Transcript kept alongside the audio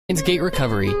Gate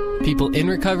Recovery. People in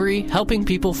recovery, helping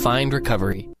people find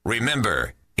recovery.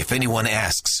 Remember, if anyone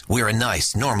asks, we're a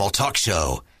nice, normal talk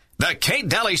show. The Kate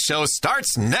Daly Show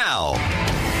starts now.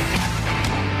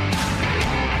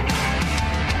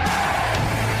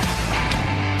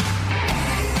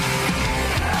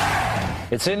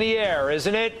 It's in the air,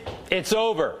 isn't it? It's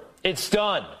over. It's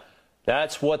done.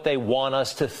 That's what they want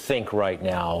us to think right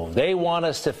now. They want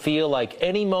us to feel like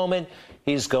any moment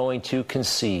he's going to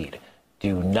concede.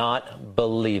 Do not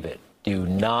believe it. Do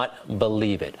not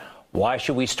believe it. Why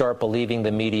should we start believing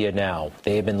the media now?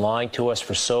 They have been lying to us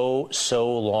for so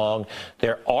long.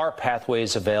 There are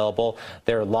pathways available.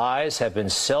 Their lies have been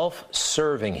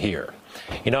self-serving here.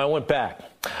 You know, I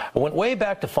went way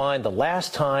back to find the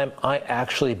last time I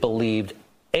actually believed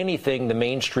anything the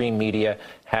mainstream media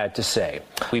had to say.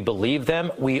 We believe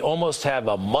them. We almost have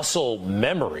a muscle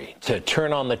memory to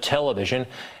turn on the television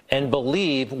and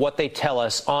believe what they tell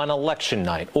us on election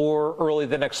night or early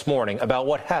the next morning about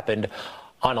what happened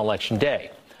on election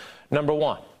day. Number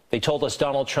one, they told us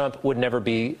Donald Trump would never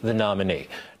be the nominee.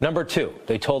 Number two,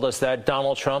 they told us that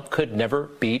Donald Trump could never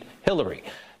beat Hillary.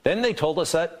 Then they told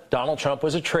us that Donald Trump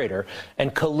was a traitor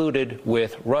and colluded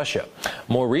with Russia.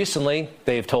 More recently,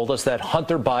 they've told us that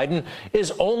Hunter Biden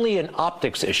is only an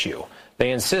optics issue. They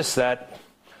insist that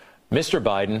Mr.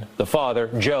 Biden, the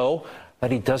father, Joe,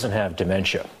 that he doesn't have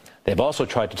dementia. They've also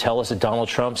tried to tell us that Donald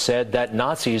Trump said that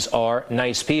Nazis are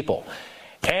nice people.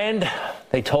 And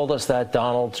they told us that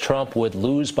Donald Trump would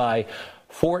lose by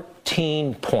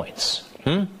 14 points.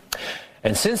 And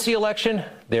since the election,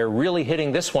 they're really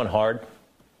hitting this one hard.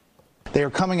 They are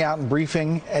coming out and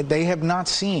briefing. They have not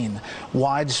seen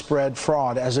widespread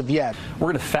fraud as of yet.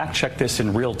 We're going to fact check this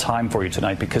in real time for you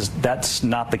tonight because that's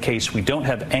not the case. We don't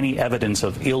have any evidence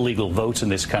of illegal votes in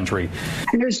this country.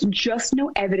 And there's just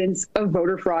no evidence of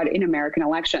voter fraud in American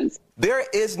elections. There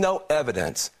is no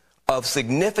evidence of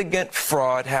significant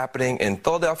fraud happening in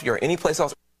Philadelphia or any place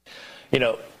else. You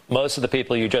know, most of the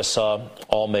people you just saw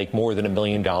all make more than $1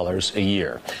 million a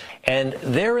year. And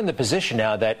they're in the position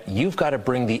now that you've got to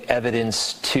bring the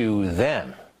evidence to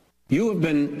them. You have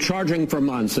been charging for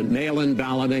months that mail-in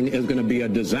balloting is going to be a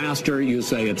disaster. You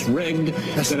say it's rigged,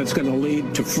 that it's going to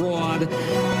lead to fraud.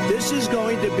 This is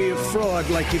going to be a fraud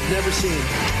like you've never seen.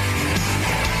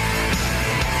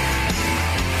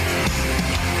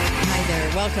 Hi there.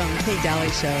 Welcome. Kate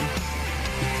Daly Show.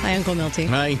 Hi, Uncle Milty.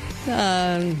 Hi.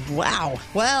 Wow.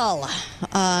 Well,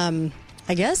 I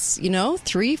guess,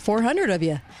 300-400 of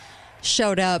you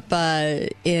showed up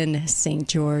in St.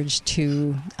 George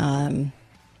to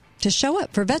show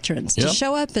up for veterans, to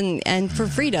show up and for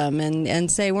freedom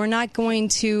and say we're not going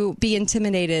to be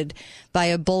intimidated by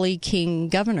a bully king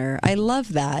governor. I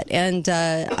love that. And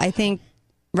I think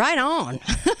right on.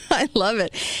 I love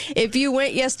it. If you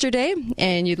went yesterday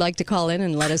and you'd like to call in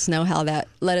and let us know how that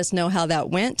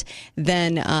went,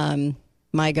 then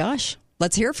my gosh.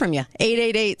 Let's hear from you.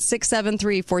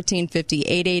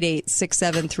 888-673-1450,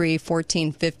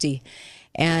 888-673-1450.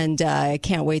 And I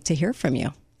can't wait to hear from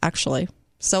you, actually.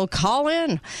 So call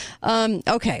in.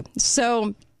 Okay,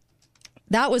 so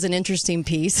that was an interesting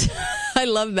piece. I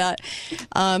love that.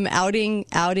 Outing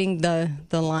the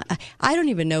line. I don't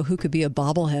even know who could be a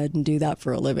bobblehead and do that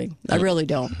for a living. I really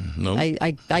don't. No.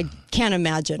 I can't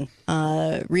imagine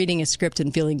reading a script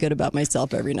and feeling good about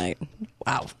myself every night.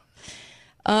 Wow.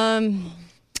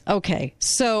 Okay,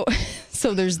 so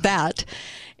there's that.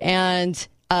 And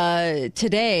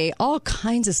today, all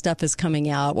kinds of stuff is coming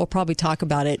out. We'll probably talk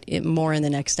about it more in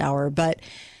the next hour. But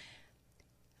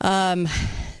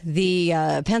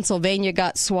the Pennsylvania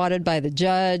got swatted by the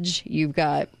judge. You've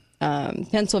got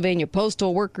Pennsylvania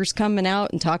postal workers coming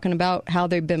out and talking about how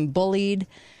they've been bullied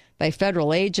by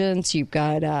federal agents. You've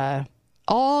got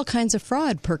all kinds of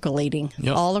fraud percolating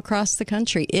all across the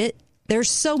country. There's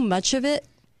so much of it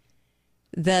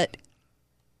that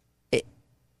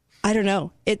I don't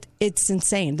know. It's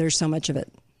insane. There's so much of it.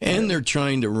 And they're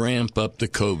trying to ramp up the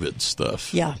COVID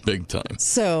stuff. Yeah. Big time.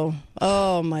 So,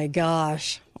 oh my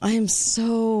gosh. I am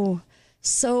so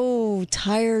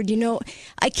tired.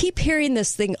 I keep hearing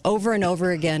this thing over and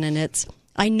over again, and it's,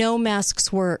 I know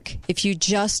masks work if you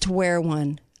just wear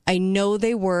one. I know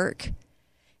they work.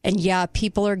 And yeah,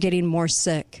 people are getting more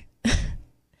sick.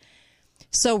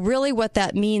 So really what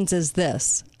that means is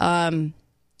this.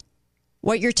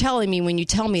 What you're telling me when you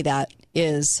tell me that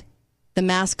is the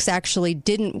masks actually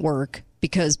didn't work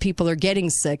because people are getting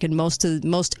sick and most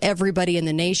everybody in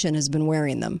the nation has been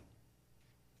wearing them.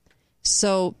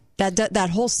 So that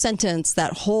whole sentence,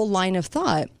 that whole line of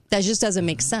thought, that just doesn't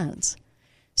make sense.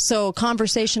 So a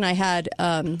conversation I had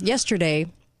yesterday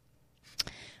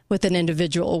with an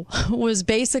individual was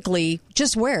basically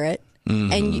just wear it.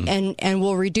 and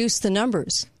we'll reduce the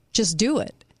numbers. Just do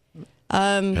it.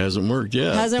 Hasn't worked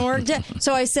yet. Hasn't worked yet.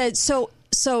 So I said, so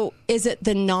is it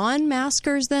the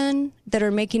non-maskers then that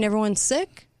are making everyone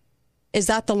sick? Is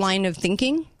that the line of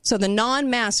thinking? So the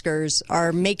non-maskers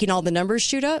are making all the numbers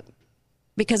shoot up?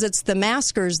 Because it's the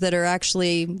maskers that are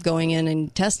actually going in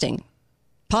and testing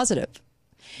positive.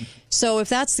 So if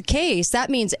that's the case, that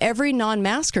means every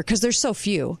non-masker, because there's so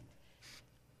few,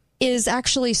 is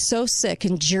actually so sick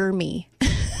and germy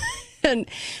and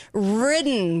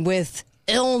ridden with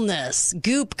illness,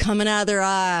 goop coming out of their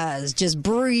eyes, just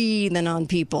breathing on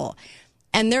people.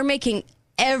 And they're making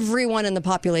everyone in the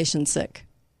population sick.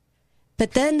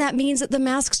 But then that means that the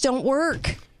masks don't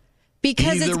work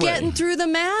because it's getting through the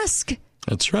mask.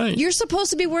 That's right. You're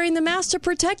supposed to be wearing the mask to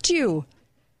protect you,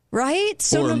 right?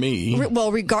 So me.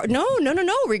 Well,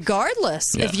 no.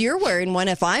 Regardless, if you're wearing one,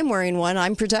 if I'm wearing one,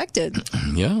 I'm protected.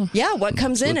 Yeah. Yeah. What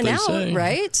comes in and out, say.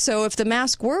 right? So if the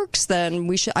mask works, then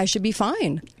I should be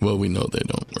fine. Well, we know they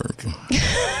don't work.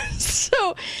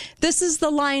 So this is the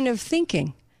line of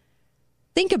thinking.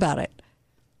 Think about it.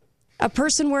 A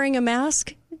person wearing a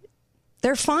mask,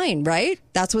 they're fine, right?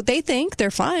 That's what they think. They're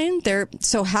fine.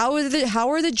 So how are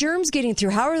the germs getting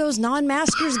through? How are those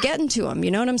non-maskers getting to them?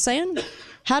 You know what I'm saying?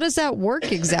 How does that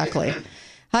work exactly?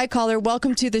 Hi, caller.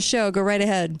 Welcome to the show. Go right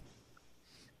ahead.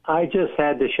 I just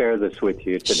had to share this with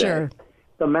you today. Sure.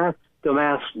 The masks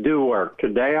do work.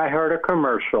 Today I heard a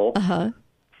commercial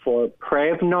for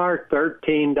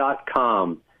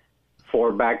Prevnar13.com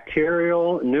for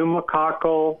bacterial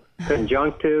pneumococcal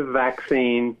conjunctive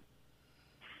vaccine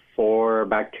for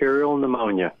bacterial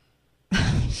pneumonia.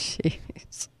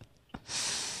 Jeez.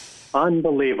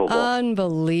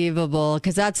 Unbelievable,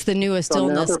 because that's the newest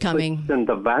illness coming. And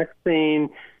the vaccine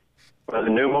for the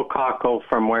pneumococcal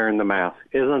from wearing the mask.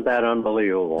 Isn't that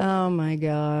unbelievable? Oh, my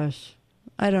gosh.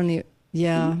 I don't even...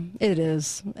 Yeah, it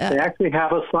is. They actually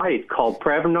have a site called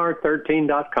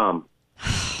Prevnar13.com.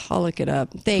 I'll look it up.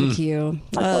 Thank you.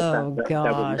 That would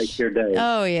make your day.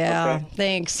 Oh, yeah. Okay.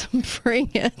 Thanks. Bring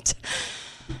it.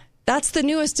 That's the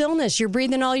newest illness. You're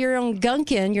breathing all your own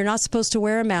gunk in. You're not supposed to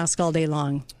wear a mask all day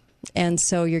long. And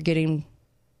so you're getting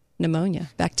pneumonia,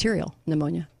 bacterial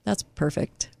pneumonia. That's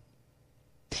perfect.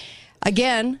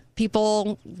 Again,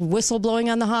 people whistleblowing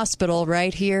on the hospital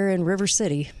right here in River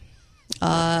City.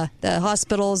 The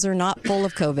hospitals are not full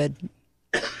of COVID.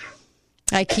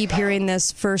 I keep hearing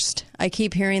this firsthand,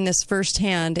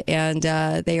 and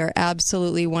they are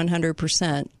absolutely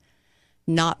 100%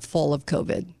 not full of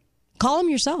COVID. Call them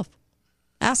yourself.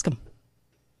 Ask them.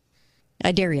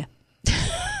 I dare you.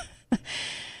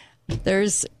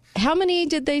 There's, how many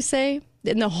did they say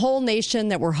in the whole nation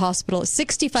that were hospitalized?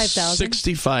 65,000?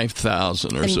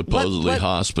 65,000 are supposedly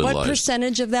hospitalized. What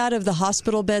percentage of that of the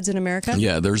hospital beds in America?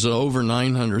 Yeah, there's over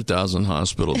 900,000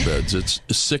 hospital beds. It's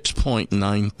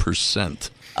 6.9%.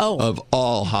 Of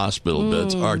all hospital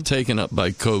beds are taken up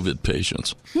by COVID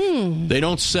patients. They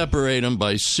don't separate them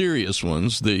by serious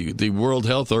ones. The World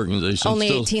Health Organization only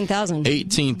 18,000.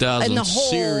 18,000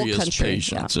 serious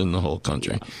patients in the whole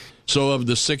country. Yeah. So of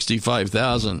the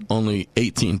 65,000, only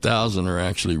 18,000 are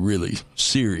actually really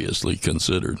seriously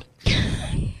considered.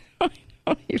 I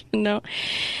don't even know.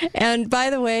 And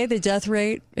by the way, the death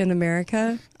rate in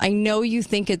America, I know you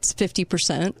think it's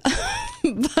 50%,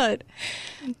 but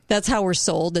that's how we're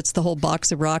sold. It's the whole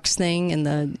box of rocks thing, and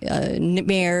the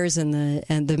mayors and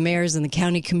the mayors and the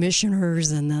county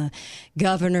commissioners and the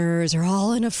governors are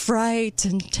all in a fright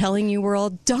and telling you we're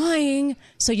all dying,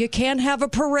 so you can't have a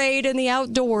parade in the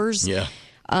outdoors. Yeah.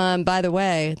 By the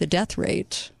way, the death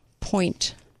rate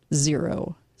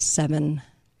 0.07.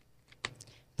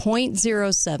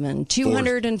 0.07.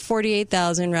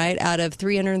 248,000, right, out of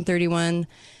 331,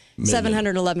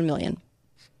 711 million.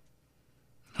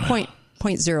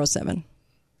 0.07.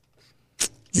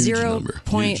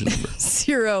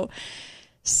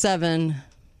 0.07.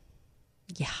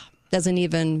 Yeah.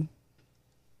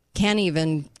 Can't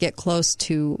even get close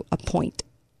to a point.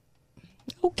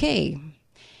 Okay.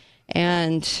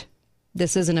 And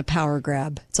this isn't a power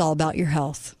grab. It's all about your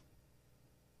health.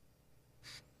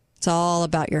 It's all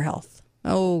about your health.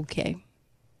 Okay.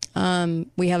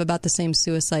 We have about the same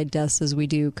suicide deaths as we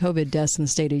do COVID deaths in the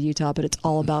state of Utah, but it's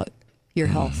all about your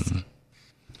health.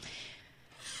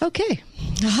 Okay.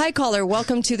 Hi, caller.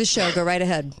 Welcome to the show. Go right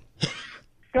ahead.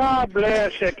 God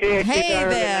bless you, Kate. Hey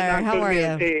there. How are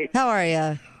you? How are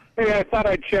you? Hey, I thought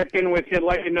I'd check in with you and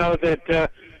let you know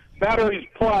that Batteries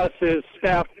Plus is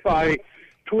staffed by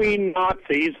tween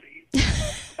Nazis.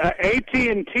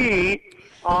 AT&T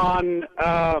on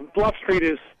Bluff Street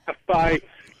is staffed by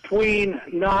tween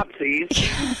Nazis.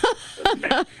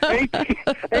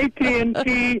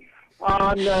 AT&T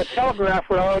on Telegraph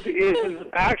Road is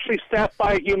actually staffed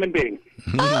by a human being.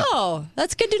 Oh,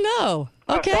 that's good to know.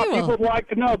 Okay, I thought people would like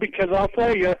to know, because I'll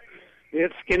tell you,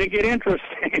 it's going to get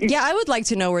interesting. Yeah, I would like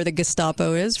to know where the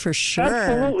Gestapo is for sure.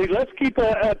 Absolutely. Let's keep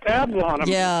a tabs on them.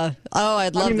 Yeah. Oh,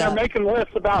 I'd love that. They're making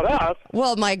lists about us.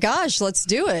 Well, my gosh, let's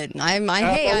do it. I'm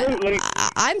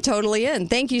totally in.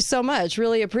 Thank you so much.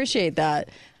 Really appreciate that.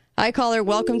 Hi, caller.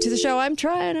 Welcome to the show. I'm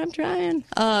trying.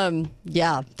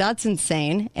 Yeah, that's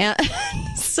insane. And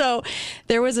so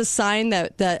there was a sign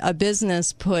that a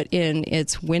business put in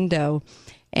its window,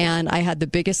 and I had the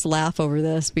biggest laugh over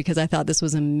this because I thought this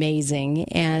was amazing.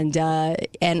 And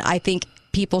I think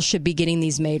people should be getting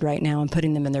these made right now and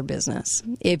putting them in their business.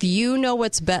 If you know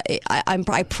what's best,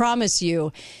 I promise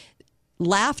you,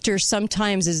 laughter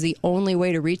sometimes is the only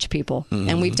way to reach people. Mm-hmm.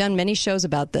 And we've done many shows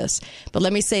about this. But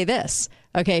let me say this.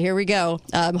 Okay, here we go.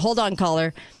 Hold on,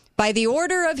 caller. By the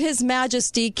order of His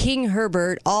Majesty King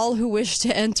Herbert, all who wish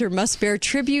to enter must bear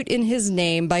tribute in his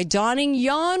name by donning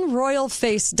yon royal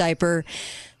face diaper.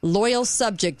 Loyal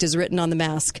subject is written on the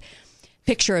mask.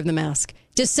 Picture of the mask.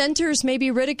 Dissenters may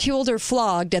be ridiculed or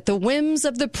flogged at the whims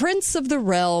of the Prince of the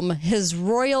Realm, His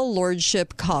Royal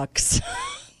Lordship Cox.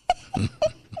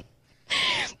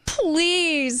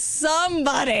 Please,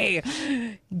 somebody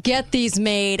get these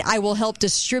made. I will help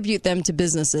distribute them to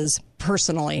businesses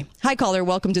personally. Hi, caller.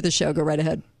 Welcome to the show. Go right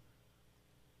ahead.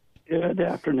 Good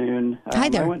afternoon. Hi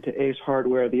there. I went to Ace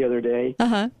Hardware the other day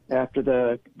after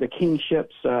the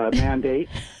kingship's mandate.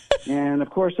 And, of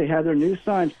course, they had their new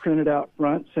signs printed out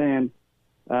front saying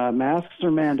masks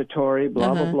are mandatory,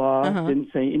 blah, blah, blah.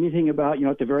 Didn't say anything about,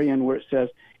 at the very end where it says,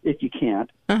 if you can't.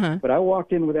 But I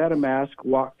walked in without a mask,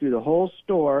 walked through the whole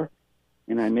store,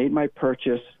 and I made my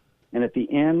purchase. And at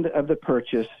the end of the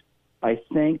purchase, I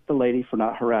thanked the lady for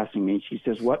not harassing me. She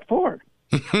says, "What for?"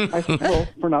 I said, "Well,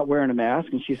 for not wearing a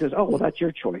mask." And she says, "Oh, well, that's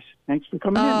your choice. Thanks for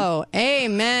coming in." Oh,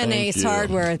 amen, Thank Ace you.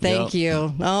 Hardware. Thank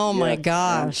you. Oh, my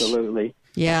gosh. Absolutely.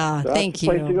 Yeah, So thank that's the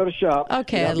place to go to shop.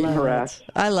 Okay, I love it.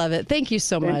 I love it. Thank you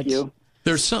so much. Thank you.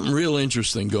 There's something real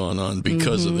interesting going on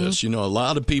because of this. A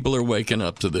lot of people are waking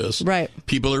up to this. Right.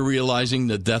 People are realizing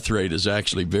the death rate is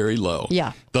actually very low.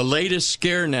 Yeah. The latest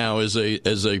scare now is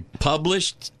a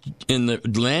published in the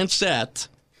Lancet,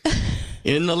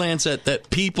 that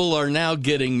people are now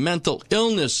getting mental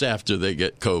illness after they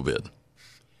get COVID.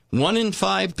 1 in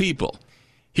 5 people.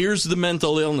 Here's the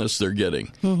mental illness they're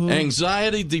getting.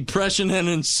 Anxiety, depression, and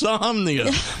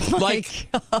insomnia.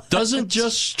 Doesn't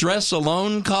just stress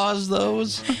alone cause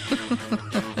those?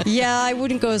 Yeah, I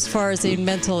wouldn't go as far as a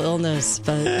mental illness,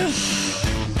 but...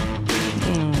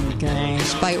 Oh, my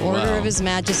gosh. By order of His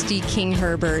Majesty King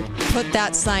Herbert, put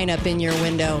that sign up in your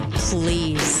window,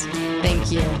 please. Thank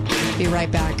you. Be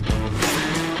right back.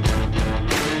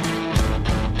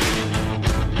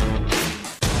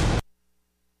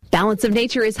 Balance of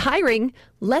Nature is hiring.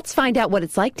 Let's find out what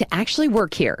it's like to actually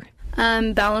work here.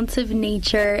 Balance of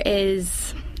Nature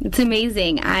it's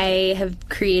amazing. I have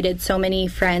created so many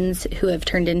friends who have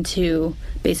turned into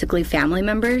basically family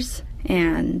members,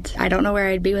 and I don't know where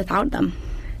I'd be without them.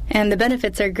 And the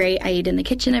benefits are great. I eat in the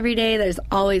kitchen every day. There's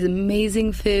always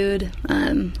amazing food.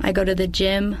 I go to the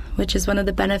gym, which is one of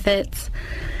the benefits.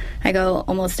 I go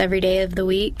almost every day of the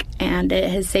week, and it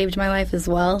has saved my life as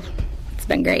well. It's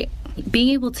been great. Being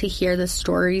able to hear the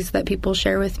stories that people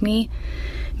share with me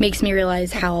makes me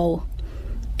realize how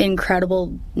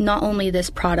incredible not only this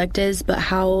product is, but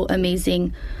how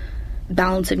amazing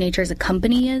Balance of Nature as a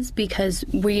company is, because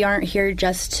we aren't here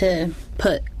just to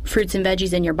put fruits and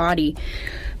veggies in your body.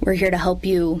 We're here to help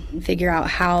you figure out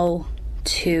how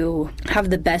to have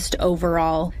the best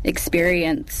overall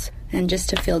experience and just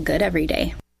to feel good every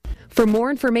day. For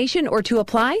more information or to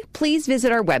apply, please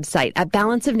visit our website at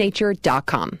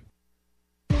balanceofnature.com.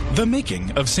 The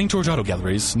making of St. George Auto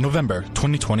Gallery's November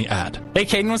 2020 ad. Hey,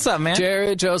 Caden, what's up, man?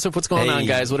 Jared, Joseph, what's going on,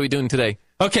 guys? What are we doing today?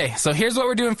 Okay, so here's what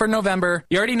we're doing for November.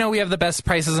 You already know we have the best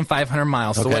prices in 500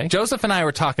 miles. So what Joseph and I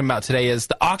were talking about today is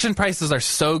the auction prices are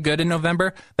so good in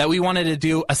November that we wanted to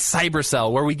do a cyber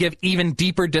sale where we give even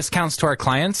deeper discounts to our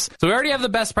clients. So we already have the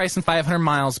best price in 500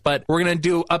 miles, but we're going to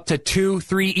do up to $2,000,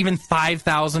 $3,000, even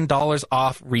 $5,000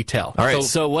 off retail. All right,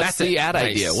 so what's the ad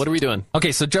idea? What are we doing?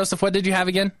 Okay, so Joseph, what did you have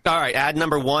again? All right, ad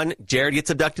number 1, Jared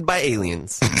gets abducted by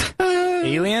aliens.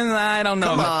 Aliens? I don't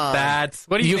know about that.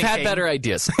 What do you You've think, had better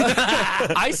ideas.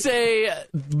 I say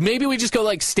maybe we just go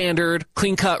like standard,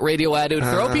 clean-cut radio ad. It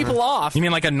would throw people off. You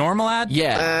mean like a normal ad?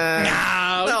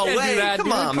 Yeah. No way. Do that,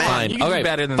 Come on, man. Fine. You can do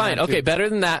better than that. Okay, too. better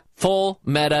than that. Full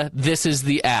meta. This is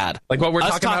the ad. Like what we're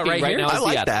Us talking about right here? now is I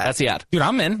like the ad. that. That's the ad. Dude,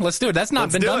 I'm in. Let's do it. That's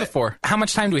not been do done it. before. How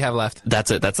much time do we have left?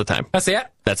 That's it. That's the time. That's it?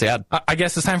 That's the ad. I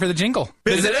guess it's time for the jingle.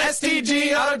 Visit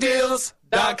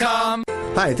STGAutoDeals.com.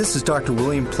 Hi, this is Dr.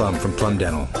 William Plum from Plum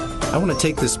Dental. I want to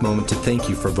take this moment to thank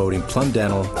you for voting Plum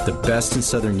Dental the best in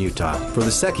Southern Utah for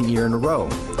the second year in a row.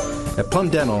 At Plum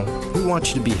Dental, we want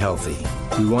you to be healthy.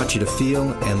 We want you to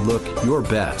feel and look your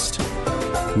best.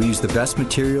 We use the best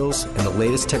materials and the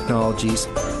latest technologies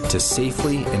to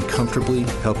safely and comfortably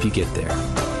help you get there.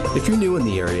 If you're new in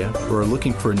the area or are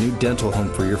looking for a new dental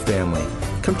home for your family,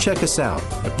 come check us out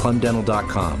at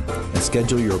plumdental.com and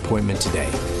schedule your appointment today.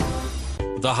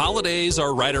 The holidays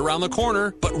are right around the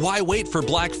corner, but why wait for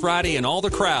Black Friday and all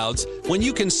the crowds when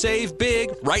you can save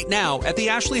big right now at the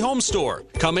Ashley Home Store?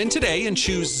 Come in today and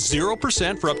choose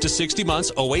 0% for up to 60 months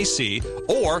OAC,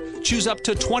 or choose up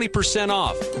to 20%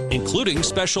 off, including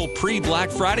special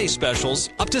pre-Black Friday specials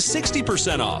up to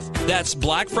 60% off. That's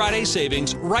Black Friday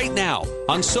savings right now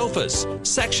on sofas,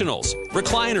 sectionals,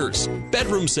 recliners,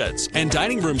 bedroom sets, and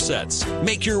dining room sets.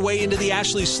 Make your way into the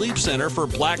Ashley Sleep Center for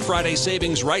Black Friday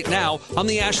savings right now on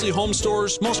the Ashley Home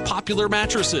Store's most popular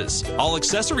mattresses. All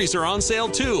accessories are on sale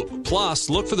too. Plus,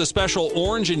 look for the special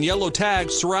orange and yellow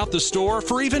tags throughout the store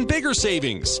for even bigger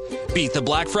savings. Beat the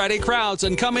Black Friday crowds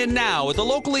and come in now at the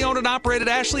locally owned and operated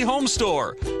Ashley Home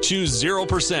Store. Choose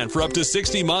 0% for up to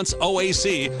 60 months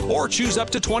OAC, or choose up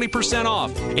to 20%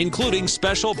 off, including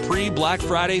special pre-Black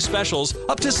Friday specials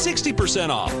up to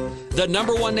 60% off. The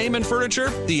 #1 name in furniture,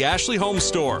 the Ashley Home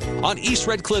Store on East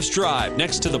Red Cliffs Drive,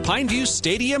 next to the Pineview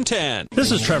Stadium 10.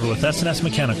 This is Trevor with S&S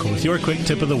Mechanical with your quick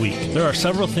tip of the week. There are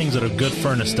several things that a good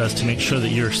furnace does to make sure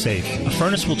that you're safe. A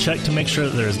furnace will check to make sure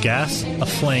that there is gas, a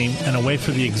flame, and a way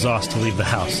for the exhaust to leave the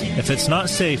house. If it's not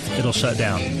safe, it'll shut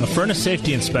down. A furnace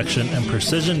safety inspection and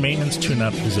precision maintenance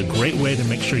tune-up is a great way to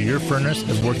make sure your furnace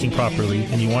is working properly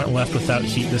and you aren't left without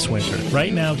heat this winter.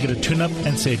 Right now, get a tune-up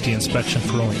and safety inspection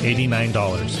for only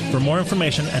 $89. For more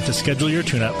information and to schedule your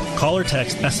tune-up, call or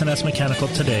text S&S Mechanical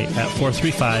today at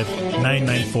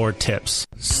 435-994-TIPS.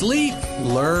 Sleep,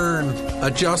 learn,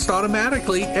 adjust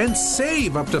automatically, and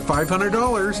save up to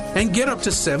 $500 and get up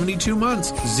to 72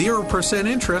 months, 0%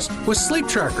 interest with Sleep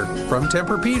Tracker from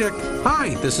Tempur-Pedic.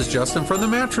 Hi, this is Justin from the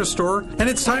Mattress Store, and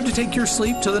it's time to take your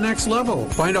sleep to the next level.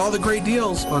 Find all the great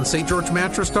deals on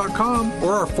stgeorgemattress.com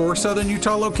or our 4 Southern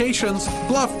Utah locations: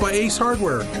 Bluff by Ace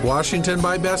Hardware, Washington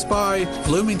by Best Buy,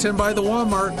 Bloomington by the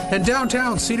Walmart, and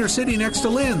downtown Cedar City next to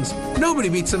Lynn's. Nobody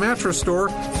beats the Mattress Store.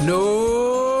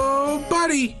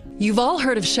 Nobody. You've all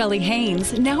heard of Shelley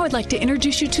Haynes. Now I'd like to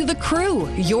introduce you to The Crew,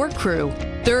 your crew.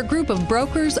 They're a group of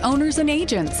brokers, owners, and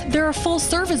agents. They're a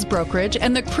full-service brokerage,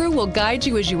 and The Crew will guide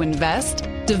you as you invest,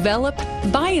 develop,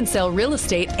 buy and sell real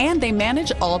estate, and they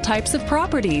manage all types of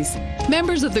properties.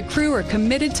 Members of The Crew are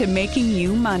committed to making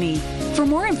you money. For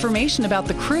more information about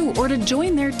The Crew or to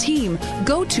join their team,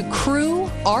 go to crewre.com,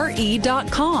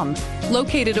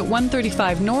 located at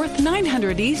 135 North,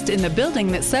 900 East in the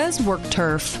building that says Work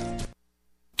Turf.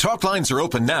 Talk lines are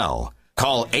open now.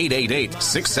 Call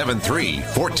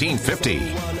 888-673-1450.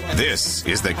 This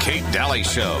is the Kate Daly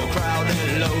Show.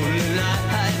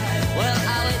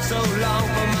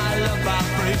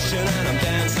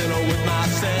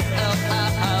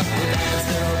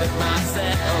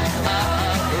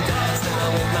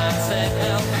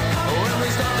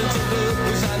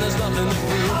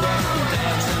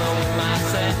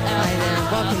 Hi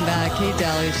there. Welcome back. Kate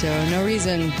Daly Show.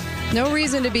 No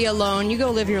reason to be alone. You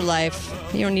go live your life.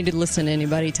 You don't need to listen to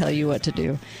anybody tell you what to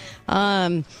do.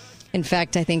 In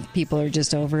fact, I think people are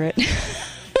just over it.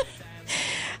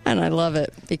 And I love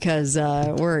it because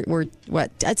we're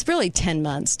it's really 10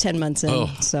 months in. Oh.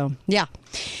 So, yeah.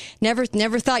 Never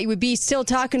thought you would be still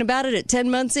talking about it at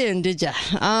 10 months in, did you?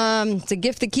 It's a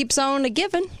gift that keeps on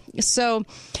giving. So,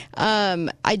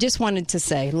 I just wanted to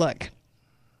say, look.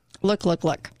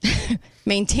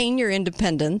 Maintain your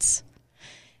independence.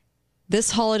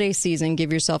 This holiday season,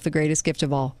 give yourself the greatest gift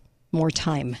of all, more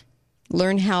time.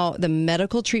 Learn how the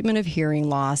medical treatment of hearing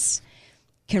loss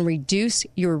can reduce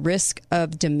your risk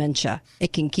of dementia.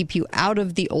 It can keep you out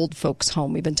of the old folks'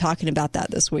 home. We've been talking about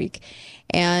that this week.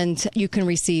 And you can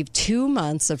receive 2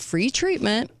 months of free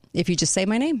treatment if you just say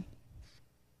my name.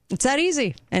 It's that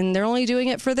easy. And they're only doing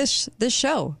it for this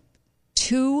show.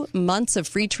 2 months of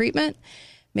free treatment.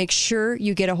 Make sure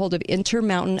you get a hold of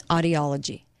Intermountain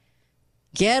Audiology.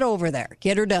 Get over there.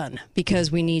 Get her done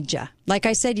because we need you. Like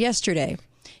I said yesterday,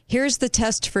 here's the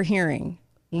test for hearing.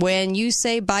 When you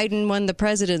say Biden won the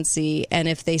presidency, and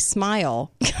if they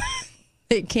smile,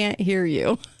 they can't hear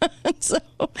you. So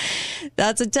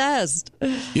that's a test.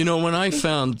 You know, when I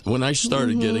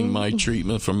started getting my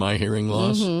treatment for my hearing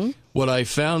loss, what I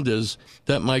found is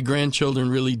that my grandchildren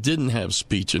really didn't have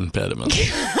speech impediments.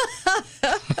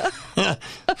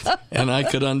 And I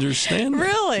could understand them.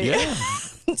 Really? Yeah.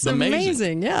 It's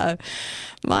amazing. Yeah.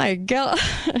 My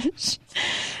gosh.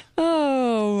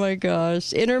 Oh, my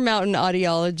gosh.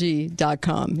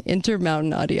 IntermountainAudiology.com.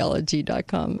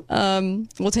 IntermountainAudiology.com.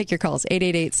 We'll take your calls.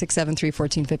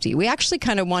 888-673-1450. We actually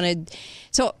kind of wanted...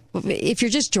 So if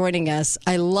you're just joining us,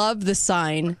 I love the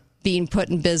sign being put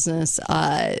in business.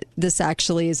 This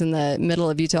actually is in the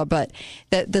middle of Utah, but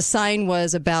the sign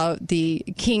was about the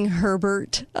King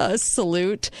Herbert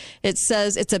salute. It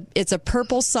says it's a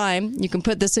purple sign. You can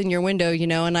put this in your window,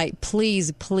 and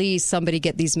please somebody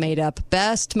get these made up.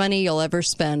 Best money you'll ever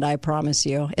spend, I promise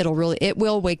you. It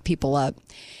will wake people up.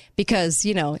 Because,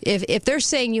 if they're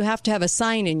saying you have to have a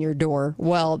sign in your door,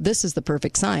 well, this is the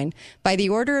perfect sign. By the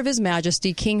order of His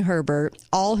Majesty King Herbert,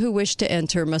 all who wish to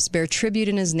enter must bear tribute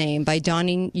in his name by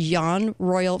donning yon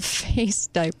royal face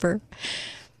diaper.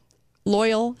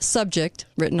 Loyal subject,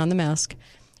 written on the mask.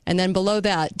 And then below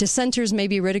that, dissenters may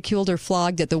be ridiculed or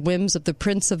flogged at the whims of the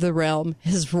Prince of the Realm,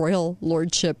 His Royal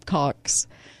Lordship Cox.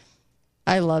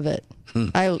 I love it.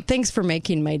 Thanks for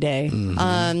making my day.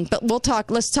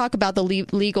 But let's talk about the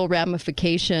legal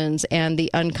ramifications and the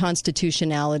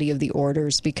unconstitutionality of the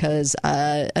orders, because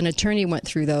an attorney went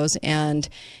through those and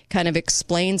kind of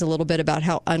explains a little bit about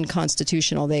how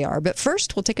unconstitutional they are. But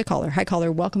first, we'll take a caller. Hi, caller.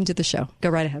 Welcome to the show. Go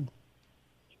right ahead.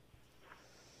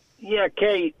 Yeah,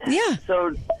 Kate. Yeah.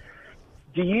 So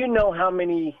do you know how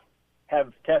many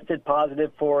have tested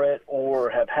positive for it or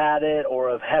have had it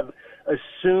or have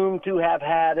assumed to have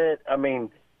had it? I mean,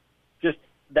 just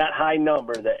that high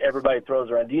number that everybody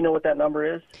throws around. Do you know what that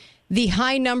number is? The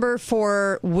high number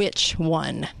for which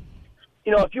one?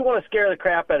 If you want to scare the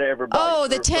crap out of everybody. Oh,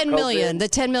 the 10 million. The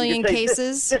 10 million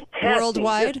cases just testing,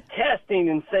 worldwide? Just testing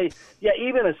and say,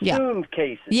 even assumed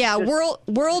cases. Yeah,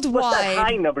 worldwide. What's that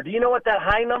high number? Do you know what that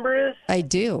high number is? I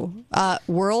do.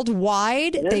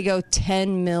 Worldwide, they go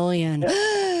 10 million.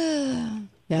 Yeah.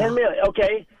 10 million.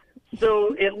 Okay.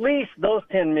 So at least those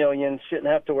 10 million shouldn't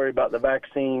have to worry about the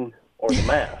vaccine or the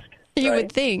mask. You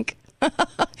would think.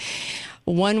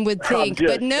 One would think,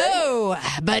 but no,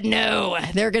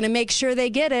 they're going to make sure they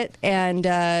get it, and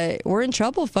we're in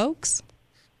trouble, folks.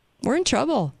 We're in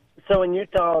trouble. So in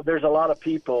Utah, there's a lot of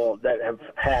people that have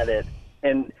had it,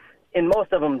 and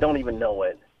most of them don't even know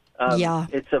it.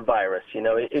 It's a virus,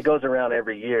 it goes around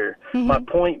every year. My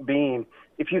point being,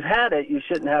 if you've had it, you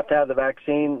shouldn't have to have the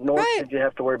vaccine, nor should you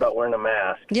have to worry about wearing a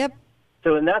mask. Yep.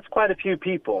 So, and that's quite a few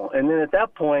people. And then at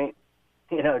that point,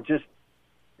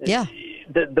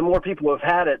 the more people who have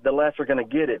had it, the less are going to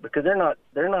get it, because they're not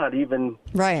even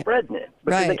spreading it,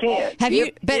 because they can't.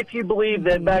 If you believe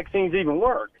that vaccines even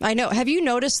work. I know. Have you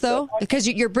noticed, though, because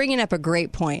you're bringing up a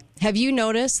great point, have you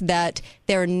noticed that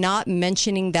they're not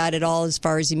mentioning that at all as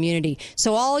far as immunity?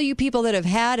 So all you people that have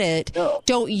had it,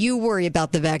 don't you worry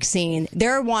about the vaccine.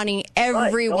 They're wanting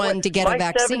everyone to get a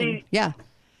vaccine.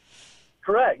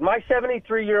 Correct. My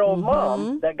 73-year-old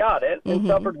mom that got it and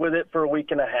suffered with it for a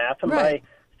week and a half, and my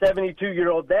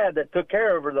 72-year-old dad that took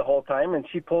care of her the whole time, and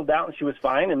she pulled out and she was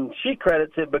fine, and she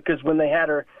credits it because when they had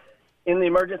her in the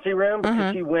emergency room,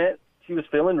 because she was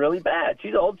feeling really bad.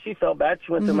 She's old. She felt bad.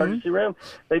 She went to the emergency room.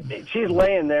 She's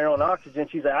laying there on oxygen.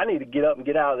 She's like, I need to get up and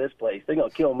get out of this place. They're going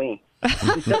to kill me.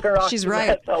 She took her oxygen. She's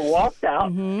right. So walked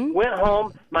out, went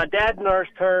home. My dad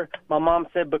nursed her. My mom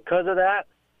said because of that,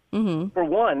 for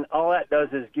one, all that does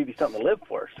is give you something to live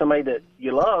for. Somebody that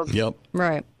you love. Yep.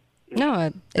 Right.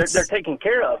 No, they're taking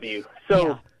care of you.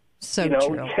 So, true.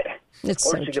 Of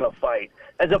course you're going to fight.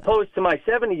 As opposed to my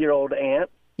 70-year-old aunt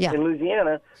in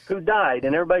Louisiana who died,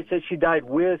 and everybody says she died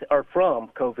with or from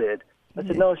COVID. I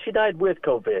said, no, she died with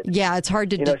COVID. Yeah, it's hard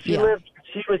to do. She lived.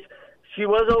 She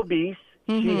was obese.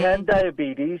 She had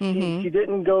diabetes. She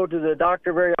didn't go to the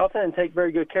doctor very often and take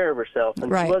very good care of herself. And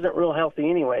she wasn't real healthy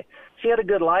anyway. She had a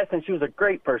good life, and she was a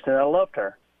great person. I loved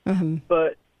her.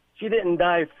 But she didn't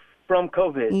die from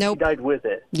COVID. Nope. She died with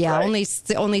it. Yeah, only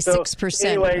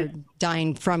 6% are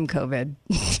dying from COVID.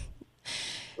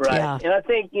 Right. Yeah. And I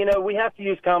think, we have to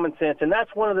use common sense. And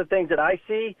that's one of the things that I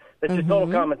see that's just total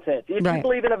common sense. If you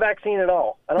believe in a vaccine at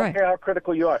all, I don't care how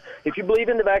critical you are. If you believe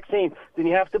in the vaccine, then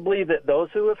you have to believe that those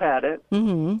who have had it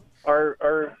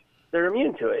they're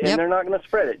immune to it, and they're not going to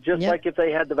spread it, just like if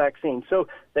they had the vaccine. So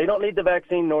they don't need the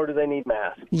vaccine, nor do they need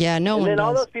masks. Yeah, no one And then does.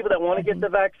 all those people that want to get the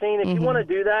vaccine, if you want to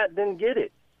do that, then get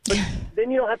it. But then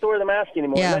then you don't have to wear the mask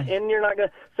anymore. Yeah. And you're not going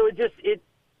to. So it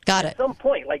Got at it. some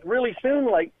point, like really soon,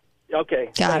 like,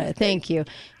 okay. Got it. Thank you.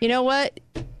 You know what?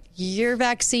 Your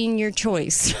vaccine, your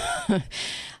choice.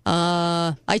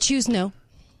 I choose no.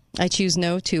 I choose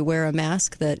no to wear a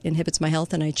mask that inhibits my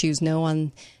health, and I choose no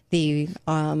on the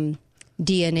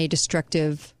DNA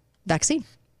destructive vaccine.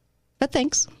 But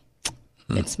thanks.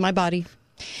 It's my body.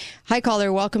 Hi,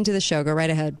 caller. Welcome to the show. Go right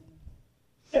ahead.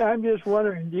 Yeah, I'm just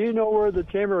wondering, do you know where the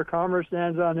Chamber of Commerce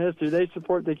stands on this? Do they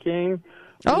support the king?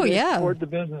 Oh, do they yeah. support the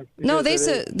business? No, they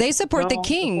Because support the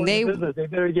king. They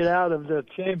better get out of the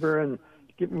chamber and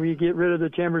we get rid of the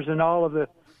chambers in all of the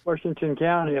Washington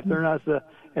County if they're not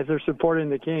if they're supporting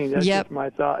the king. That's just my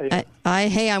thought.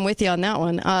 Hey, I'm with you on that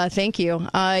one. Thank you.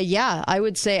 Yeah, I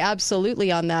would say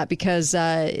absolutely on that because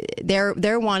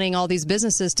they're wanting all these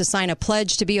businesses to sign a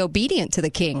pledge to be obedient to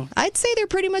the king. I'd say they're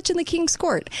pretty much in the king's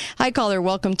court. Hi, caller.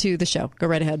 Welcome to the show. Go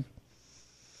right ahead.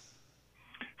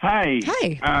 Hi.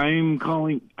 Hi. I'm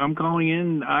calling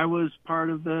in. I was part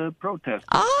of the protest.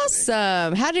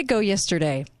 Awesome. How did it go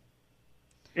yesterday?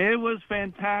 It was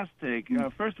fantastic.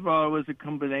 First of all, it was a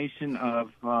combination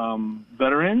of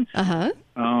veterans as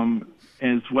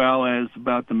well as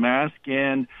about the mask.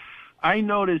 And I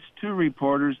noticed 2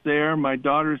 reporters there. My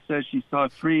daughter says she saw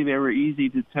 3. They were easy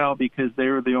to tell because they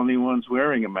were the only ones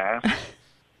wearing a mask.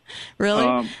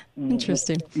 Really?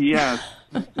 Interesting. Yes.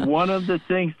 One of the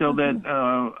things, though,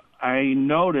 that I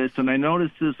noticed, and I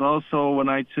noticed this also when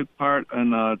I took part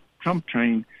in a Trump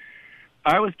train,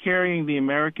 I was carrying the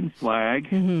American flag,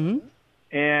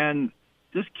 and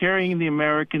just carrying the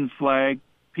American flag,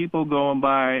 people going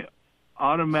by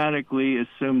automatically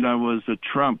assumed I was a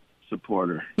Trump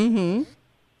supporter. No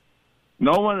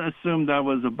one assumed I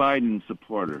was a Biden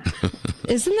supporter.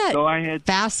 Isn't that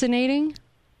fascinating?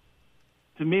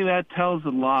 To me, that tells a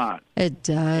lot. It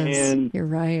does. And you're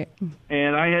right.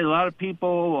 And I had a lot of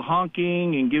people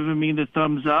honking and giving me the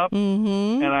thumbs up,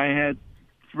 and I had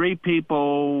 3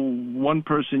 people, one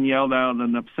person yelled out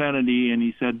an obscenity, and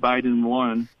he said Biden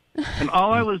won. And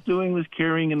all I was doing was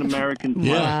carrying an American flag.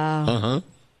 Wow.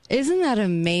 Isn't that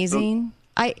amazing?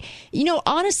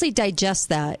 Honestly, digest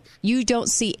that. You don't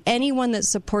see anyone that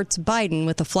supports Biden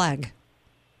with a flag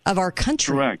of our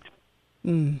country. Correct.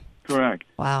 Correct.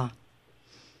 Wow.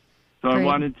 So Great. I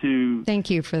wanted to... Thank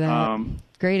you for that.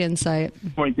 Great insight.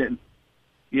 Point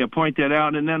that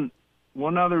out. And then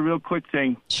one other real quick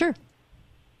thing. Sure.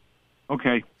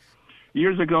 Okay.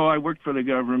 Years ago, I worked for the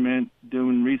government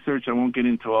doing research. I won't get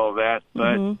into all of that,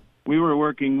 but we were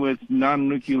working with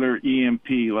non-nuclear EMP.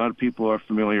 A lot of people are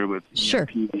familiar with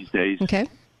EMP these days. Okay.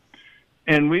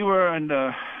 And we were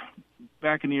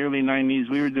back in the early 90s,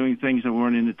 we were doing things that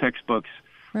weren't in the textbooks.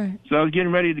 Right. So I was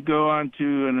getting ready to go on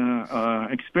to an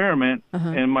experiment,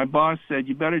 and my boss said,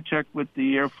 you better check with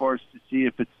the Air Force to see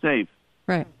if it's safe.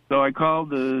 Right. So I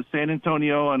called the San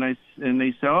Antonio, and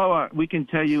they said, we can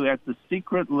tell you at the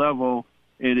secret level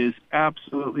it is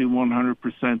absolutely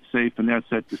 100% safe, and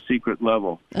that's at the secret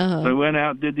level. So I went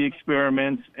out, did the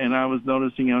experiments, and I was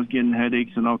noticing I was getting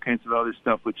headaches and all kinds of other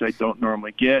stuff, which I don't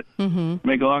normally get.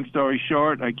 Make a long story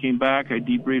short, I came back, I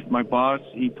debriefed my boss.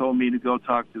 He told me to go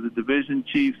talk to the division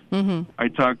chief. I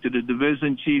talked to the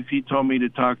division chief. He told me to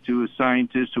talk to a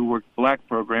scientist who worked black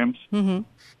programs.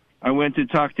 I went to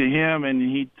talk to him, and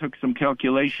he took some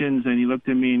calculations, and he looked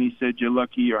at me, and he said, you're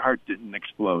lucky your heart didn't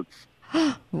explode.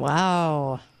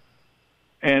 Wow.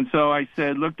 And so I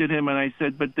looked at him, and I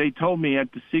said, but they told me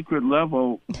at the secret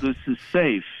level, this is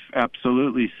safe,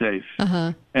 absolutely safe.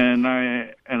 And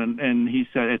he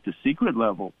said, at the secret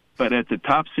level, but at the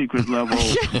top secret level,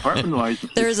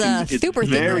 compartmentalized, there's a super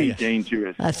very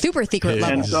dangerous. A super secret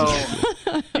level. And so,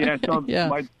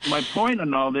 my point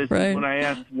on all this is when I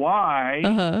asked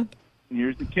why,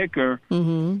 here's the kicker,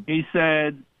 he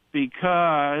said,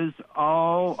 because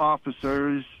all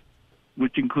officers,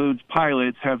 which includes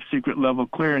pilots, have secret level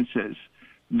clearances.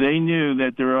 They knew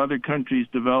that there are other countries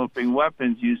developing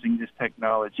weapons using this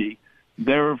technology.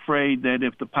 They're afraid that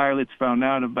if the pilots found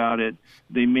out about it,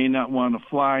 they may not want to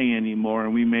fly anymore,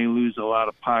 and we may lose a lot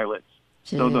of pilots.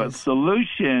 Jeez. So the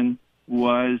solution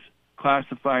was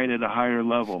classified at a higher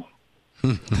level.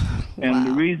 And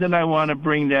the reason I want to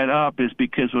bring that up is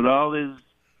because with all this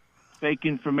fake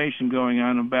information going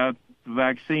on about the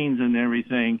vaccines and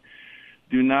everything,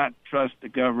 do not trust the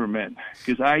government,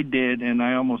 because I did, and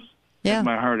I almost had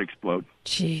my heart explode.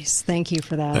 Jeez, thank you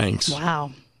for that. Thanks.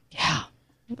 Wow. Yeah.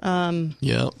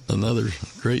 Another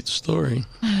great story.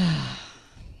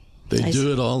 They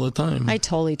do it all the time. I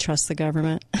totally trust the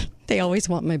government. They always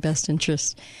want my best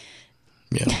interest.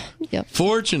 Yeah. Yep.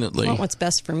 Fortunately. Want what's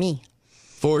best for me.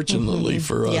 Fortunately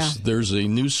for us, there's a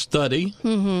new study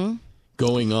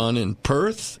going on in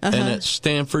Perth and at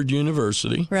Stanford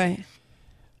University. Right.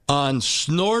 On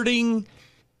snorting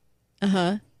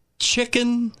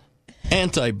chicken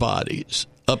antibodies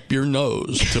up your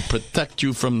nose to protect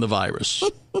you from the virus.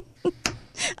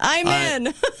 I'm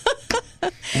in.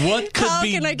 What could How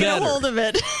be can I get better a hold of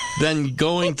it? than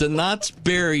going to Knott's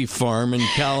Berry Farm in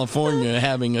California,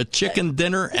 having a chicken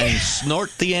dinner and snort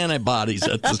the antibodies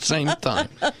at the same time?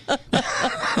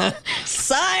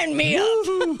 Sign me up.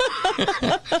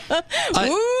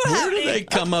 Where do they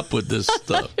come up with this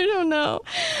stuff? I don't know.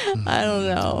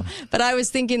 But I was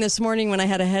thinking this morning when I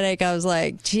had a headache, I was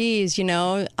like, geez,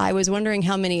 I was wondering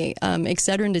how many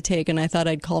Excedrin to take, and I thought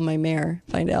I'd call my mayor,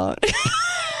 find out.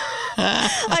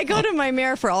 I go to my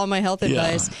mayor for all my health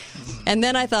advice. And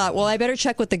then I thought, well, I better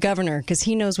check with the governor because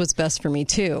he knows what's best for me,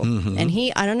 too. And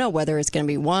I don't know whether it's going to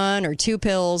be 1 or 2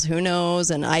 pills. Who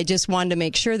knows? And I just wanted to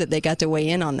make sure that they got to weigh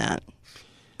in on that.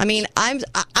 I mean, I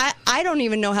don't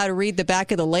even know how to read the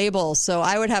back of the label, so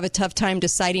I would have a tough time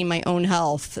deciding my own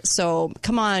health. So,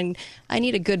 come on, I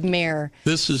need a good mayor.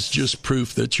 This is just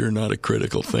proof that you're not a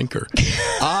critical thinker.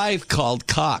 I've called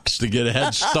Cox to get a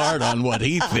head start on what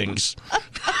he thinks.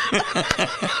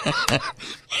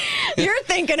 You're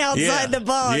thinking outside the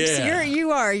box. Yeah.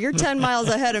 You're 10 miles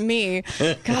ahead of me.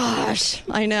 Gosh,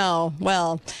 I know.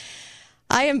 Well,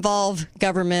 I involve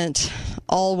government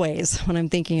always when I'm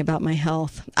thinking about my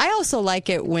health. I also like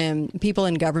it when people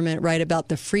in government write about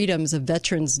the freedoms of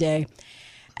Veterans Day.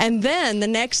 And then the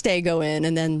next day go in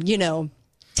and then,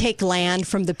 take land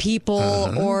from the people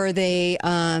or they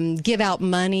give out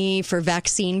money for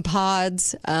vaccine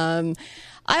pods.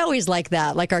 I always like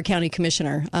that, like our county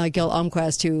commissioner, Gil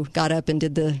Almquist, who got up and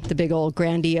did the big old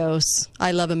grandiose,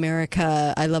 I love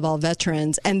America, I love all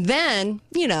veterans, and then,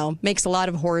 makes a lot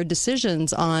of horrid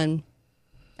decisions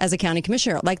as a county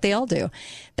commissioner, like they all do.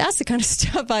 That's the kind of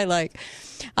stuff I like.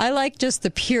 I like just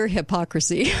the pure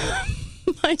hypocrisy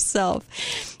myself.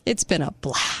 It's been a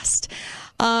blast.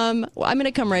 I'm going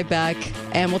to come right back,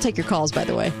 and we'll take your calls, by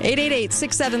the way.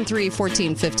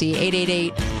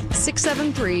 888-673-1450.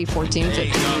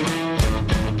 888-673-1450.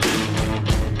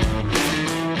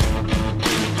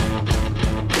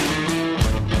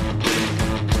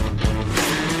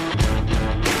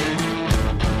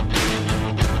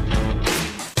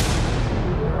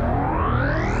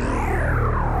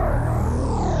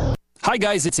 Hi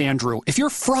guys, it's Andrew. If you're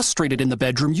frustrated in the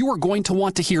bedroom, you are going to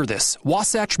want to hear this.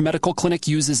 Wasatch Medical Clinic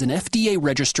uses an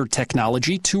FDA-registered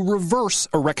technology to reverse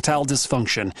erectile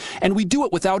dysfunction, and we do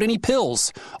it without any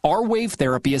pills. Our wave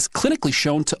therapy is clinically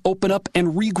shown to open up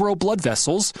and regrow blood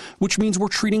vessels, which means we're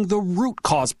treating the root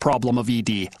cause problem of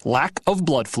ED, lack of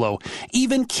blood flow.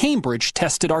 Even Cambridge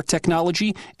tested our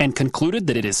technology and concluded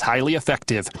that it is highly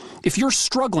effective. If you're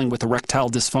struggling with erectile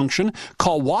dysfunction,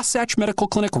 call Wasatch Medical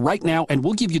Clinic right now and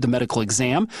we'll give you the medical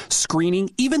exam, screening,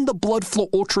 even the blood flow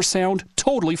ultrasound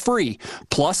totally free.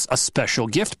 Plus, a special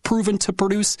gift proven to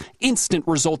produce instant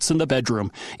results in the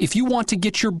bedroom. If you want to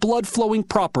get your blood flowing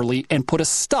properly and put a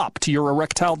stop to your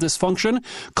erectile dysfunction,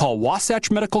 call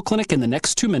Wasatch Medical Clinic in the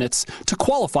next 2 minutes to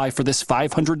qualify for this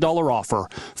 $500 offer.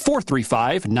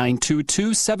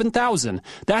 435-922-7000.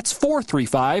 That's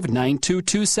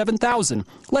 435-922-7000.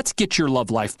 Let's get your love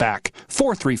life back.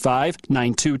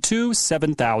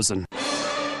 435-922-7000.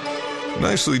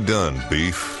 Nicely done,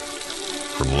 beef.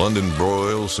 From London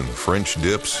broils and French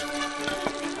dips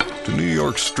to New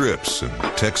York strips and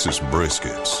Texas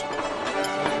briskets.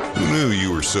 Who knew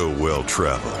you were so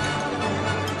well-traveled?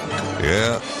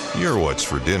 Yeah, you're what's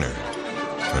for dinner.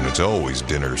 And it's always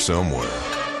dinner somewhere.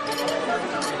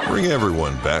 Bring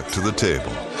everyone back to the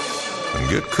table and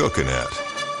get cooking at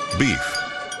Beef.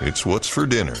 It's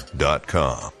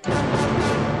what'sfordinner.com.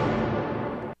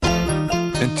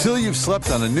 Until you've slept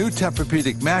on a new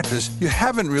Tempur-Pedic mattress, you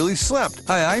haven't really slept.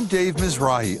 Hi, I'm Dave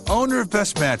Mizrahi, owner of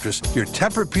Best Mattress, your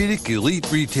Tempur-Pedic elite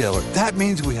retailer. That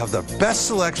means we have the best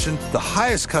selection, the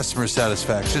highest customer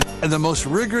satisfaction, and the most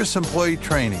rigorous employee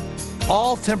training.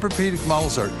 All Tempur-Pedic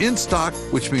models are in stock,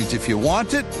 which means if you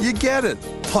want it, you get it.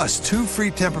 Plus 2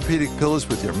 free Tempur-Pedic pillows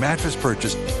with your mattress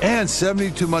purchase and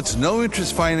 72 months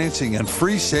no-interest financing and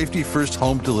free safety-first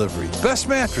home delivery. Best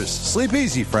Mattress. Sleep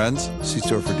easy, friends. See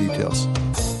store for details.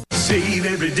 Save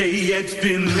every day at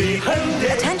Finley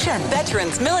Hyundai. Attention,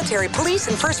 veterans, military, police,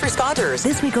 and first responders.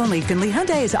 This week only, Finley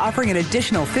Hyundai is offering an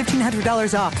additional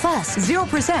 $1,500 off, plus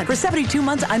 0% for 72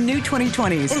 months on new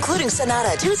 2020s. Including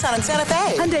Sonata, Tucson, and Santa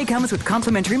Fe. Hyundai comes with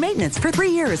complimentary maintenance for 3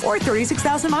 years or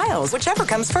 36,000 miles. Whichever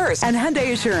comes first. And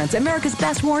Hyundai Assurance, America's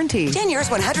best warranty. 10 years,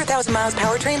 100,000 miles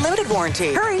powertrain limited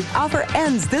warranty. Hurry, offer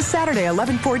ends this Saturday,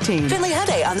 11/14. Finley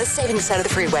Hyundai on the savings side of the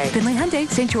freeway. Finley Hyundai,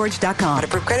 stgeorge.com.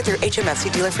 Approved credit through HMFC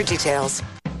dealer for details.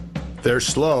 There's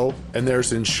slow, and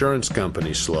there's insurance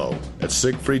company slow. At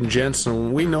Siegfried &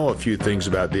 Jensen, we know a few things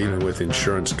about dealing with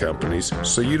insurance companies,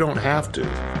 so you don't have to.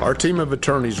 Our team of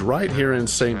attorneys right here in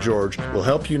St. George will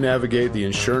help you navigate the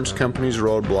insurance company's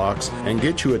roadblocks and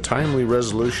get you a timely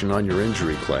resolution on your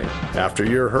injury claim. After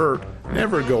you're hurt,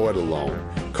 never go it alone.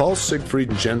 Call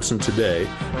Siegfried & Jensen today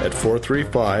at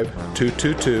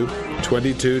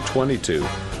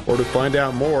 435-222-2222. Or to find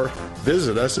out more,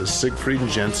 visit us at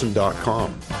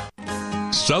siegfriedandjensen.com.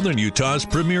 Southern Utah's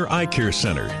premier eye care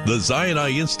center, the Zion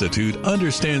Eye Institute,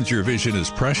 understands your vision is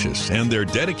precious, and they're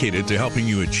dedicated to helping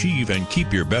you achieve and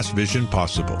keep your best vision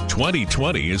possible.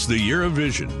 2020 is the year of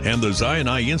vision, and the Zion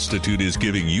Eye Institute is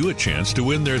giving you a chance to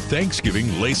win their Thanksgiving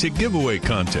LASIK giveaway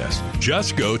contest.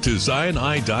 Just go to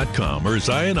ZionEye.com or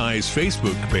Zion Eye's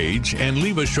Facebook page and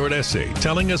leave a short essay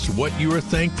telling us what you are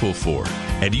thankful for.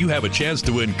 And you have a chance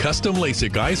to win custom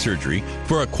LASIK eye surgery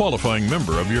for a qualifying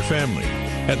member of your family.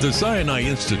 At the Zion Eye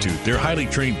Institute, their highly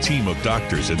trained team of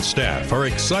doctors and staff are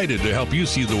excited to help you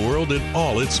see the world in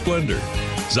all its splendor.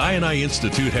 Zion Eye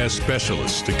Institute has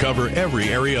specialists to cover every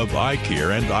area of eye care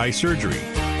and eye surgery.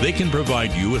 They can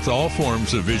provide you with all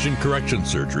forms of vision correction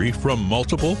surgery from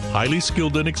multiple, highly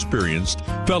skilled and experienced,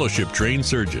 fellowship-trained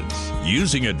surgeons,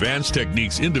 using advanced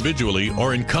techniques individually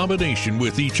or in combination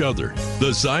with each other.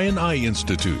 The Zion Eye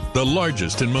Institute, the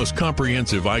largest and most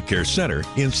comprehensive eye care center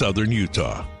in southern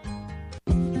Utah.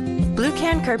 Blue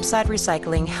Can Curbside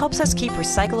Recycling helps us keep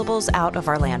recyclables out of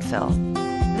our landfill.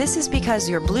 This is because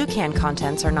your Blue Can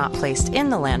contents are not placed in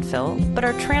the landfill, but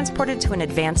are transported to an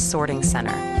advanced sorting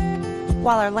center.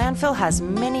 While our landfill has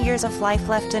many years of life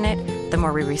left in it, the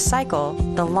more we recycle,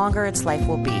 the longer its life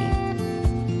will be.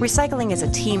 Recycling is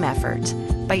a team effort.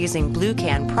 By using Blue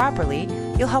Can properly,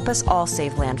 you'll help us all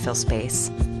save landfill space.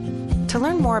 To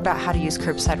learn more about how to use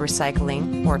curbside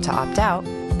recycling or to opt out,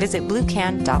 visit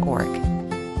bluecan.org.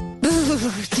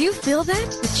 Do you feel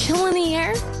that? The chill in the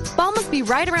air? Fall must be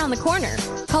right around the corner.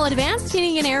 Call Advanced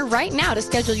Heating and Air right now to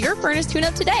schedule your furnace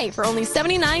tune-up today for only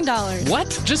 $79. What?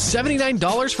 Just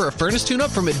 $79 for a furnace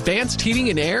tune-up from Advanced Heating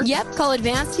and Air? Yep, call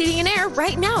Advanced Heating and Air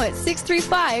right now at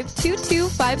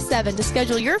 635-2257 to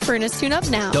schedule your furnace tune-up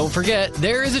now. Don't forget,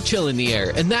 there is a chill in the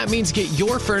air, and that means get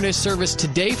your furnace serviced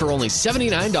today for only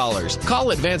 $79.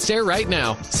 Call Advanced Air right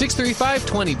now,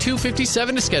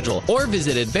 635-2257 to schedule, or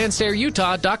visit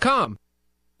advancedAirUtah.com.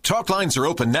 Talk lines are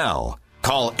open now.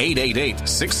 Call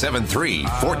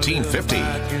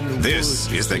 888-673-1450.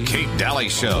 This is the Kate Daly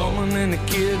Show. Woman and the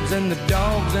kids and the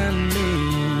dogs and me.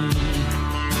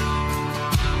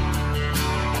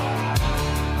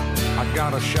 I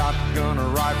got a shotgun, a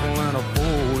rifle, and a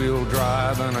four-wheel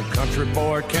drive, and a country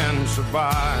boy can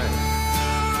survive.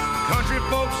 Country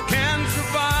folks can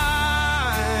survive.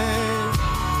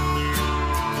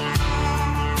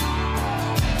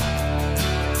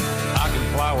 I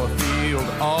can plow a field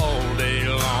all day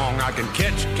long. I can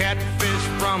catch catfish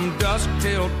from dusk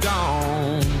till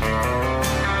dawn.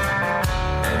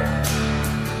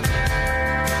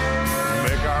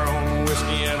 Make our own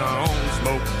whiskey and our own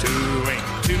smoke too. Ain't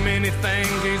too many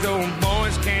things these old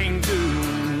boys can't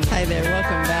do. Hi there,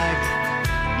 welcome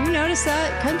back. You notice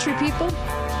that, country people?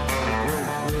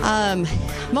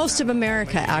 Most of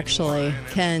America actually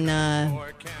can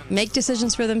make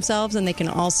decisions for themselves, and they can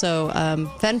also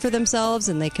fend for themselves,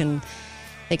 and they can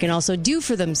also do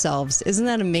for themselves. Isn't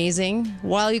that amazing?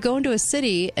 While you go into a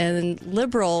city and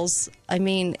liberals, I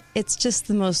mean, it's just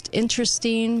the most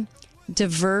interesting,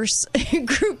 diverse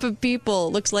group of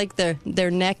people. Looks like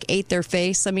their neck ate their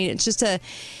face. I mean, it's just a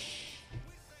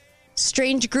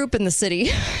strange group in the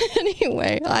city.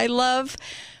 Anyway, I love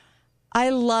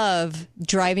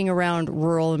driving around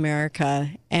rural America,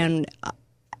 and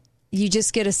you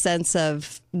just get a sense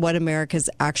of what America's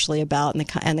actually about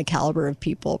and the caliber of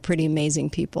people. Pretty amazing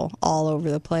people all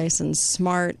over the place, and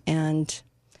smart, and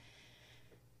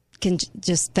can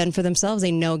just fend for themselves.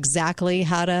 They know exactly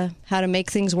how to make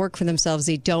things work for themselves.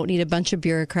 They don't need a bunch of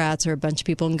bureaucrats or a bunch of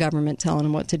people in government telling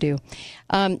them what to do.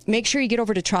 Make sure you get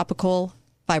over to Tropical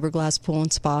Fiberglass Pool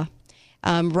and Spa.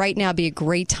 Right now be a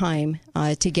great time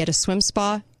to get a swim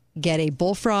spa, get a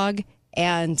bullfrog,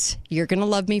 and you're going to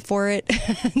love me for it.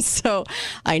 So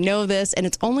I know this, and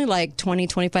it's only like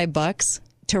 $20-25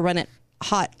 to run it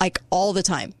hot, like all the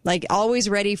time, like always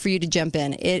ready for you to jump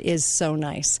in. It is so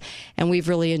nice, and we've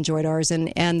really enjoyed ours.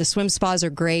 And the swim spas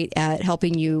are great at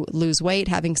helping you lose weight,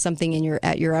 having something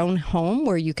at your own home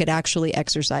where you could actually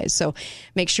exercise. So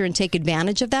make sure and take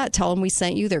advantage of that. Tell them we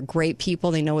sent you. They're great people.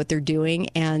 They know what they're doing,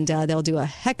 and they'll do a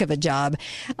heck of a job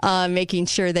making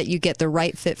sure that you get the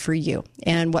right fit for you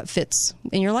and what fits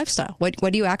in your lifestyle. What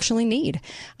do you actually need?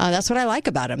 That's what I like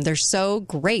about them. They're so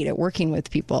great at working with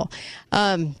people.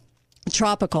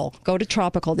 Tropical. Go to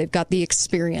Tropical. They've got the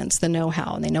experience, the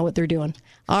know-how, and they know what they're doing.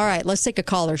 All right, let's take a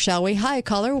caller, shall we? Hi,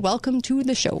 caller. Welcome to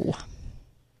the show.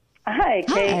 Hi,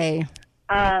 Kate.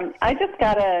 Hi. I just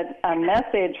got a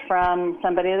message from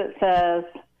somebody that says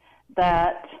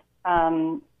that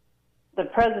the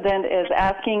president is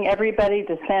asking everybody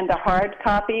to send a hard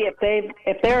copy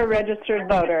if they're a registered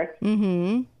voter.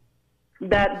 Mm-hmm.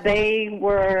 That they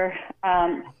were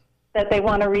that they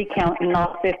want to recount in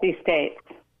all 50 states.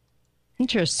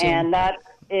 Interesting. And that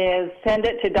is send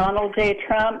it to Donald J.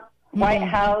 Trump, White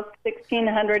House,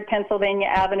 1600 Pennsylvania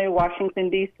Avenue, Washington,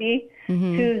 D.C.,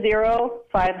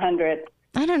 20500.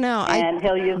 I don't know. And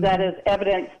he'll use that as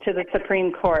evidence to the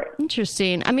Supreme Court.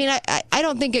 Interesting. I mean, I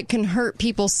don't think it can hurt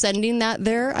people sending that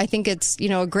there. I think it's,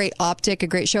 a great optic, a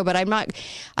great show, but I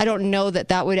don't know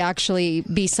that would actually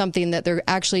be something that they're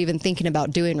actually even thinking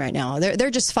about doing right now.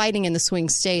 They're just fighting in the swing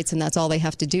states, and that's all they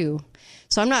have to do.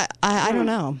 So I don't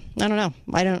know. In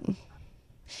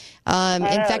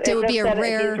fact, it would be a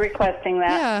rare. He's requesting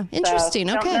that. Yeah, interesting.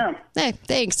 So, okay. Hey,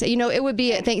 thanks. It would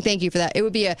be. Thank you for that. It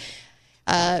would be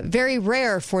very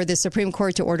rare for the Supreme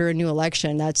Court to order a new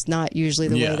election. That's not usually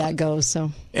the way that goes.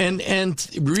 So and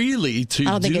really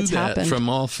to do that happened. from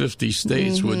all 50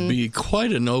 states would be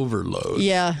quite an overload.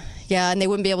 Yeah, and they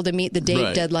wouldn't be able to meet the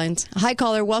date deadlines. Hi,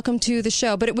 caller. Welcome to the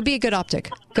show. But it would be a good optic.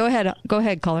 Go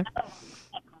ahead, caller.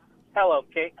 Hello,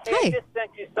 Kate. Hi. I just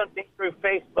sent you something through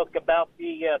Facebook about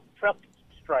the truck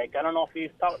strike. I don't know if you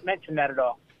mentioned that at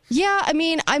all. Yeah, I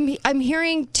mean, I'm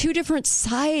hearing two different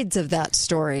sides of that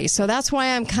story, so that's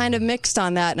why I'm kind of mixed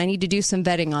on that, and I need to do some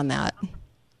vetting on that.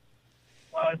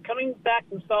 Well, I was coming back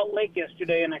from Salt Lake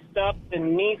yesterday, and I stopped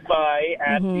in Nephi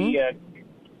at the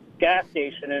gas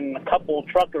station, and a couple of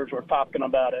truckers were talking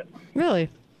about it. Really?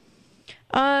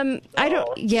 I'm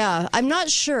not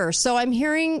sure. So I'm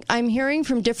hearing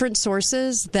from different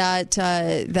sources that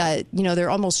they're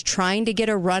almost trying to get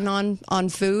a run on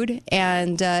food,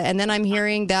 and then I'm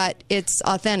hearing that it's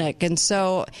authentic, and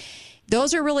so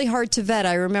those are really hard to vet.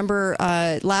 I remember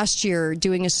last year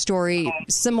doing a story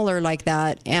similar like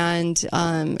that, and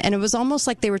it was almost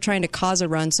like they were trying to cause a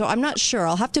run. So I'm not sure.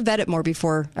 I'll have to vet it more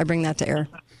before I bring that to air.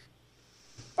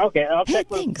 Okay, I'll check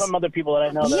with some other people that I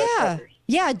know that are truckers.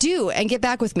 Yeah, do, and get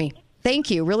back with me.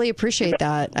 Thank you. Really appreciate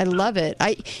that. I love it.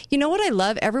 You know what I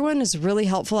love? Everyone is really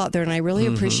helpful out there, and I really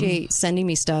appreciate sending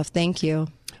me stuff. Thank you.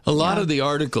 A lot of the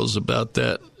articles about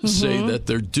that say that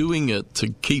they're doing it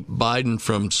to keep Biden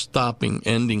from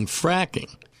ending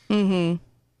fracking.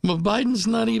 Mm-hmm. Well, Biden's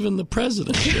not even the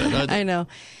president yet. I know.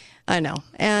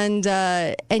 And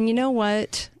you know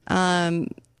what?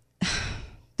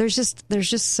 There's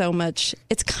just so much.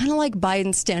 It's kind of like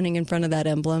Biden standing in front of that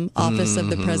emblem, office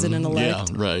of the president-elect.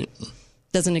 Yeah, right.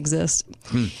 Doesn't exist.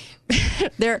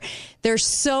 They're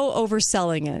so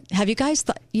overselling it. Have you guys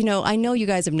thought, I know you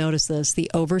guys have noticed this, the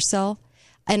oversell.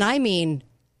 And I mean,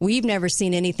 we've never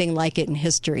seen anything like it in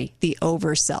history, the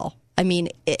oversell. I mean,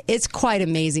 it's quite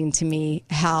amazing to me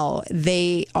how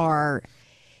they are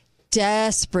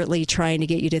desperately trying to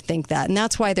get you to think that. And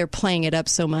that's why they're playing it up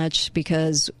so much,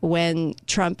 because when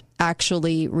Trump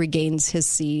actually regains his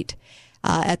seat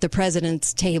at the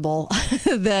president's table,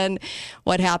 then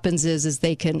what happens is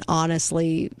they can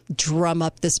honestly drum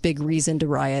up this big reason to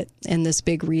riot and this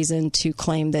big reason to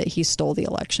claim that he stole the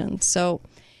election. So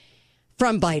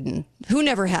from Biden, who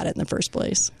never had it in the first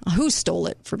place, who stole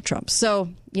it from Trump. So,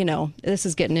 this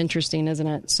is getting interesting, isn't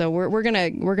it? So we're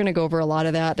gonna go over a lot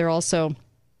of that. They're also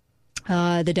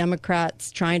the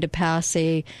Democrats trying to pass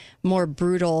a more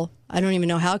brutal, I don't even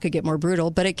know how it could get more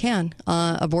brutal, but it can,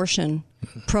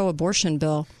 pro-abortion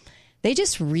bill. They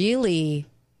just really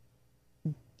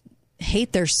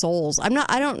hate their souls. I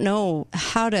don't know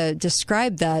how to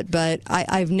describe that, but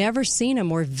I've never seen a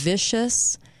more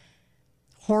vicious,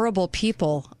 horrible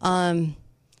people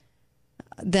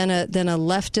than a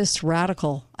leftist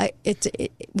radical.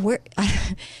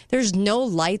 There's no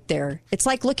light there. It's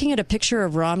like looking at a picture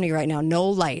of Romney right now. No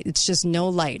light. It's just no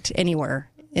light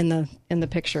anywhere in the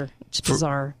picture. It's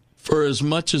bizarre. For as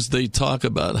much as they talk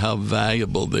about how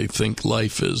valuable they think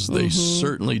life is, they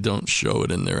certainly don't show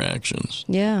it in their actions.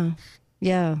 Yeah.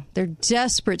 They're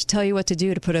desperate to tell you what to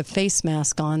do, to put a face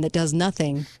mask on that does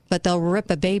nothing, but they'll rip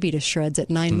a baby to shreds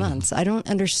at 9 months. I don't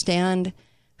understand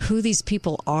who these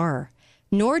people are.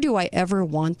 Nor do I ever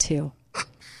want to,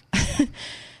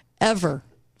 ever,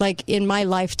 like in my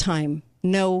lifetime,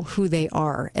 know who they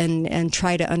are and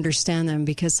try to understand them,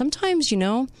 because sometimes,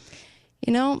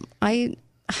 I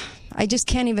just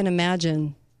can't even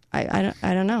imagine. I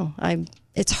don't know.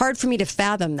 It's hard for me to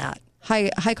fathom that.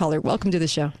 Hi, caller. Welcome to the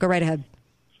show. Go right ahead.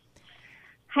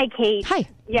 Hi, Kate. Hi.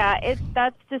 Yeah,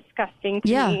 that's disgusting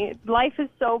to me. Life is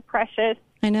so precious.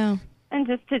 I know. And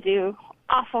just to do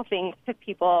awful things to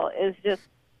people is just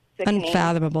sickening.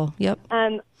 Unfathomable. Yep.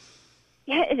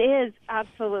 Yeah, it is.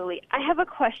 Absolutely. I have a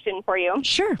question for you.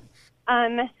 Sure.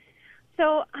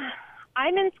 So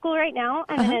I'm in school right now.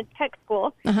 I'm in a tech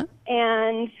school.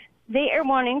 And they are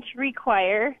wanting to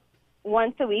require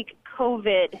once a week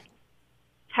COVID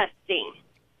testing.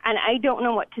 And I don't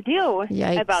know what to do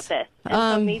about this. And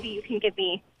so maybe you can give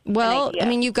me an idea. I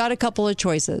mean, you've got a couple of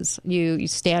choices. You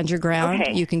stand your ground.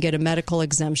 Okay. You can get a medical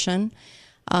exemption.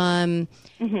 You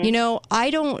know,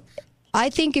 I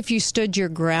think if you stood your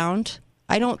ground,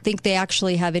 I don't think they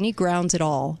actually have any grounds at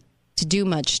all to do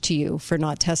much to you for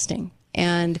not testing.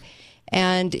 And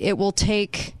it will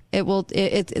take,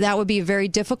 that would be a very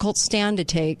difficult stand to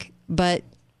take, but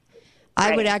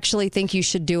I would actually think you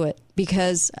should do it,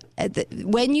 because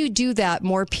when you do that,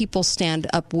 more people stand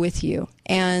up with you.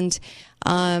 And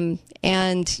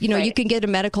you know, you can get a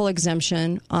medical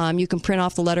exemption. You can print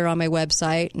off the letter on my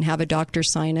website and have a doctor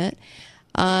sign it.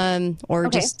 Or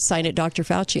just sign it Dr.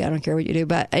 Fauci. I don't care what you do.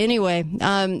 But anyway,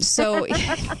 so,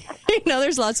 you know,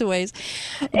 there's lots of ways.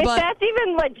 If that's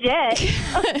even legit.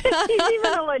 He's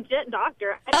even a legit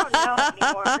doctor. I don't know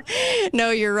anymore.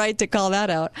 No, you're right to call that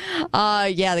out.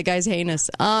 Yeah, the guy's heinous.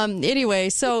 Anyway,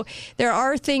 so there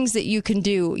are things that you can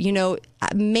do, you know,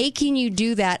 making you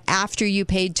do that after you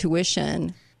paid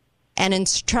tuition.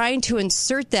 And trying to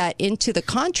insert that into the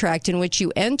contract in which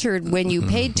you entered when you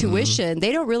paid tuition,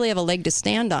 they don't really have a leg to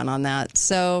stand on that.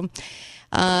 So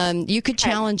you could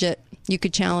challenge it. You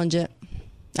could challenge it.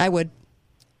 I would.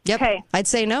 Yep. Okay. I'd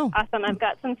say no. Awesome. I've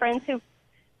got some friends who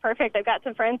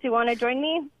want to join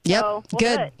me. Yep. So we'll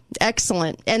Good. do it.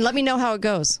 Excellent. And let me know how it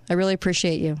goes. I really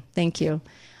appreciate you. Thank you.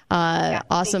 Awesome.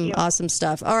 Thank you. Awesome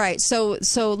stuff. All right. So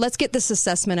let's get this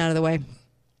assessment out of the way.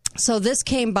 So this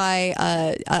came by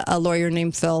a lawyer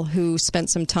named Phil, who spent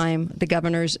some time, the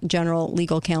governor's general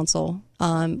legal counsel,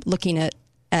 looking at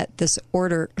this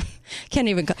order. Can't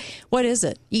even what is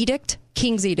it? Edict?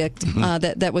 King's edict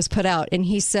that was put out. And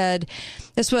he said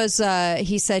this was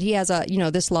he said he has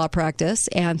this law practice,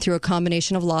 and through a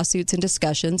combination of lawsuits and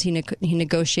discussions, he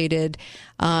negotiated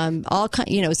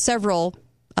several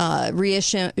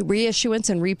reissuance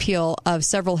and repeal of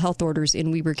several health orders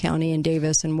in Weber County and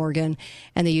Davis and Morgan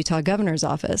and the Utah governor's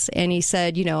office. And he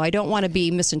said, I don't want to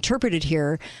be misinterpreted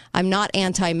here. I'm not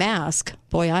anti-mask.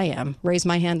 Boy, I am. Raise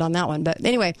my hand on that one. But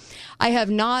anyway, I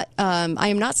am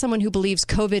not someone who believes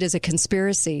COVID is a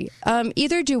conspiracy.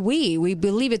 Either do we. We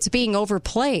believe it's being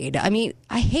overplayed. I mean,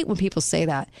 I hate when people say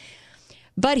that.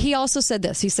 But he also said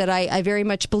this. He said, I very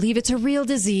much believe it's a real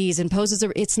disease and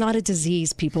it's not a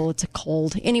disease, people. It's a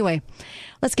cold. Anyway,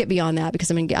 let's get beyond that,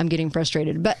 because I'm getting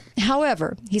frustrated. But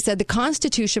however, he said the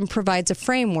Constitution provides a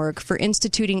framework for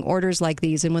instituting orders like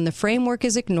these. And when the framework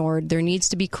is ignored, there needs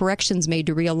to be corrections made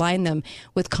to realign them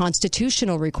with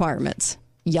constitutional requirements.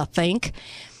 You think?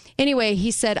 Anyway, he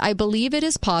said, I believe it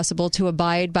is possible to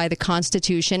abide by the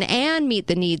Constitution and meet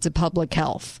the needs of public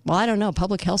health. Well, I don't know.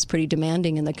 Public health's pretty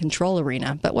demanding in the control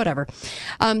arena, but whatever.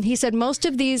 He said most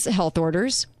of these health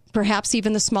orders, perhaps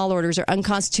even the small orders, are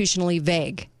unconstitutionally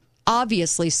vague.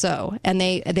 Obviously so. And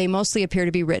they mostly appear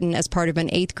to be written as part of an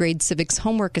 8th grade civics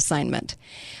homework assignment.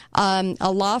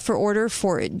 A law for order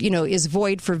is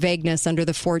void for vagueness under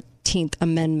the 14th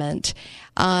Amendment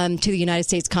to the United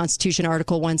States Constitution,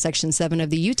 Article 1, Section 7 of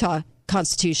the Utah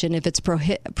Constitution, if its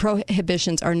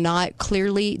prohibitions are not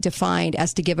clearly defined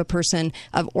as to give a person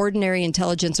of ordinary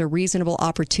intelligence a reasonable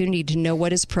opportunity to know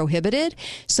what is prohibited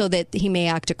so that he may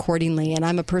act accordingly. And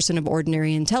I'm a person of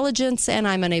ordinary intelligence, and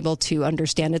I'm unable to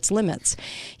understand its limits.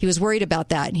 He was worried about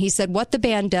that. And he said what the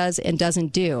ban does and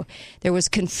doesn't do. There was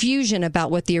confusion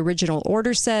about what the original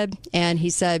order said, and he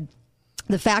said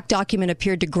the fact document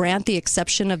appeared to grant the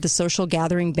exception of the social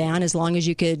gathering ban as long as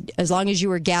you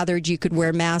were gathered, you could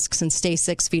wear masks and stay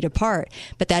 6 feet apart.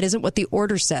 But that isn't what the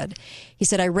order said. He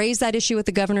said, I raised that issue with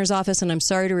the governor's office, and I'm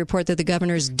sorry to report that the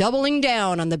governor is doubling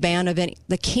down on the ban of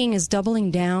the king is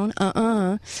doubling down.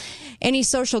 Any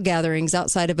social gatherings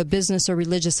outside of a business or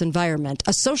religious environment.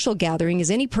 A social gathering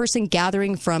is any person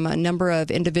gathering from a number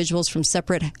of individuals from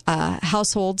separate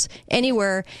households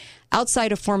anywhere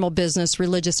outside a formal business,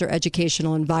 religious, or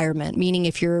educational environment. Meaning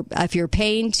if you're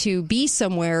paying to be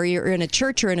somewhere, you're in a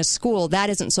church or in a school, that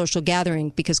isn't social gathering,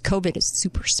 because COVID is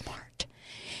super smart.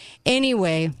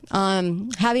 Anyway,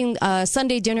 having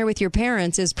Sunday dinner with your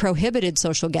parents is prohibited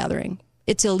social gathering.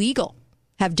 It's illegal.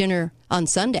 Have dinner on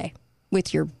Sunday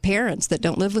with your parents that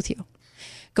don't live with you.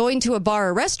 Going to a bar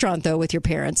or restaurant, though, with your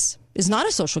parents is not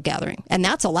a social gathering, and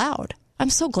that's allowed. I'm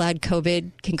so glad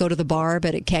COVID can go to the bar,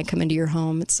 but it can't come into your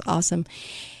home. It's awesome.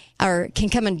 Or can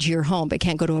come into your home, but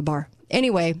can't go to a bar.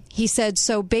 Anyway, he said,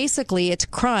 so basically it's a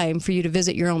crime for you to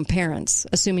visit your own parents,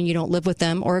 assuming you don't live with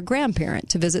them, or a grandparent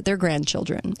to visit their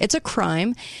grandchildren. It's a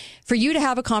crime for you to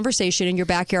have a conversation in your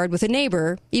backyard with a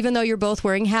neighbor, even though you're both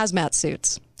wearing hazmat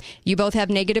suits. You both have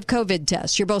negative COVID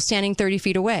tests. You're both standing 30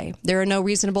 feet away. There are no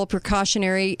reasonable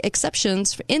precautionary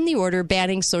exceptions in the order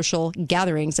banning social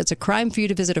gatherings. It's a crime for you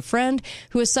to visit a friend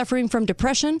who is suffering from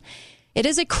depression. It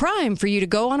is a crime for you to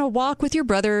go on a walk with your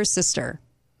brother or sister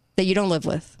that you don't live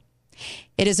with.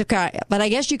 It is a crime, but I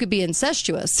guess you could be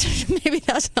incestuous. Maybe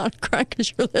that's not a crime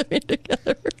because you're living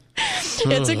together.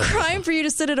 It's a crime for you to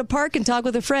sit at a park and talk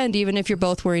with a friend, even if you're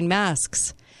both wearing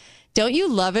masks. Don't you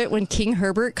love it when King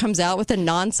Herbert comes out with a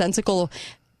nonsensical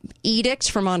edict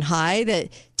from on high that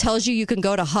tells you can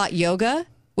go to hot yoga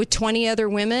with 20 other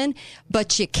women,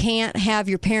 but you can't have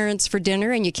your parents for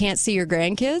dinner and you can't see your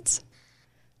grandkids?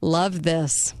 Love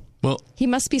this. Well, he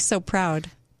must be so proud.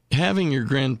 Having your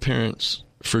grandparents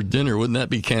for dinner, wouldn't that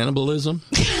be cannibalism?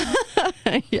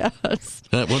 Yes.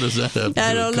 What does that have to do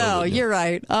I don't with know. COVID? You're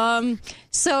right.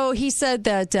 So he said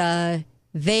that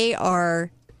they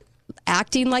are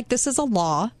acting like this is a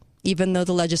law, even though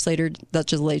the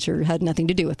legislature had nothing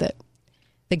to do with it.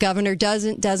 The governor does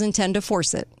intend to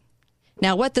force it.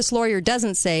 Now, what this lawyer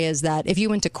doesn't say is that if you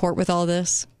went to court with all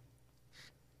this,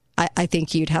 I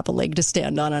think you'd have a leg to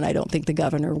stand on, and I don't think the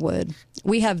governor would.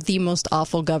 We have the most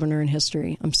awful governor in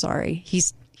history. I'm sorry.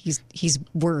 He's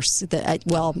worse.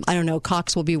 Well, I don't know.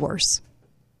 Cox will be worse.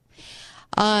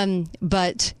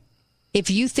 But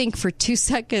if you think for 2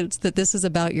 seconds that this is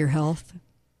about your health,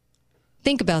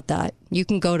 think about that. You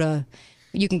can go to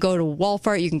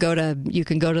Walmart. You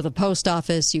can go to the post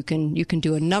office. You can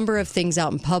do a number of things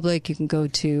out in public. You can go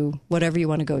to whatever you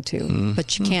want to go to,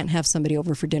 but you can't have somebody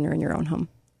over for dinner in your own home.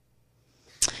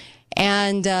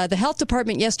 And the health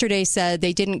department yesterday said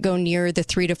they didn't go near the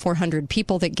 300 to 400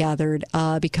 people that gathered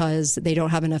because they don't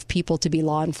have enough people to be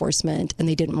law enforcement, and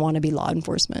they didn't want to be law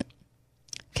enforcement.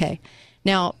 Okay.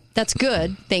 Now, that's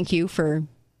good. Thank you for,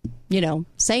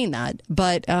 saying that.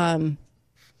 But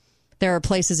there are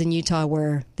places in Utah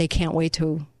where they can't wait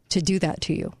to do that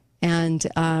to you. And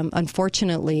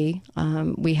unfortunately,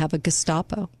 we have a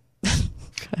Gestapo.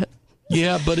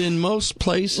 Yeah, but in most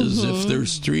places, if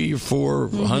there's 300 or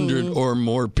 400 or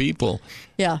more people,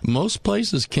 most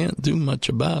places can't do much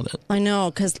about it. I know,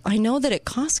 because I know that at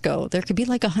Costco, there could be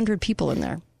like 100 people in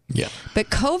there. Yeah. But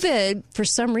COVID, for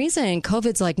some reason,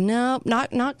 COVID's like, no,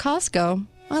 not Costco.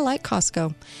 I like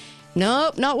Costco.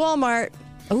 Nope, not Walmart.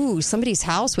 Ooh, somebody's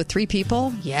house with 3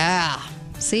 people? Yeah.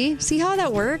 See how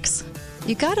that works?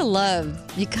 You gotta love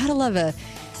a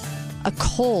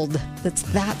cold that's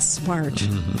that smart.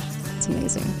 Mm-hmm. It's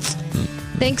amazing.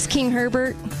 Thanks, King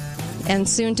Herbert, and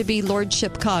soon to be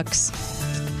Lordship Cox.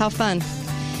 How fun.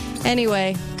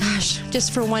 Anyway, gosh,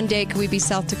 just for one day, could we be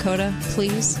South Dakota,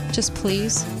 please? Just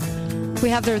please. We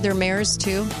have their mayors,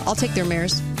 too. I'll take their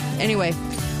mayors. Anyway,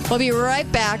 we'll be right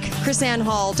back. Chris Ann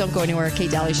Hall, don't go anywhere.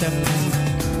 Kate Daly Show.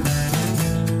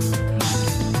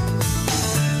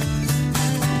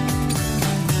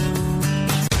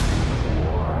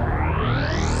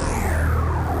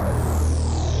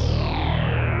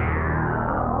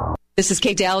 This is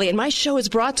Kate Daly, and my show is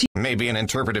brought to you. Maybe an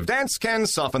interpretive dance can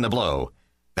soften the blow.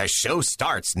 The show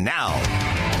starts now.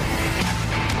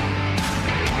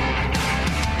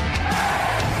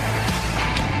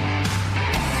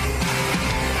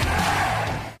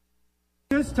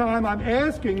 This time, I'm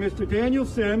asking Mr. Daniel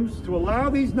Sims to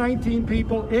allow these 19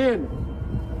 people in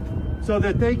so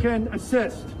that they can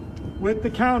assist with the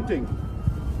counting,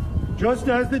 just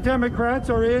as the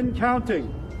Democrats are in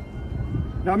counting.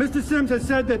 Now, Mr. Sims has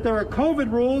said that there are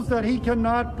COVID rules that he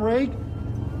cannot break,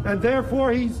 and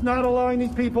therefore he's not allowing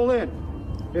these people in.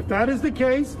 If that is the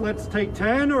case, let's take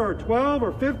 10 or 12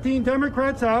 or 15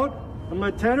 Democrats out and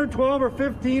let 10 or 12 or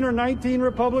 15 or 19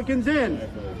 Republicans in.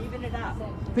 Even it up.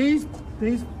 These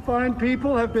fine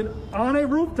people have been on a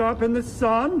rooftop in the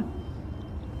sun.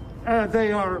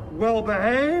 They are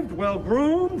well-behaved,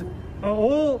 well-groomed,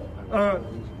 all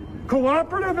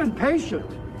cooperative and patient.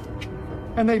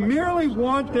 And they merely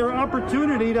want their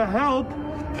opportunity to help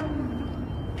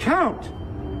count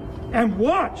and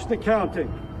watch the counting.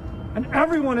 And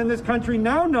everyone in this country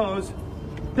now knows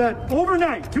that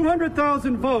overnight,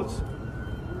 200,000 votes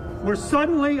were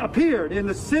suddenly appeared in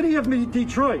the city of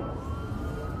Detroit.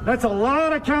 That's a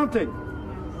lot of counting.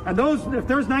 And if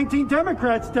there's 19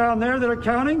 Democrats down there that are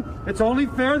counting, it's only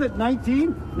fair that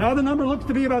 19, now the number looks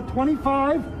to be about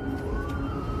 25,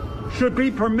 should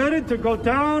be permitted to go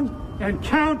down and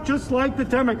count just like the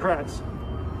Democrats.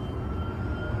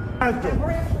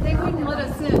 They wouldn't let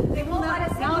us in. They won't let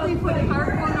us in. Now they put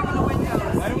cardboard over the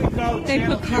windows. They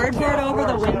put cardboard over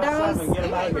the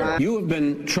windows? You have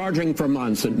been charging for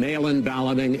months that mail-in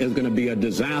balloting is going to be a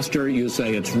disaster. You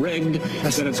say it's rigged,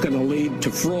 that it's going to lead to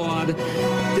fraud.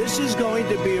 This is going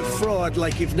to be a fraud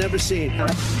like you've never seen.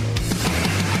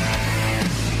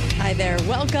 Hi there.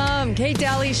 Welcome. Kate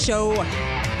Daly Show.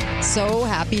 So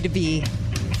happy to be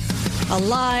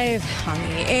alive, on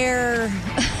the air.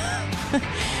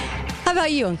 How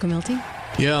about you, Uncle Milty?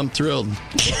 Yeah, I'm thrilled.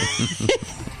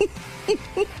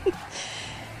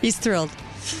 He's thrilled.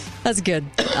 That's good.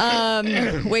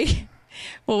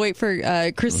 We'll wait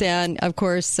for Chris Ann, of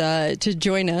course, to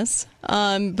join us.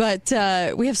 But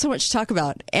we have so much to talk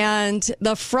about. And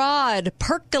the fraud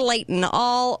percolating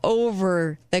all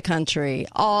over the country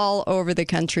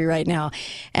right now.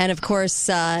 And, of course,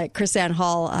 Chris Ann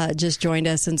Hall just joined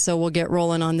us, and so we'll get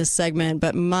rolling on this segment.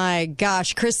 But, my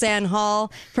gosh, Chris Ann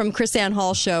Hall from Chris Ann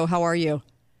Hall Show, how are you?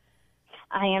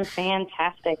 I am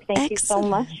fantastic. Thank you so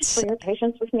much for your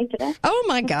patience with me today. Oh,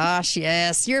 my gosh,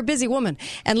 yes. You're a busy woman.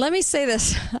 And let me say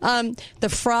this. The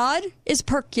fraud is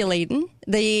percolating.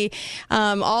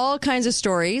 All kinds of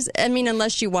stories. I mean,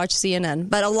 unless you watch CNN.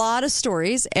 But a lot of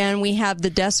stories. And we have the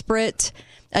desperate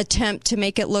attempt to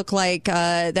make it look like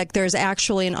that there's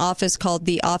actually an office called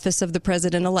the Office of the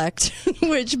President-elect,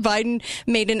 which Biden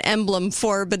made an emblem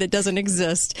for, but it doesn't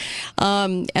exist.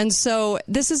 And so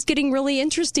this is getting really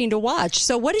interesting to watch.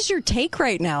 So what is your take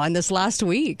right now on this last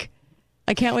week?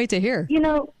 I can't wait to hear. You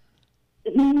know,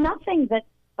 nothing that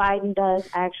Biden does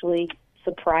actually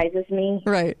surprises me.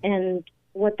 Right. And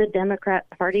what the Democrat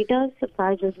Party does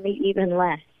surprises me even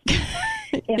less.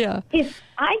 If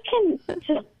I can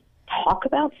just talk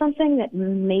about something that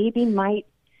maybe might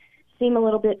seem a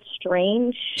little bit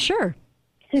strange to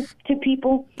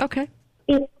people. Okay.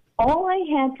 If all I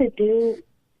had to do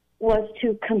was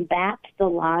to combat the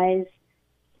lies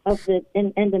of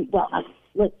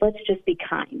let's just be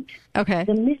kind. Okay.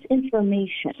 The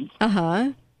misinformation.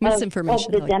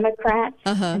 Misinformation. Of the Democrats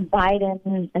and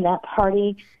Biden and that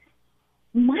party,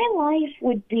 my life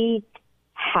would be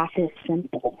half as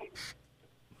simple.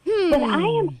 But I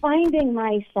am finding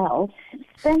myself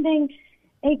spending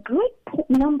a good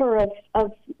number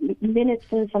of minutes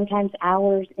and sometimes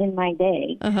hours in my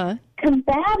day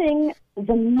combating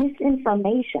the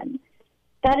misinformation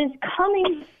that is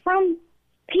coming from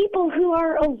people who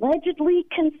are allegedly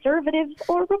conservatives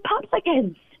or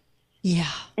Republicans. Yeah.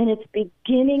 And it's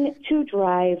beginning to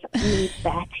drive me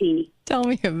batty. Tell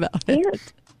me about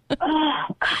it.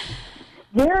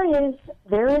 There is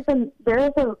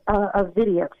a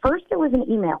video. First, there was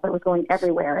an email that was going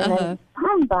everywhere, and then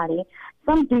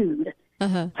some dude,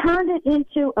 turned it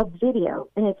into a video,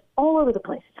 and it's all over the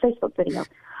place. It's a Facebook video.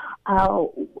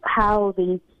 How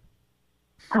the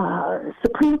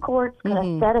Supreme Court's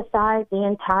going to set aside the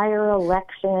entire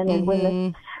election,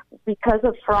 and because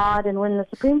of fraud, and when the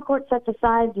Supreme Court sets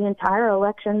aside the entire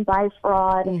election by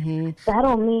fraud,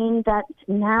 that'll mean that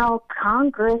now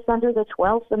Congress, under the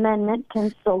 12th Amendment,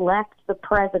 can select the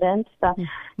president. The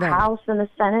House and the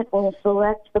Senate will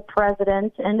select the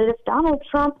president. And if Donald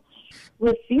Trump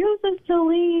refuses to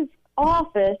leave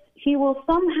office, he will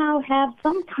somehow have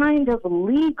some kind of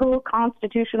legal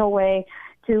constitutional way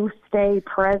to stay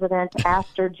president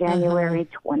after January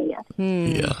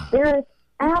 20th. There is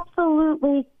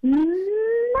absolutely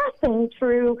nothing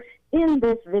true in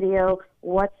this video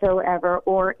whatsoever,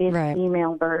 or its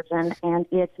email version, and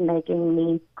it's making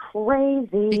me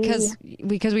crazy.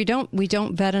 Because we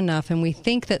don't vet enough, and we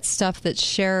think that stuff that's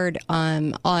shared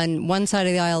on one side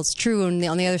of the aisle is true, and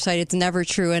on the other side it's never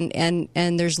true, and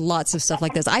there's lots of stuff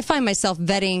like this. I find myself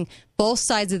vetting both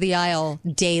sides of the aisle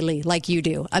daily, like you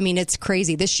do. I mean, it's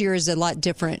crazy. This year is a lot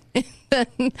different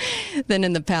than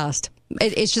in the past.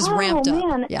 It's just ramped up.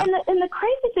 Man. Yeah. And the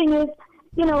crazy thing is,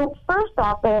 first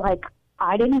off, they're like,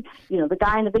 I didn't, the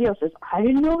guy in the video says, I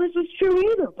didn't know this was true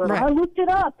either, but I looked it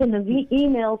up. And the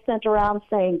email sent around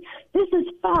saying, this is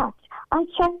fact. I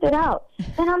checked it out.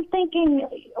 And I'm thinking,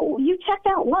 you checked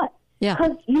out what? Yeah.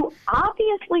 Because you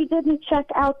obviously didn't check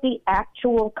out the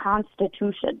actual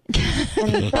Constitution.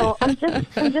 And so I'm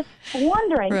just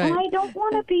wondering, and I don't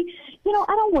want to be,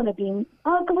 I don't want to be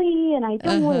ugly, and I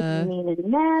don't want to be mean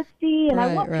and nasty, and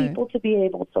I want people to be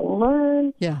able to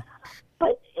learn. Yeah.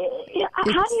 But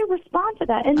how do you respond to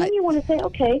that? And then you want to say,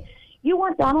 okay, you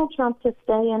want Donald Trump to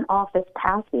stay in office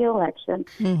past the election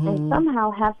and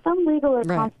somehow have some legal or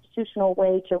constitutional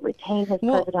way to retain his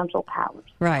presidential powers.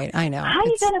 Right, I know. How are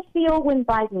you going to feel when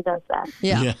Biden does that?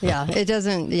 Yeah. It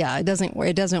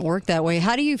doesn't work that way.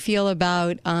 How do you feel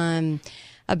about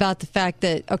about the fact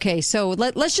that, okay, so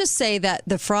let's just say that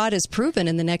the fraud is proven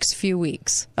in the next few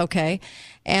weeks, okay?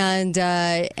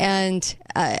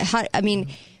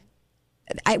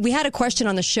 We had a question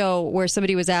on the show where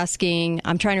somebody was asking,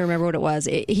 I'm trying to remember what it was.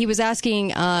 He was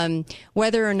asking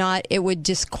whether or not it would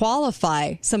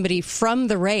disqualify somebody from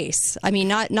the race. I mean,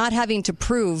 not having to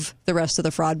prove the rest of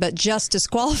the fraud, but just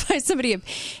disqualify somebody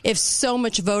if so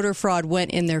much voter fraud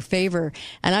went in their favor.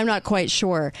 And I'm not quite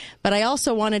sure. But I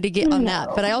also wanted to get on that.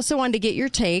 But I also wanted to get your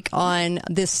take on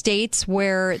the states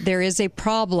where there is a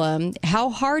problem. How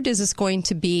hard is this going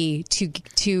to be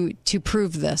to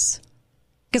prove this?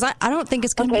 Because I don't think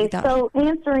it's going to be that. So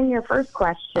answering your first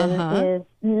question is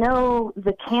no,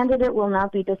 the candidate will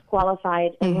not be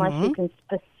disqualified unless you can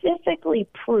specifically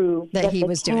prove that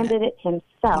the candidate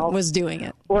himself was doing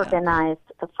it, organized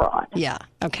the fraud. Yeah,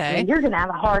 okay. And you're going to have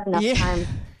a hard enough time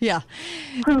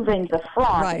proving the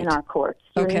fraud in our courts.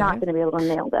 You're not going to be able to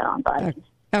nail that on Biden.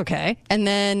 Okay, and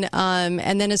then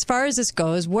as far as this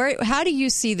goes, how do you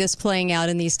see this playing out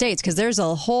in these states? Because there's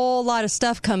a whole lot of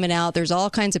stuff coming out. There's all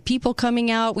kinds of people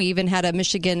coming out. We even had a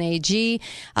Michigan AG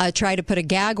try to put a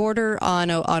gag order on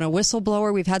a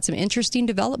whistleblower. We've had some interesting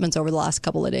developments over the last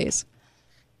couple of days.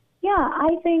 Yeah,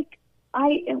 I think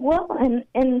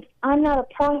and I'm not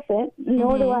a prophet,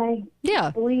 nor do I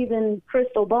believe in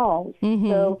crystal balls.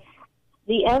 So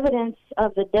the evidence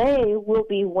of the day will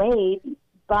be weighed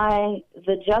by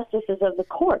the justices of the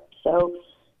court. So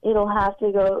it'll have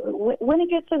to go, when it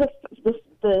gets to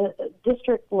the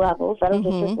district level, federal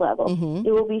district level,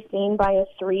 it will be seen by a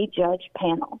 3-judge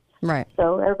panel. Right.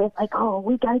 So everybody's like, oh,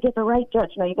 we got to get the right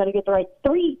judge. No, you got to get the right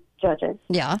 3 judges.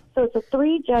 Yeah. So it's a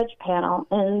 3-judge panel,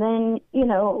 and then,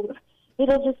 it'll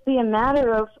just be a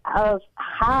matter of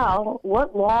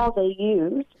what law they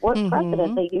use, what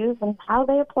precedent they use, and how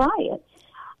they apply it.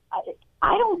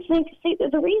 I don't think,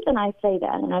 the reason I say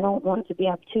that, and I don't want to be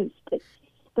obtuse, but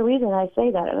the reason I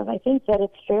say that is I think that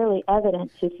it's fairly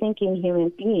evident to thinking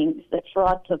human beings that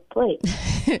fraud took place.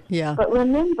 Yeah. But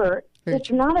remember, it's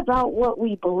not about what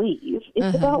we believe.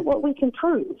 It's about what we can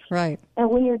prove. Right. And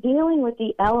when you're dealing with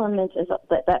the elements,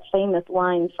 that famous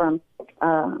line from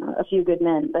A Few Good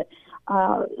Men, but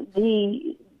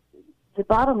the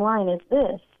bottom line is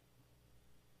this.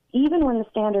 Even when the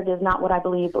standard is not what I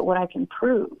believe, but what I can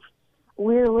prove,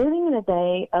 we're living in a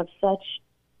day of such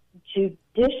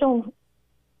judicial,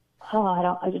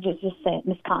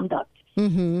 misconduct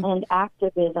and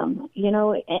activism.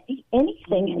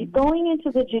 Anything going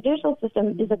into the judicial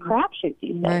system is a crapshoot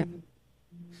these days. Right.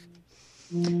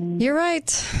 You're right.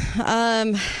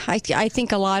 I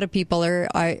think a lot of people are.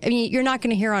 I mean, you're not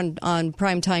going to hear on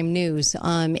primetime news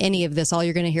any of this. All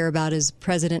you're going to hear about is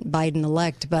President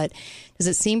Biden-elect. But does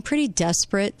it seem pretty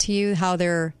desperate to you how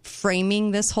they're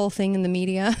framing this whole thing in the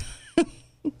media?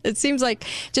 It seems like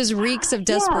just reeks of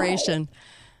desperation.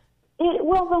 Yeah.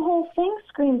 Well, the whole thing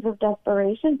screams of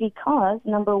desperation because,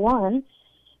 number one,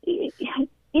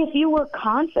 if you were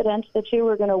confident that you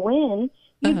were going to win,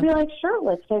 you'd be like, sure,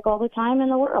 let's take all the time in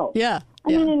the world. Yeah. I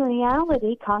mean, in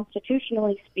reality,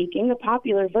 constitutionally speaking, the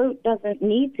popular vote doesn't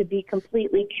need to be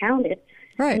completely counted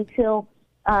until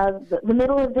the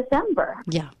middle of December.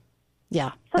 Yeah.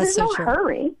 Yeah. So there's no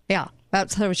hurry. Yeah,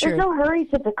 that's so true. There's no hurry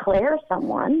to declare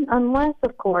someone unless,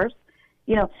 of course,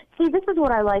 see, this is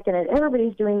what I like in it.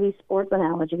 Everybody's doing these sports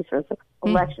analogies for the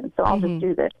election, so I'll just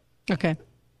do this. Okay.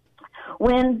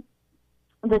 When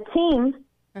the team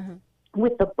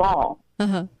with the ball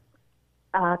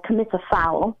commits a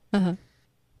foul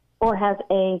or has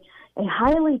a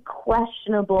highly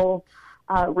questionable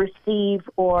receive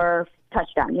or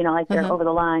touchdown, like they're over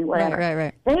the line, whatever.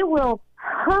 Right. They will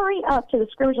hurry up to the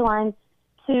scrimmage line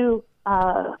to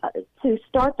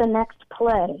start the next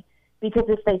play, because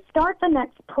if they start the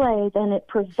next play, then it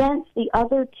prevents the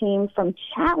other team from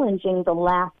challenging the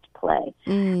last play.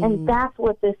 And that's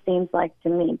what this seems like to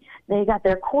me. They got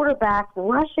their quarterback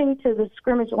rushing to the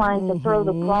scrimmage line to throw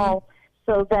the ball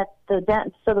so that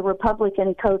the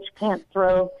Republican coach can't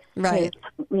throw his,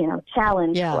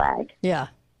 challenge flag. Yeah,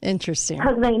 interesting.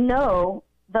 Because they know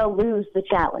they'll lose the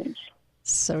challenge.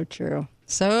 So true.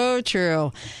 So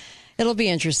true. It'll be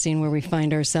interesting where we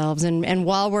find ourselves. And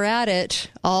while we're at it,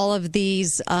 all of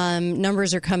these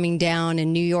numbers are coming down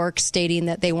in New York, stating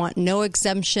that they want no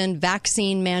exemption,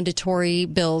 vaccine mandatory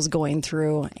bills going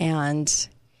through. And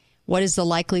what is the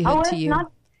likelihood to you?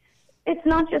 It's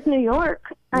not just New York.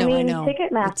 I mean,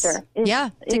 Ticketmaster is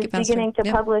beginning to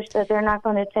publish that they're not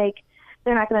going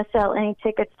to sell any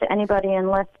tickets to anybody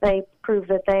unless they prove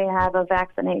that they have a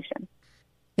vaccination.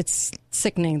 It's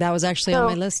sickening. That was actually on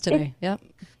my list today. Yep.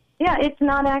 Yeah, it's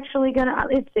not actually going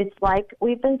to, it's like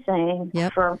we've been saying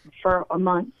for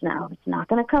months now. It's not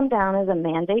going to come down as a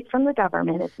mandate from the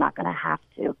government. It's not going to have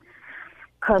to.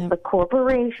 Because the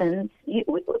corporations,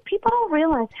 people don't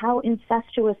realize how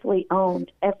incestuously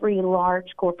owned every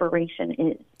large corporation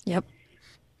is. Yep.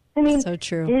 I mean, so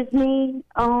true. Disney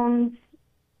owns,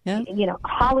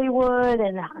 Hollywood,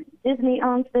 and Disney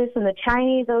owns this, and the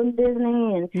Chinese own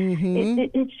Disney, and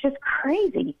it's just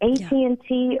crazy.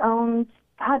 AT&T owns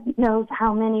God knows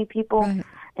how many people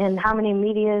and how many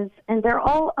medias, and they're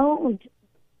all owned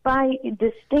by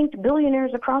distinct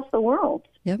billionaires across the world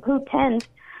who tend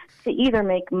to either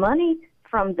make money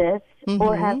from this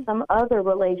or have some other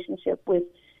relationship with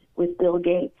Bill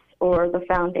Gates or the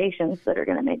foundations that are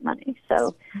going to make money.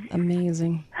 So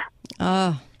amazing.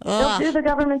 They'll do the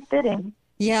government's bidding.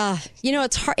 Yeah.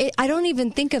 It's hard. I don't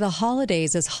even think of the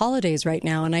holidays as holidays right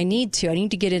now, and I need to. I need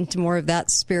to get into more of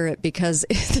that spirit because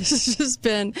this has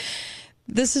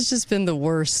just been the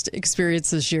worst experience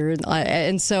this year.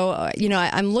 And so,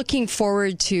 I'm looking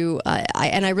forward to,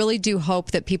 and I really do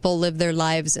hope that people live their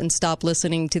lives and stop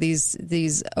listening to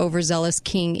these overzealous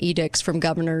king edicts from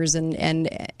governors and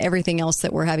everything else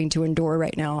that we're having to endure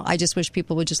right now. I just wish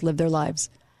people would just live their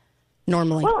lives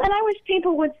normally. Well, and I wish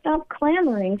people would stop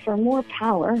clamoring for more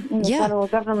power in the federal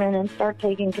government and start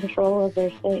taking control of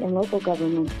their state and local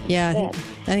governments. Yeah, I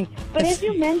think. But as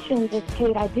you mentioned,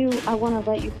 Kate, I want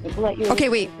to let you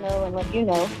know and let you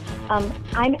know.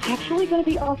 I'm actually going to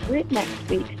be off grid next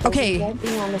week. So we won't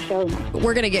be on the show next week.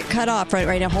 We're going to get cut off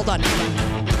right now. Hold on.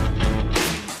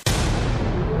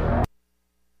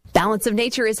 Balance of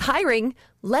Nature is hiring.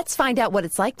 Let's find out what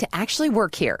it's like to actually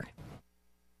work here.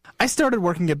 I started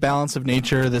working at Balance of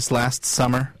Nature this last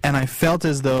summer, and I felt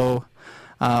as though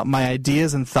my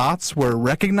ideas and thoughts were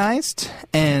recognized,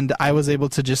 and I was able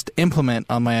to just implement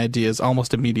on my ideas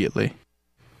almost immediately.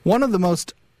 One of the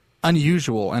most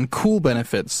unusual and cool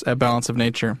benefits at Balance of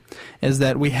Nature is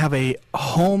that we have a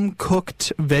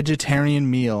home-cooked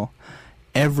vegetarian meal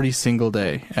every single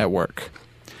day at work.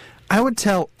 I would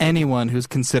tell anyone who's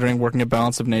considering working at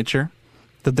Balance of Nature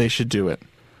that they should do it.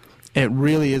 It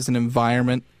really is an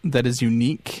environment that is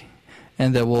unique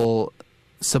and that will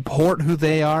support who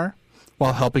they are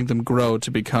while helping them grow to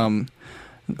become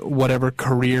whatever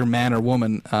career man or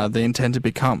woman they intend to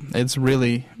become. It's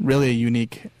really, really a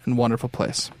unique and wonderful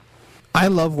place. I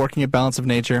love working at Balance of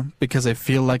Nature because I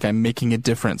feel like I'm making a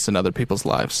difference in other people's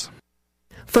lives.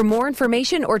 For more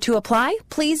information or to apply,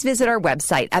 please visit our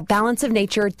website at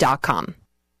balanceofnature.com.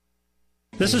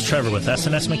 This is Trevor with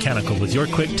S&S Mechanical with your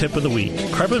quick tip of the week.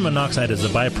 Carbon monoxide is a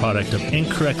byproduct of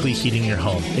incorrectly heating your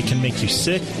home. It can make you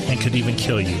sick and could even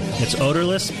kill you. It's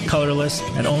odorless, colorless,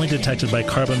 and only detected by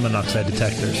carbon monoxide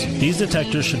detectors. These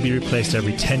detectors should be replaced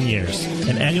every 10 years.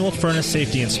 An annual furnace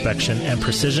safety inspection and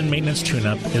precision maintenance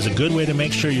tune-up is a good way to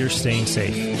make sure you're staying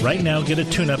safe. Right now, get a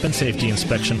tune-up and safety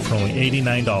inspection for only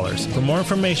 $89. For more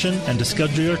information and to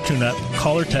schedule your tune-up,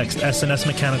 call or text S&S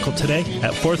Mechanical today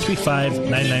at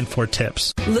 435-994-TIPS.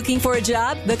 Looking for a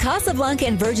job? The Casablanca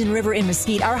and Virgin River in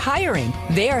Mesquite are hiring.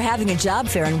 They are having a job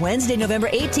fair on Wednesday, November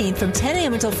 18th from 10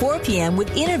 a.m. until 4 p.m.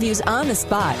 with interviews on the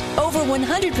spot. Over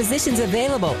 100 positions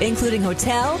available, including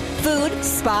hotel, food,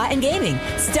 spa, and gaming.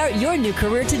 Start your new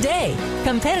career today.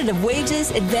 Competitive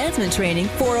wages, advancement training,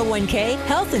 401k,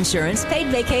 health insurance, paid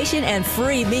vacation, and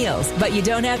free meals. But you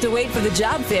don't have to wait for the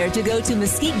job fair to go to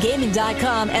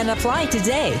mesquitegaming.com and apply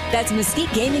today. That's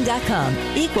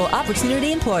mesquitegaming.com. Equal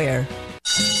opportunity employer.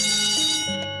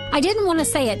 I didn't want to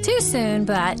say it too soon,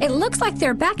 but it looks like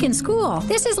they're back in school.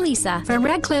 This is Lisa from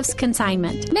Red Cliffs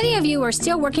Consignment. Many of you are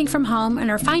still working from home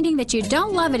and are finding that you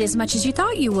don't love it as much as you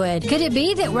thought you would. Could it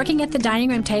be that working at the dining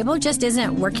room table just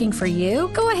isn't working for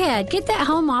you? Go ahead, get that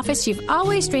home office you've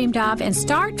always dreamed of and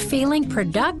start feeling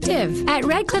productive. At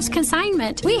Red Cliffs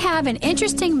Consignment, we have an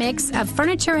interesting mix of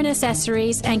furniture and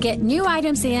accessories and get new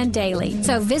items in daily.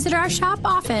 So visit our shop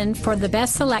often for the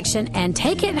best selection and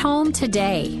take it home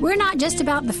today. We're not just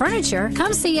about the furniture.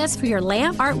 Come see us for your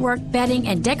lamp, artwork, bedding,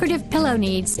 and decorative pillow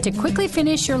needs to quickly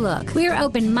finish your look. We are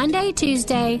open Monday,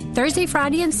 Tuesday, Thursday,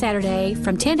 Friday, and Saturday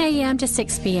from 10 a.m. to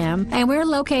 6 p.m. And we're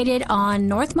located on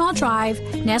North Mall Drive,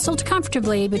 nestled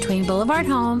comfortably between Boulevard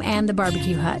Home and the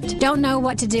Barbecue Hut. Don't know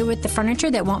what to do with the furniture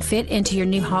that won't fit into your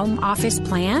new home office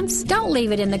plans? Don't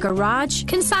leave it in the garage.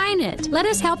 Consign it. Let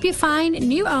us help you find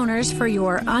new owners for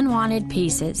your unwanted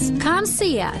pieces. Come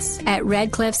see us at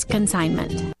Red Cliffs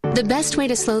Consignment. The best way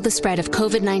to slow the spread of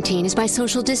COVID-19 is by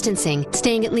social distancing,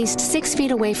 staying at least 6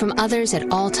 feet away from others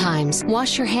at all times.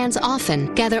 Wash your hands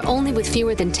often. Gather only with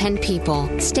fewer than 10 people.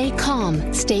 Stay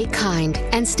calm, stay kind,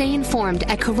 and stay informed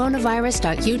at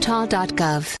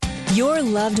coronavirus.utah.gov. Your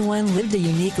loved one lived a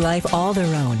unique life all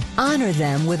their own. Honor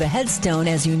them with a headstone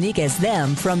as unique as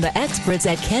them from the experts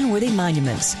at Kenworthy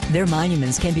Monuments. Their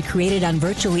monuments can be created on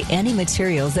virtually any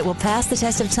materials that will pass the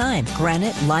test of time.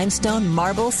 Granite, limestone,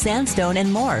 marble, sandstone,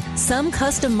 and more. Some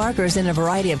custom markers in a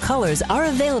variety of colors are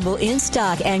available in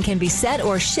stock and can be set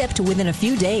or shipped within a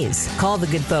few days. Call the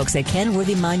good folks at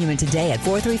Kenworthy Monument today at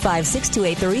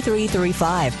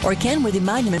 435-628-3335 or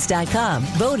kenworthymonuments.com.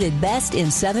 Voted best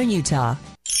in Southern Utah.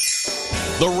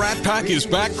 The Rat Pack is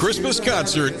Back Christmas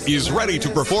Concert is ready to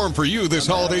perform for you this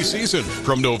holiday season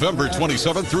from November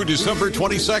 27th through December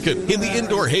 22nd in the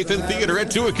Indoor Hafen Theater at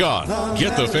Tuacahn.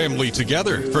 Get the family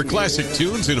together for classic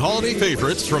tunes and holiday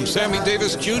favorites from Sammy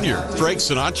Davis Jr., Frank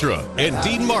Sinatra, and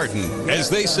Dean Martin as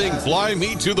they sing Fly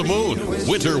Me to the Moon,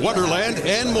 Winter Wonderland,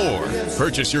 and more.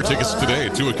 Purchase your tickets today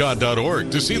at tuacahn.org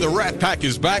to see the Rat Pack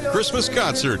is Back Christmas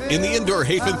Concert in the Indoor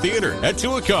Hafen Theater at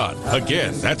Tuacahn.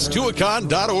 Again, that's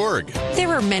tuacahn.org.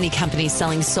 There are many companies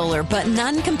selling solar, but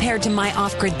none compared to My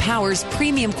Off-Grid Power's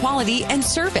premium quality and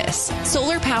service.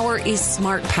 Solar Power is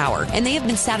smart power, and they have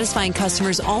been satisfying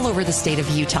customers all over the state of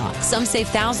Utah. Some save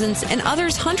thousands and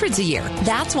others hundreds a year.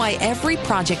 That's why every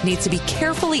project needs to be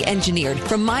carefully engineered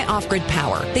from My Off-Grid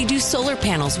Power. They do solar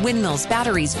panels, windmills,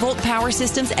 batteries, volt power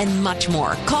systems, and much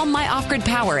more. Call My Off-Grid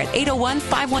Power at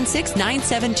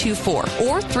 801-516-9724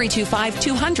 or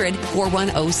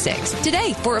 325-200-4106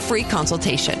 today for a free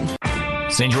consultation.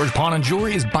 St. George Pawn and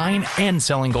Jewelry is buying and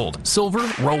selling gold, silver,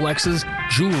 Rolexes,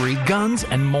 jewelry, guns,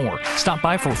 and more. Stop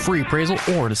by for a free appraisal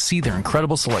or to see their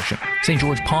incredible selection. St.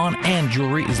 George Pawn and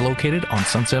Jewelry is located on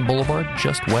Sunset Boulevard,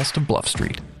 just west of Bluff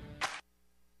Street.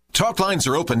 Talk lines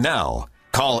are open now.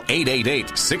 Call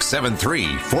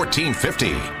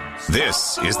 888-673-1450.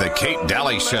 This is the Kate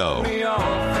Daly Show.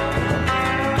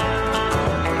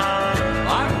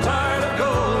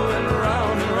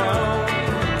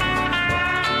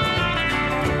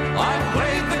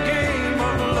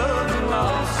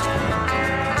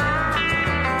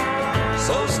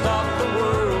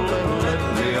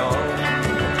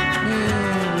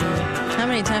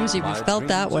 Times you've felt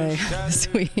that way this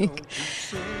week.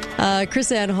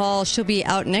 Chris Ann Hall, she'll be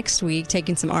out next week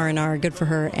taking some R&R. Good for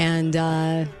her. And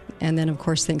then, of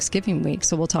course, Thanksgiving week.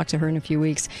 So we'll talk to her in a few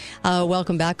weeks.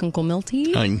 Welcome back, Uncle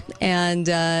Milty. Hi. And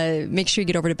make sure you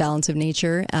get over to Balance of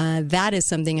Nature. That is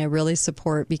something I really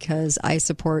support because I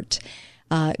support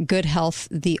good health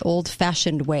the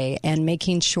old-fashioned way and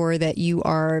making sure that you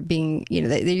are being,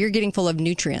 that you're getting full of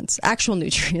nutrients, actual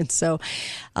nutrients. So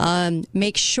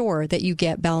make sure that you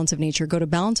get Balance of Nature. Go to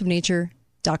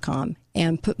balanceofnature.com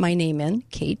and put my name in,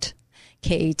 Kate,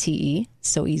 Kate,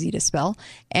 so easy to spell.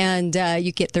 And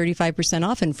you get 35%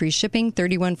 off and free shipping,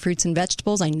 31 fruits and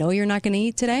vegetables I know you're not going to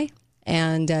eat today.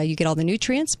 And you get all the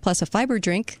nutrients plus a fiber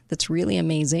drink that's really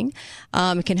amazing.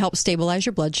 It can help stabilize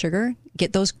your blood sugar,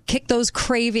 kick those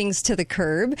cravings to the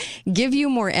curb, give you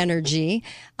more energy,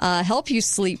 help you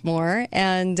sleep more,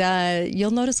 and you'll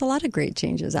notice a lot of great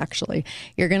changes, actually.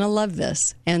 You're going to love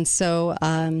this. And so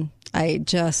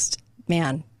just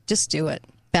do it.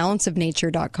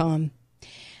 Balanceofnature.com.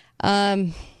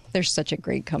 They're such a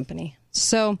great company.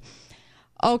 So,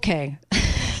 okay,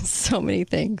 so many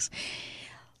things.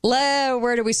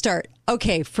 Where do we start?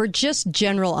 Okay, for just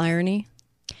general irony,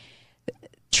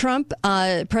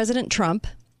 President Trump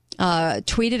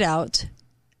tweeted out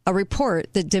a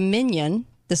report that Dominion,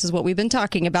 this is what we've been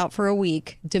talking about for a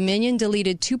week, Dominion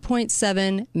deleted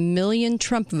 2.7 million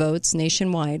Trump votes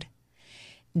nationwide.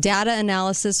 Data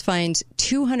analysis finds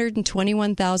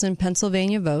 221,000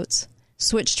 Pennsylvania votes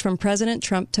switched from President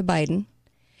Trump to Biden.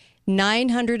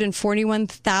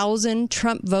 941,000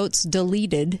 Trump votes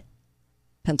deleted.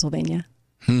 Pennsylvania.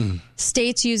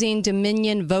 States using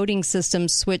Dominion voting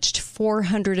systems switched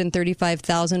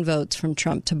 435,000 votes from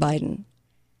Trump to Biden.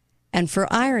 And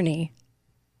for irony,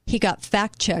 he got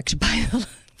fact-checked by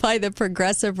the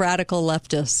progressive radical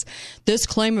leftists. This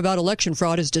claim about election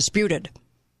fraud is disputed.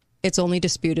 It's only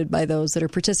disputed by those that are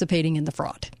participating in the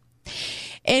fraud.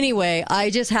 Anyway,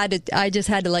 I just had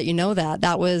to let you know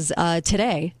that was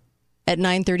today at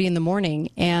 9:30 in the morning,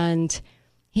 and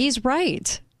he's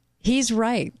right. He's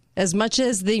right. As much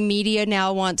as the media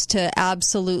now wants to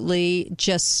absolutely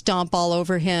just stomp all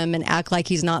over him and act like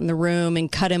he's not in the room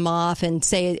and cut him off and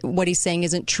say what he's saying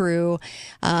isn't true.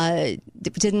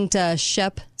 Didn't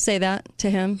Shep say that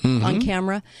to him on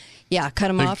camera? Yeah,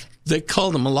 cut him off. They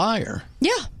called him a liar.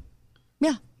 Yeah.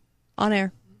 On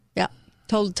air. Yeah.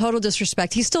 Total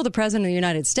disrespect. He's still the president of the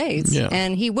United States,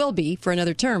 and he will be for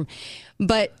another term.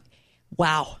 But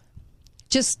wow.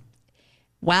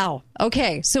 Wow.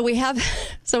 Okay. So we have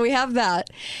that,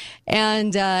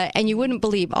 and you wouldn't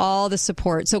believe all the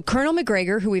support. So Colonel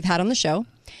McGregor, who we've had on the show,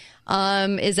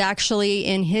 is actually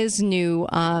in his new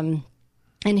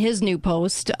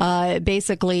post.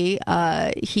 Basically,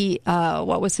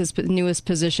 what was his newest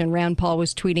position? Rand Paul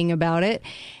was tweeting about it,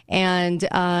 and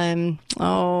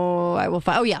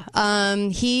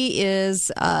he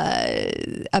is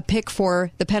a pick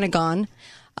for the Pentagon,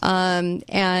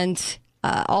 and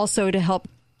also to help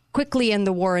quickly end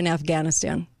the war in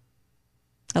Afghanistan.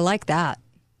 I like that.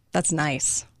 That's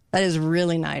nice. That is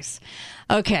really nice.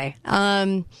 Okay.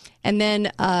 And then,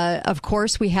 of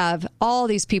course, we have all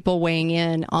these people weighing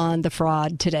in on the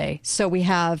fraud today. So we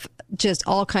have just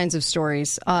all kinds of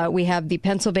stories. We have the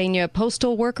Pennsylvania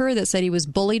postal worker that said he was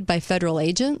bullied by federal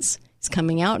agents. It's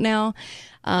coming out now.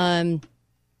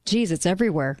 It's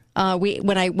everywhere.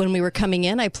 When we were coming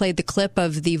in, I played the clip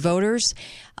of the voters,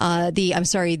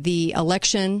 the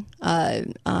election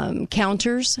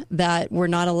counters that were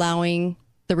not allowing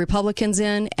the Republicans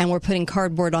in and were putting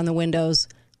cardboard on the windows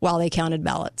while they counted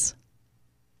ballots.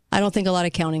 I don't think a lot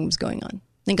of counting was going on.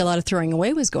 I think a lot of throwing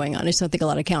away was going on. I just don't think a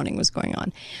lot of counting was going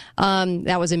on.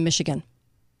 That was in Michigan.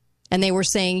 And they were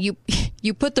saying,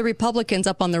 you put the Republicans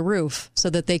up on the roof so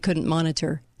that they couldn't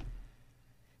monitor.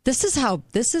 This is how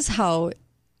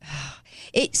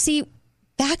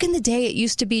back in the day, it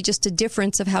used to be just a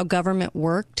difference of how government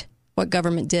worked, what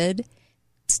government did.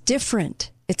 It's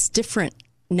different. It's different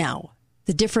now.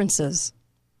 The differences.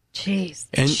 Jeez.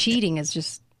 And cheating is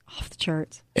just off the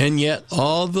charts. And yet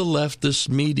all the leftist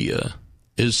media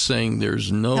is saying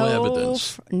there's no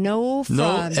evidence. No fraud.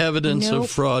 No evidence of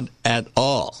fraud at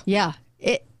all. Yeah.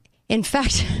 In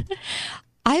fact,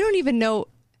 I don't even know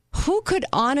who could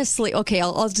honestly... Okay,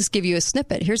 I'll just give you a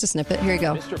snippet. Here's a snippet. Here you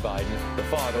go. Mr. Biden, the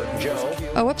father, Joe...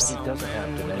 Oh, whoops.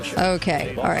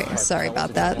 Okay. All right. Sorry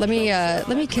about that. Let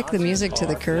me kick the music to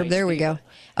the curb. There we go.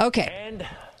 Okay. And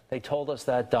they told us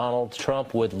that Donald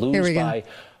Trump would lose by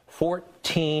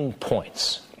 14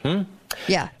 points.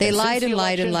 Yeah, they lied and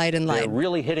lied and lied and lied. They're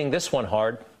really hitting this one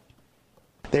hard.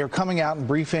 They are coming out and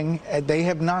briefing. They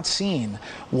have not seen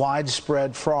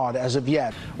widespread fraud as of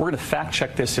yet. We're going to fact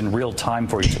check this in real time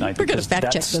for you tonight because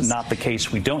that's not the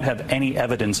case. We don't have any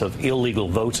evidence of illegal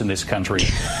votes in this country.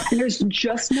 There's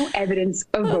just no evidence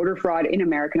of voter fraud in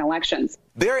American elections.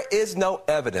 There is no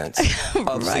evidence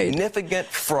of significant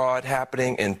fraud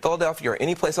happening in Philadelphia or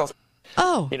any place else.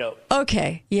 Oh,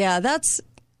 okay. Yeah, that's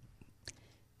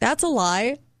a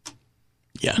lie.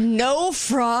 Yeah. No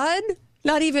fraud?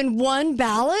 Not even one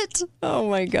ballot? Oh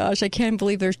my gosh, I can't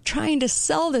believe they're trying to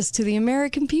sell this to the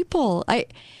American people.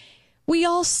 We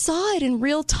all saw it in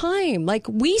real time. Like,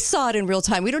 we saw it in real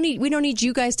time. We don't need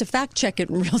you guys to fact check it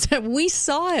in real time. We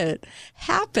saw it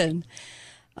happen.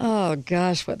 Oh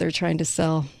gosh, what they're trying to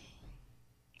sell.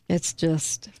 It's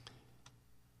just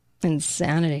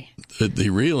insanity. The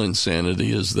real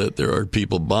insanity is that there are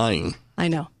people buying. I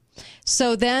know.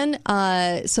 So then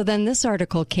this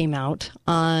article came out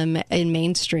in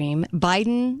Mainstream.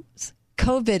 Biden's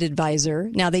COVID advisor.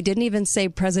 Now, they didn't even say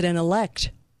president-elect.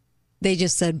 They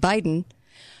just said Biden,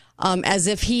 as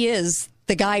if he is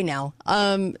the guy now.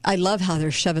 I love how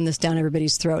they're shoving this down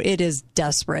everybody's throat. It is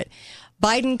desperate.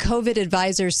 Biden COVID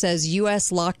advisor says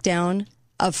U.S. lockdown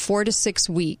of 4 to 6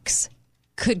 weeks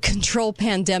could control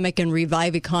pandemic and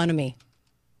revive economy.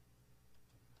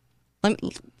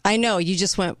 I know, you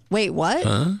just went, wait, what?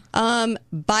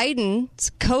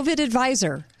 Biden's COVID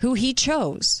advisor, who he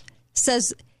chose,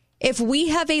 says if we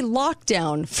have a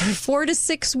lockdown for 4 to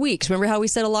 6 weeks, remember how we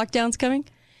said a lockdown's coming?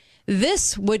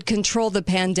 This would control the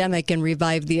pandemic and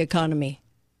revive the economy.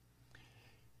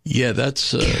 Yeah,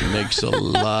 that's makes a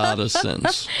lot of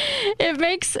sense. It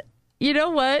makes... You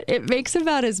know what? It makes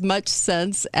about as much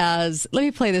sense as... Let me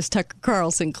play this Tucker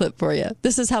Carlson clip for you.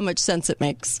 This is how much sense it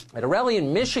makes. At a rally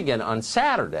in Michigan on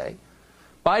Saturday,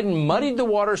 Biden muddied the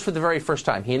waters for the very first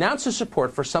time. He announced his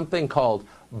support for something called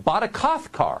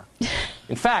Bada-Kothkar.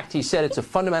 In fact, he said it's a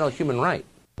fundamental human right.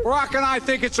 Barack and I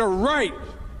think it's a right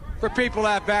for people to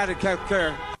have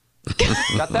Bada-Kothkar.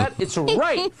 Got that? It's a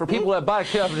right for people to have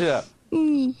Bada-Kothkar.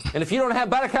 And if you don't have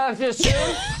Bada-Kothkar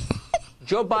soon,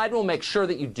 Joe Biden will make sure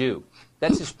that you do.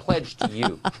 That's his pledge to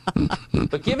you.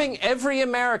 But giving every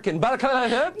American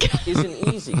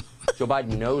isn't easy. Joe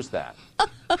Biden knows that.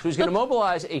 So he's going to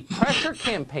mobilize a pressure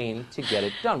campaign to get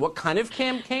it done. What kind of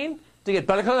campaign? To get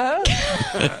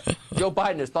Joe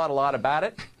Biden has thought a lot about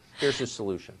it. Here's his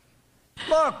solution.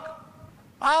 Look,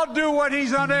 I'll do what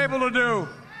he's unable to do.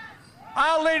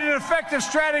 I'll lead an effective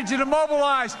strategy to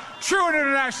mobilize true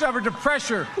international effort to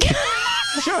pressure.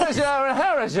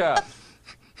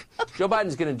 Joe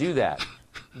Biden's going to do that.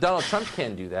 Donald Trump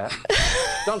can't do that.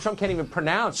 Donald Trump can't even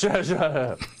pronounce, but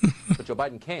Joe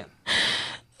Biden can.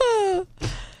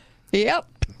 Yep.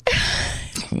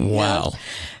 Wow.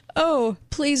 Oh,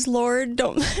 please, Lord,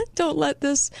 don't let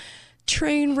this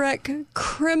train wreck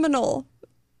criminal.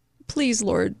 Please,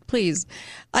 Lord, please.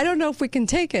 I don't know if we can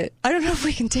take it. I don't know if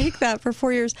we can take that for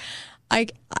 4 years. You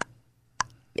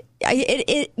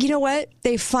know what?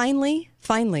 They finally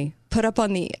put up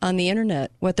on the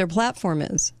internet what their platform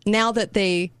is. Now that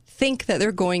they think that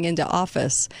they're going into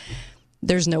office,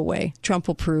 there's no way Trump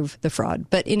will prove the fraud.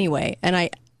 But anyway, and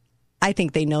I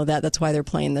think they know that. That's why they're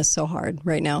playing this so hard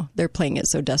right now. They're playing it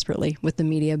so desperately with the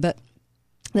media, but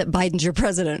that Biden's your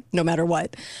president no matter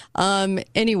what.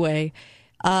 Anyway,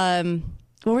 what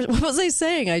was I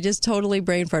saying? I just totally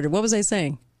brain farted. What was I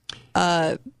saying?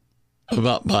 About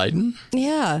Biden?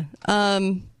 Yeah.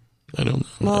 I don't know.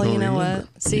 Well, you know what?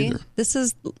 See, either. This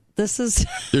is.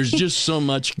 There's just so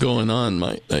much going on.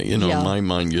 My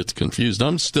mind gets confused.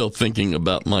 I'm still thinking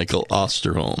about Michael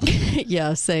Osterholm.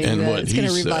 Yeah, saying and that it's going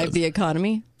to revive the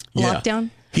economy. Lockdown.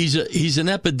 He's an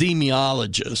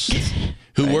epidemiologist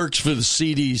who works for the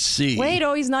CDC. Wait,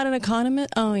 he's not an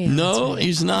economist? Oh, yeah. No,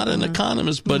 he's not an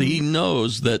economist, but he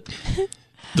knows that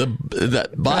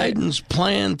that Biden's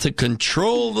plan to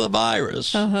control the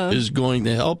virus is going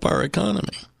to help our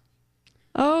economy.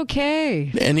 Okay.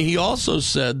 And he also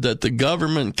said that the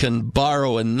government can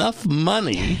borrow enough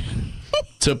money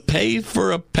to pay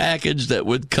for a package that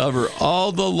would cover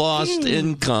all the lost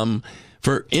income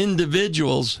for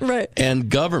individuals and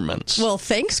governments. Well,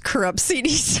 thanks, corrupt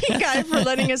CDC guy, for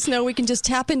letting us know we can just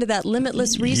tap into that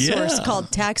limitless resource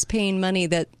called tax-paying money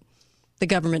that the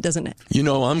government doesn't have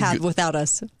without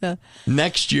us.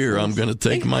 Next year, I'm going to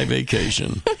take my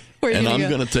vacation. And I'm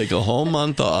going to take a whole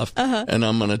month off, and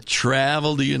I'm going to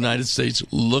travel the United States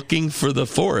looking for the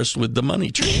forest with the money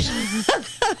trees.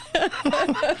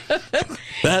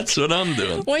 That's what I'm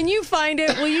doing. When you find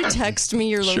it, will you text me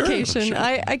your location? Sure.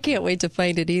 I can't wait to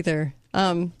find it either.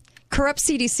 Corrupt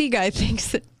CDC guy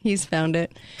thinks that he's found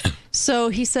it. So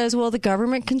he says, well, the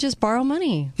government can just borrow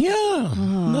money. Yeah,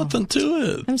 nothing to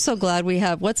it. I'm so glad we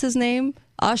have, what's his name?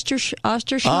 Osterholm.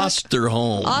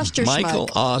 Michael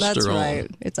Osterholm. That's right.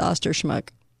 It's Osterschmuck.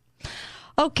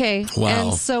 Okay. Wow.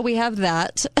 And so we have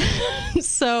that.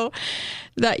 So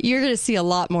that you're going to see a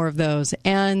lot more of those.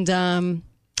 And and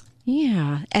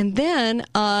then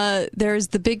there's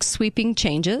the big sweeping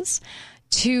changes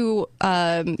to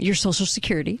your Social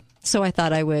Security. So I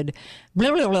thought I would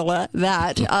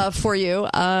that for you.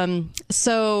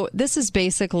 So this is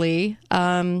basically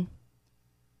some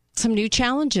new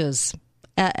challenges,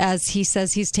 as he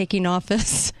says he's taking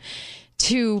office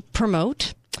to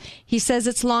promote. He says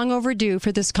it's long overdue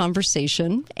for this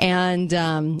conversation, and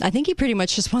I think he pretty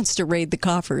much just wants to raid the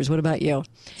coffers. What about you?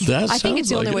 I think it's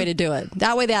the only way to do it.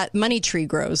 That way that money tree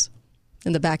grows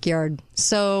in the backyard.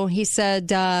 So he said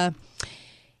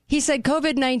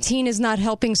COVID-19 is not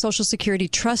helping Social Security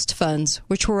trust funds,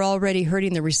 which were already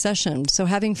hurting the recession. So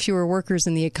having fewer workers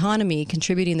in the economy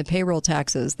contributing the payroll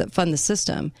taxes that fund the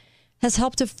system has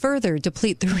helped to further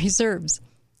deplete the reserves.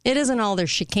 It isn't all their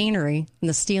chicanery and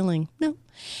the stealing. No.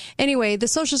 Anyway, the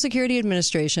Social Security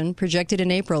Administration projected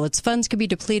in April its funds could be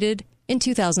depleted in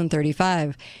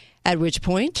 2035, at which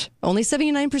point only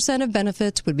 79% of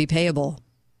benefits would be payable.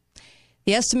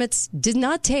 The estimates did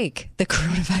not take the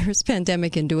coronavirus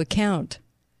pandemic into account.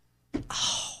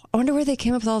 Oh, I wonder where they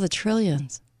came up with all the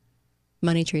trillions.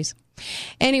 Money trees.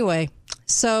 Anyway,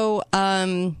 so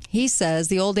he says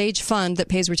the old age fund that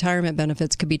pays retirement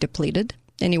benefits could be depleted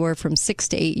anywhere from 6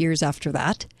 to 8 years after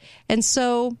that. And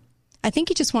so I think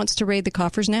he just wants to raid the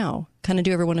coffers now, kind of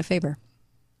do everyone a favor.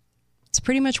 It's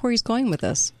pretty much where he's going with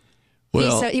this.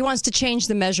 Well, he wants to change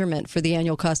the measurement for the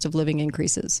annual cost of living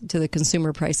increases to the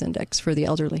consumer price index for the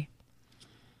elderly.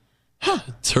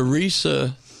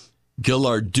 Teresa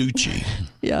Ghilarducci,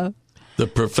 the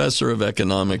professor of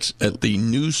economics at the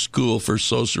New School for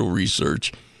Social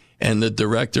Research and the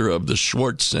director of the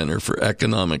Schwartz Center for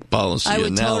Economic Policy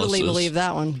Analysis. I would totally believe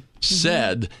that one.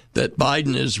 Said that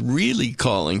Biden is really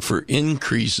calling for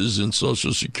increases in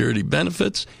Social Security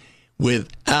benefits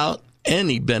without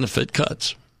any benefit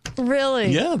cuts.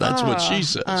 Really? Yeah, that's what she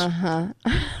says.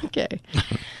 Okay.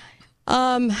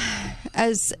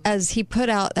 As they put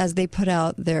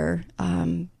out their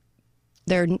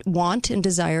want and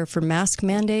desire for mask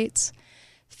mandates,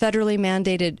 federally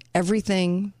mandated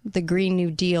everything, the Green New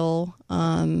Deal,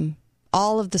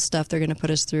 all of the stuff they're going to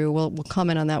put us through. We'll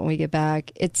comment on that when we get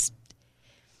back. It's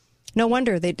no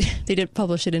wonder they didn't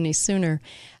publish it any sooner.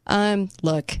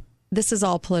 Look. This is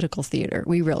all political theater.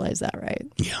 We realize that, right?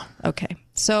 Yeah. Okay.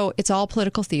 So it's all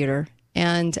political theater,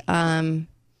 and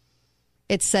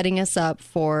it's setting us up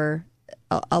for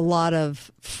a lot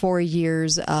of 4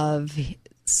 years of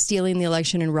stealing the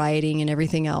election and rioting and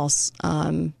everything else,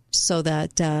 so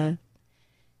that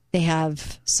they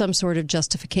have some sort of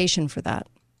justification for that.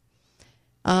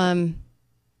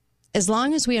 As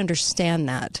long as we understand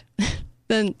that,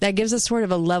 then that gives us sort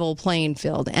of a level playing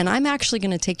field. And I'm actually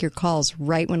going to take your calls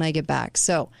right when I get back.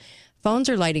 So phones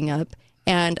are lighting up,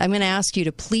 and I'm going to ask you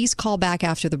to please call back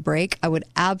after the break. I would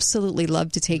absolutely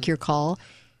love to take your call.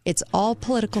 It's all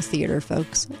political theater,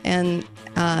 folks. And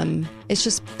it's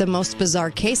just the most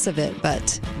bizarre case of it.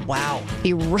 But wow.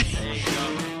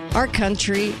 Our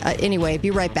country. Anyway,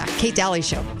 be right back. Kate Daly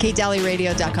Show.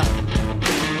 KateDalyRadio.com.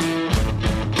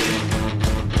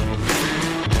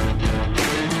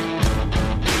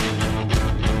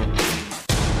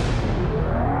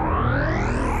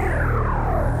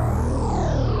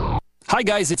 Hi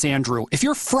guys, it's Andrew. If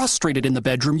you're frustrated in the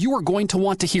bedroom, you are going to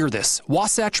want to hear this.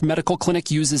 Wasatch Medical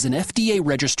Clinic uses an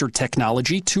FDA-registered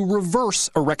technology to reverse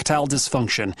erectile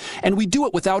dysfunction, and we do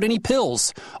it without any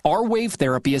pills. Our wave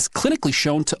therapy is clinically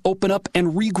shown to open up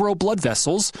and regrow blood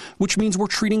vessels, which means we're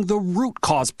treating the root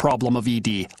cause problem of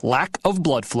ED, lack of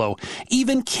blood flow.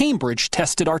 Even Cambridge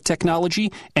tested our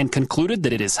technology and concluded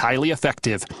that it is highly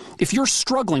effective. If you're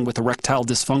struggling with erectile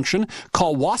dysfunction,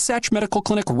 call Wasatch Medical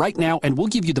Clinic right now and we'll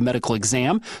give you the medical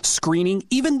exam, screening,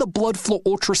 even the blood flow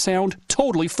ultrasound,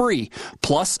 totally free.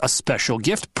 Plus, a special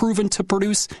gift proven to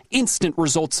produce instant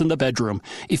results in the bedroom.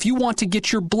 If you want to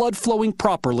get your blood flowing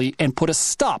properly and put a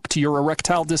stop to your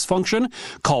erectile dysfunction,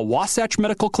 call Wasatch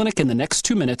Medical Clinic in the next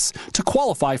 2 minutes to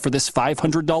qualify for this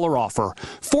 $500 offer.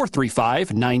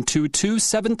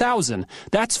 435-922-7000.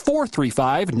 That's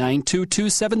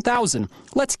 435-922-7000.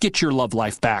 Let's get your love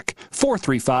life back.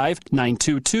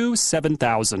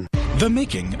 435-922-7000. The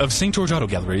making of St. George Auto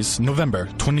Gallery's November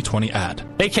 2020 ad.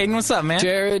 Hey, Caden, what's up, man?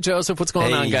 Jared, Joseph, what's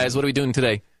going on, guys? What are we doing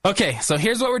today? Okay, so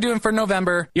here's what we're doing for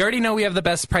November. You already know we have the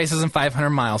best prices in 500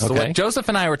 miles. So what Joseph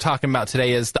and I were talking about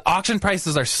today is the auction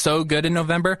prices are so good in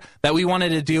November that we wanted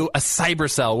to do a cyber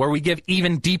sale where we give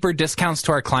even deeper discounts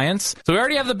to our clients. So we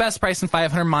already have the best price in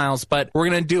 500 miles, but we're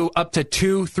going to do up to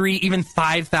 $2,000, $3,000, even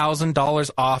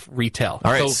 $5,000 off retail.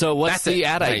 All right, so what's the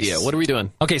ad idea? What are we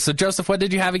doing? Okay, so Joseph, what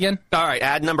did you have again? All right,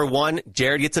 ad number 1,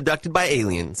 Jared gets abducted by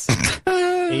aliens.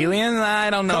 Aliens?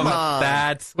 I don't know about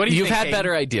that. What do you think, had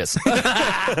better ideas.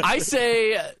 I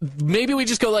say maybe we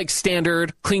just go like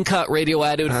standard, clean-cut radio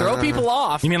ad. It would throw people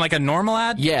off. You mean like a normal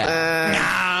ad?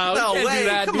 Yeah. No way. Do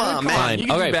that. Come on, man. Fine. You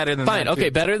can do better than that. Okay,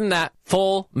 better than that.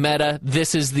 Full meta.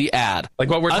 This is the ad. Like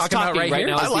what we're talking about right here?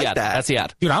 Now I like the ad. that. That's the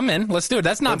ad. Dude, I'm in. Let's do it.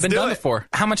 That's not been done before.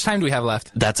 How much time do we have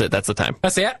left? That's it. That's the time.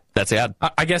 That's the ad? That's the ad.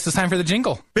 I guess it's time for the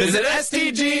jingle. Visit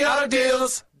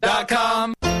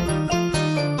STGAutoDeals.com.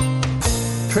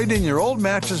 Trade in your old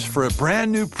mattress for a brand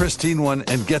new pristine one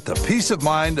and get the peace of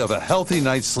mind of a healthy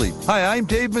night's sleep. Hi, I'm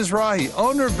Dave Mizrahi,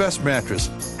 owner of Best Mattress.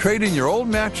 Trade in your old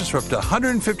mattress for up to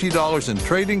 $150 in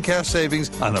trade-in cash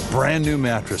savings on a brand new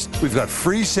mattress. We've got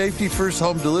free safety first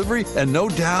home delivery and no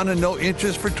down and no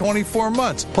interest for 24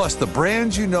 months. Plus the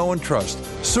brands you know and trust.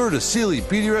 Serta, Sealy,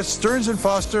 BDRS, Stearns &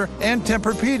 Foster, and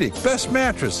Tempur-Pedic. Best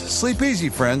Mattress. Sleep easy,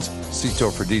 friends. See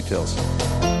store for details.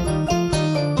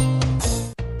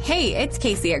 Hey, it's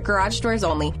Casey at Garage Doors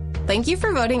Only. Thank you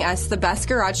for voting us the best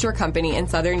garage door company in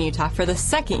Southern Utah for the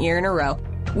second year in a row.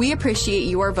 We appreciate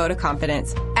your vote of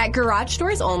confidence. At Garage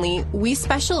Doors Only, we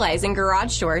specialize in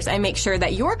garage doors and make sure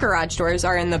that your garage doors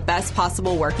are in the best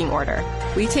possible working order.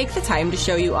 We take the time to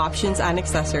show you options and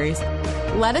accessories.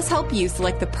 Let us help you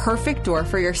select the perfect door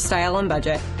for your style and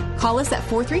budget. Call us at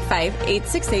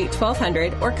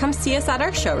 435-868-1200 or come see us at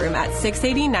our showroom at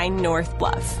 689 North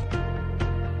Bluff.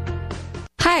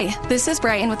 Hi, this is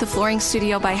Brian with the Flooring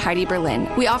Studio by Heidi Berlin.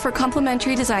 We offer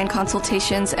complimentary design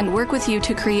consultations and work with you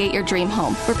to create your dream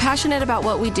home. We're passionate about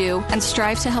what we do and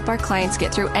strive to help our clients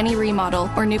get through any remodel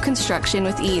or new construction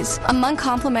with ease. Among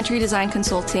complimentary design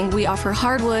consulting, we offer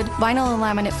hardwood, vinyl and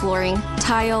laminate flooring,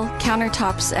 tile,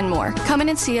 countertops, and more. Come in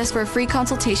and see us for a free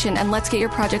consultation and let's get your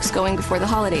projects going before the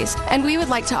holidays. And we would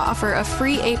like to offer a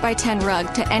free 8x10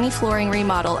 rug to any flooring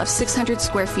remodel of 600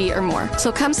 square feet or more.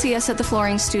 So come see us at the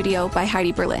Flooring Studio by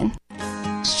Heidi Berlin.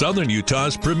 Southern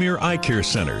Utah's premier eye care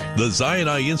center, the Zion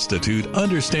Eye Institute,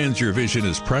 understands your vision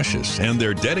is precious, and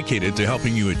they're dedicated to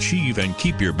helping you achieve and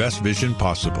keep your best vision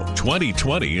possible.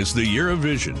 2020 is the year of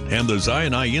vision, and the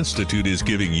Zion Eye Institute is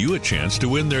giving you a chance to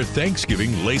win their Thanksgiving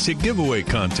LASIK giveaway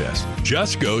contest.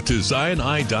 Just go to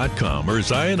ZionEye.com or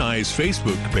Zion Eye's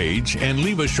Facebook page and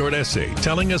leave a short essay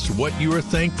telling us what you are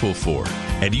thankful for.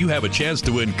 And you have a chance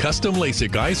to win custom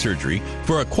LASIK eye surgery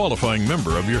for a qualifying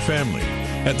member of your family.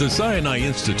 At the Zion Eye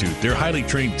Institute, their highly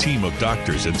trained team of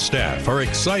doctors and staff are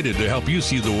excited to help you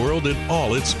see the world in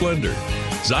all its splendor.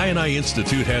 Zion Eye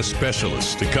Institute has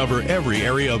specialists to cover every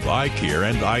area of eye care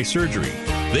and eye surgery.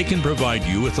 They can provide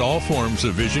you with all forms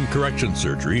of vision correction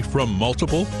surgery from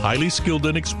multiple, highly skilled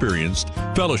and experienced,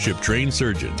 fellowship-trained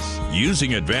surgeons,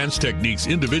 using advanced techniques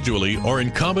individually or in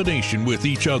combination with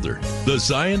each other. The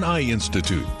Zion Eye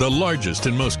Institute, the largest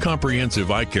and most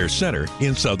comprehensive eye care center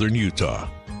in southern Utah.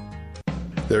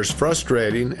 There's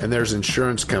frustrating and there's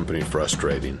insurance company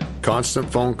frustrating. Constant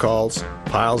phone calls,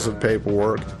 piles of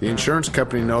paperwork. The insurance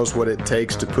company knows what it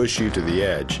takes to push you to the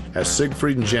edge. At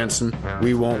Siegfried and Jensen,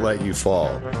 we won't let you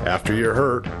fall. After you're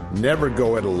hurt, never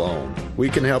go it alone. We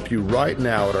can help you right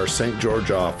now at our St.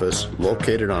 George office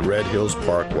located on Red Hills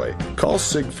Parkway. Call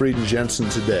Siegfried and Jensen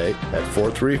today at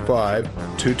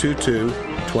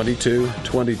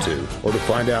 435-222-2222. Or to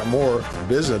find out more,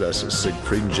 visit us at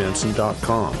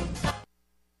siegfriedandjensen.com.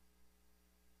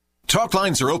 Talk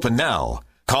lines are open now.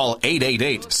 Call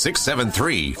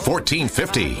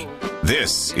 888-673-1450.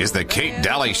 This is the Kate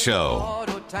Daly Show.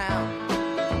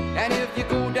 And if you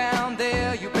go down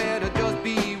there, you better just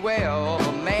beware of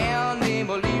a man named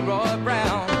Leroy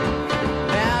Brown.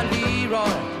 Now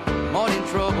Leroy, more in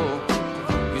trouble.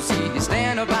 You see, he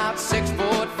stand about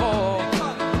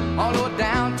 6'4". Although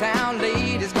downtown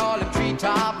ladies call him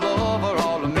treetop lover,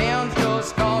 all the men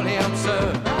just call him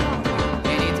sir.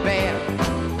 And it's bad.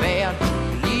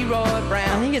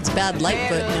 I think it's bad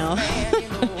Lightfoot now.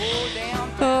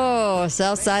 Oh,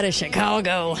 south side of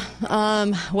Chicago.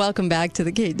 Welcome back to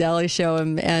the Kate Daly Show.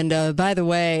 And by the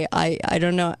way, I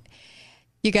don't know.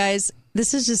 You guys,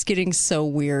 this is just getting so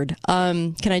weird.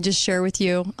 Can I just share with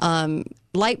you?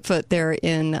 Lightfoot there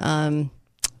in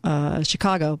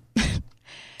Chicago,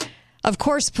 of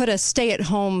course, put a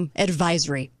stay-at-home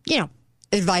advisory.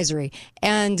 Advisory.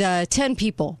 And 10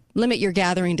 people. Limit your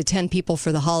gathering to 10 people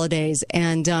for the holidays.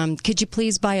 And could you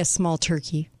please buy a small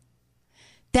turkey?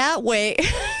 That way,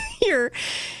 your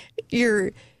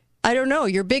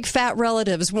big fat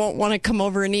relatives won't want to come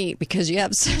over and eat because you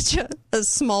have such a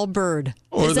small bird.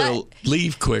 Or they'll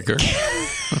leave quicker.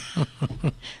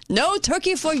 No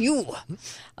turkey for you.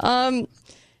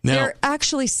 Now, they're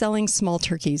actually selling small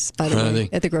turkeys, by the way,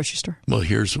 at the grocery store. Well,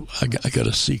 I got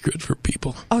a secret for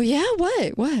people. Oh, yeah?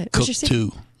 What? Cook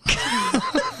two.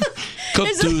 Cook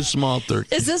two small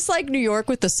turkeys. Is this like New York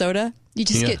with the soda? You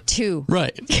just get two.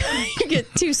 Right. You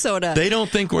get two soda. They don't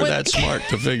think we're that smart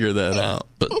to figure that out.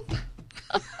 But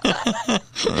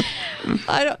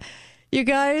You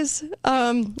guys,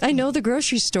 I know the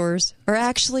grocery stores are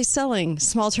actually selling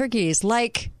small turkeys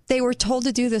like they were told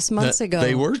to do this months ago.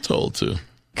 They were told to.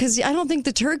 Because I don't think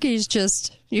the turkeys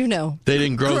just, They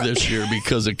didn't grow this year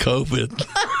because of COVID.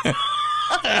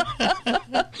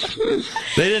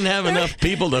 They didn't have enough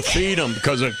people to feed them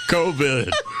because of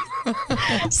COVID.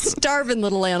 Starving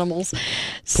little animals.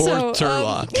 Poor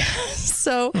Turlock.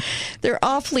 So they're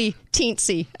awfully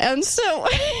teensy. And so,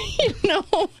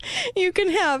 you can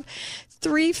have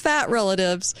 3 fat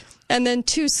relatives and then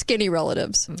 2 skinny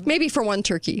relatives, maybe for one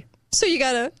turkey. So you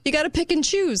gotta pick and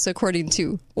choose, according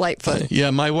to Lightfoot. Yeah,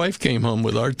 my wife came home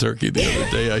with our turkey the other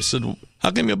day. I said,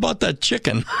 "How come you bought that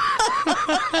chicken?"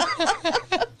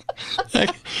 I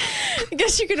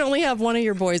guess you can only have one of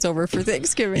your boys over for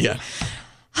Thanksgiving. Yeah.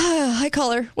 Hi,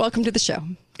 caller. Welcome to the show.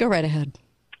 Go right ahead.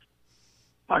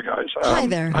 Hi, guys. Hi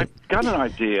there. I've got an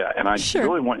idea, and I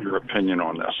really want your opinion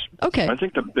on this. Okay. I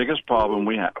think the biggest problem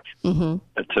we have to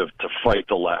fight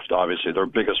the left, obviously, their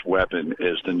biggest weapon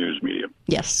is the news media.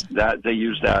 Yes. That they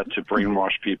use that to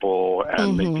brainwash people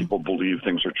and make people believe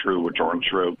things are true, which aren't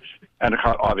true. And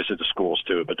obviously the schools,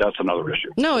 too, but that's another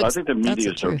issue. No, I think the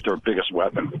media is their biggest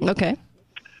weapon. Okay.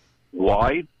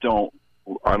 I don't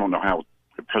know how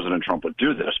President Trump would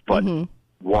do this, but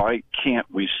why can't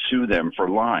we sue them for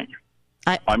lying?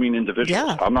 I mean individuals.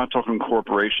 Yeah. I'm not talking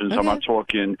corporations. Okay. I'm not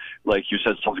talking, like you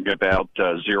said something about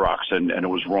Xerox and it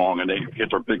was wrong, and they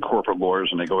get their big corporate lawyers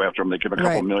and they go after them. They give a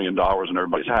couple $1 million and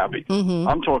everybody's happy.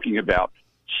 I'm talking about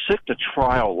sick the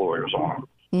trial lawyers on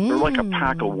them. They're like a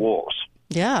pack of wolves.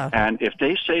 Yeah. And if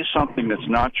they say something that's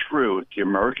not true, the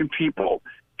American people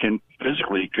can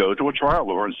physically go to a trial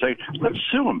lawyer and say, let's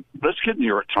sue them. Let's get New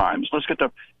York Times. Let's get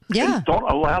the... Yeah. And don't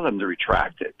allow them to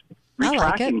retract it.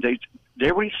 Retracting, they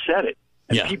already said it.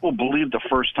 And people believe the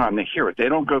first time they hear it. They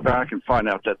don't go back and find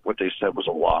out that what they said was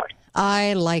a lie.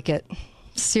 I like it.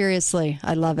 Seriously,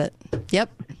 I love it. Yep.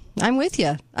 I'm with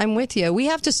you. We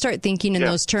have to start thinking in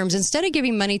those terms. Instead of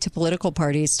giving money to political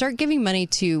parties, start giving money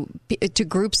to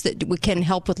groups that can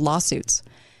help with lawsuits.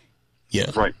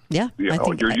 Yeah. Right. Yeah.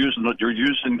 You're using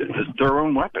their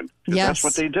own weapon. Yes. That's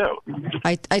what they do.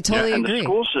 I totally agree. And the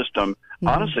school system,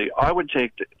 honestly, I would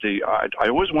take I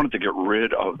always wanted to get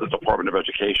rid of the Department of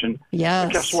Education. Yes.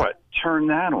 But guess what? Turn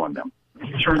that on them.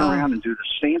 turn around and do the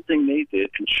same thing they did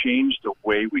and change the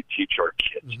way we teach our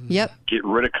kids. Yep. Get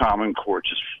rid of Common Core.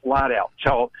 Just flat out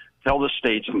tell the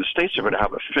states, and the states are going to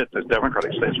have a fit. The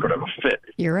Democratic states are going to have a fit.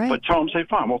 You're right. But tell them, say,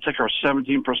 fine, we'll take our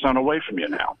 17% away from you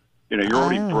now. You're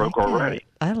already broke already.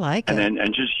 I like it.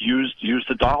 And just use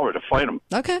the dollar to fight them.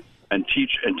 Okay. And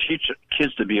teach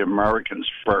kids to be Americans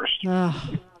first.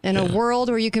 In a world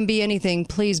where you can be anything,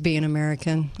 please be an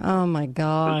American. Oh my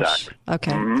gosh. Exactly.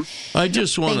 Okay. Mm-hmm. I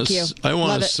just want to. I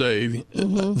want to say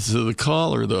to the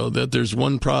caller though that there's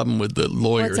one problem with the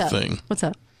lawyer thing. What's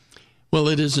up? Well,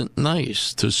 it isn't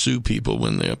nice to sue people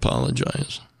when they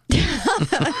apologize.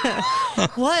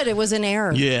 What? It was an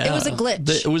error. Yeah. It was a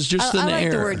glitch. It was just an error. I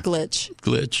like the word glitch.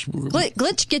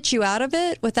 Glitch gets you out of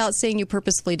it without saying you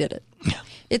purposefully did it. Yeah.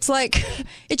 It's like,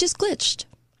 it just glitched.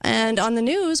 And on the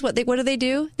news, what do they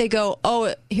do? They go,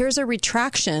 oh, here's a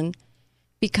retraction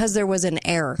because there was an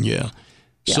error. Yeah.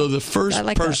 So the first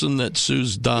person that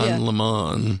sues Don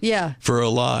Lemon for a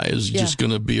lie is just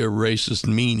going to be a racist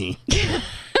meanie.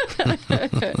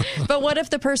 But what if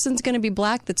the person's going to be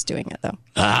black that's doing it, though?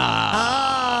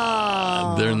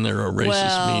 Then they're a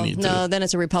racist meanie, too. No, then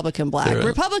it's a Republican black.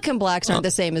 Republican blacks aren't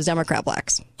the same as Democrat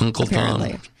blacks. Uncle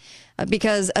apparently. Tom.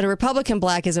 Because a Republican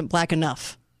black isn't black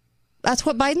enough. That's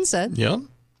what Biden said. Yeah.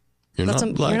 You're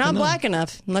not black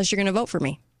enough unless you're going to vote for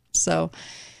me. So,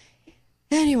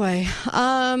 anyway,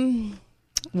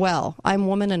 well, I'm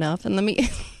woman enough, and let me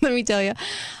tell you,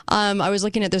 I was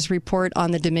looking at this report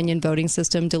on the Dominion voting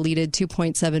system, deleted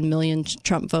 2.7 million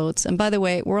Trump votes. And by the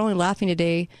way, we're only laughing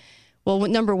today. Well,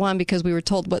 number one, because we were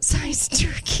told what size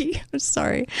turkey. I'm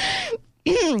sorry,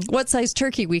 what size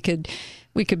turkey we could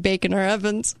bake in our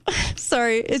ovens.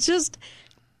 Sorry, it's just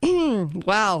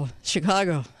wow,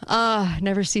 Chicago.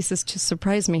 Never ceases to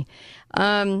surprise me.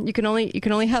 You can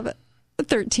only have a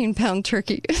 13-pound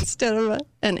turkey instead of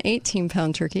an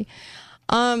 18-pound turkey.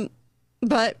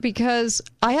 But because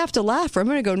I have to laugh or I'm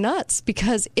going to go nuts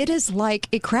because it is like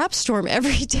a crap storm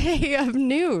every day of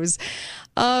news.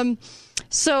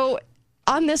 So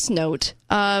on this note,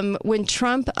 when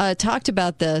Trump talked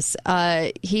about this,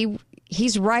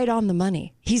 he's right on the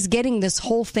money. He's getting this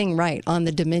whole thing right on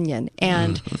the Dominion,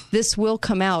 and this will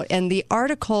come out. And the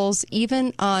articles,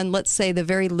 even on, let's say, the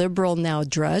very liberal now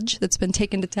Drudge that's been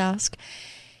taken to task,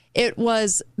 it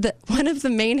was one of the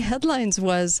main headlines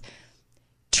was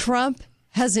Trump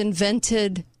has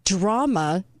invented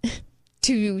drama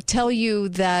to tell you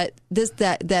that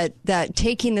that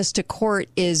taking this to court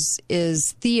is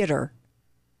theater.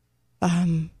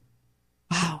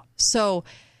 Wow. So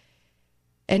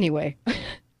anyway,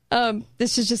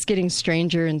 this is just getting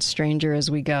stranger and stranger as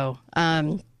we go.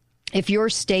 If your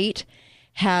state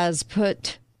has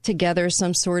put together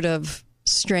some sort of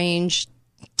strange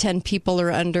 10 people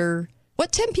or under,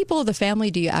 what 10 people of the family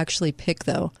do you actually pick,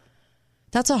 though?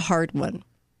 That's a hard one.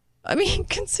 I mean,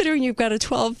 considering you've got a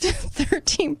 12,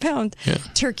 13-pound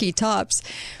turkey tops,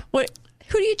 who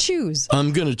do you choose?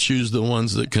 I'm going to choose the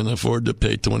ones that can afford to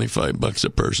pay $25 a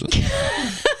person.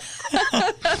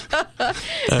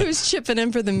 Who's chipping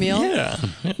in for the meal? Yeah.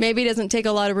 Maybe doesn't take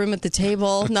a lot of room at the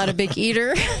table, not a big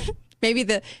eater. Maybe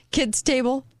the kids'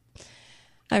 table.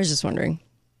 I was just wondering.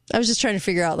 I was just trying to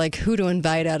figure out who to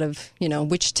invite out of,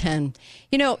 which 10.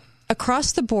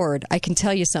 Across the board, I can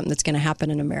tell you something that's going to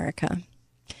happen in America.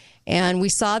 And we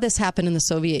saw this happen in the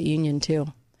Soviet Union,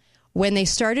 too. When they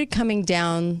started coming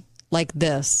down like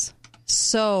this,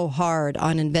 so hard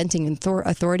on inventing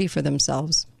authority for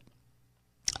themselves,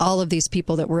 all of these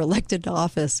people that were elected to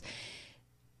office,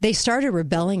 they started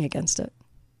rebelling against it.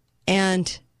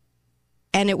 And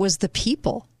it was the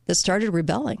people that started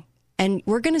rebelling. And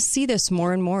we're going to see this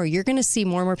more and more. You're going to see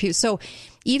more and more people. So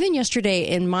even yesterday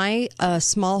in my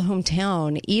small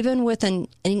hometown, even with an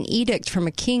edict from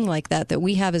a king like that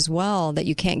we have as well, that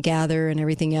you can't gather and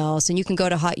everything else, and you can go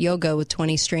to hot yoga with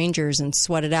 20 strangers and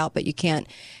sweat it out, but you can't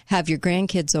have your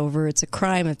grandkids over. It's a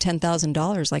crime of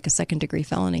 $10,000, like a second-degree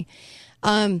felony.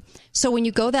 So when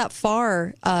you go that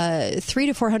far, 300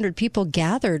 to 400 people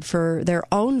gathered for their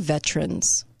own veteran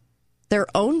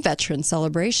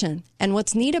celebration. And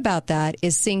what's neat about that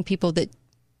is seeing people that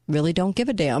really don't give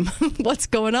a damn what's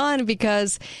going on,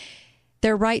 because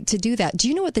they're right to do that. Do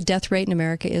you know what the death rate in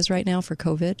America is right now for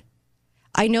COVID?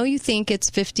 I know you think it's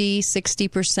 50,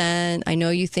 60%. I know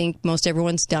you think most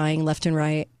everyone's dying left and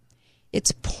right.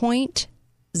 It's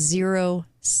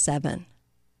 0.07.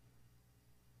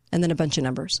 And then a bunch of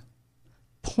numbers.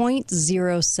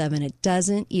 0.07. It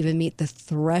doesn't even meet the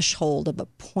threshold of a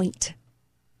point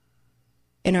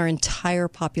in our entire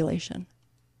population.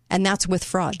 And that's with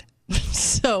fraud.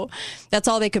 So that's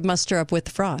all they could muster up with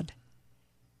fraud.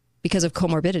 because of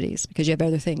comorbidities, because you have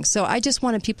other things. So I just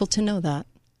wanted people to know that.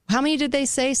 How many did they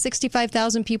say?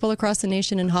 65,000 people across the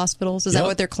nation in hospitals? Is that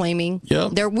what they're claiming?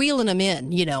 Yep. They're wheeling them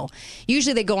in, you know.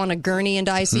 Usually they go on a gurney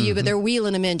into ICU, but they're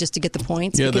wheeling them in just to get the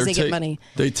points because they get money.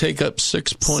 They take up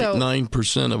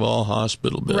 6.9% of all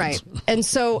hospital beds. Right. And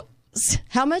so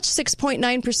how much?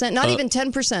 6.9%? Not even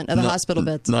 10% of the hospital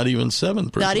beds. Not even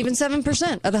 7%. Not even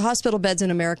 7% of the hospital beds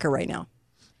in America right now.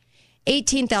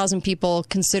 18,000 people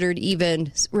considered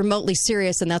even remotely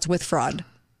serious, and that's with fraud.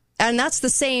 And that's the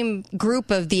same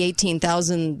group of the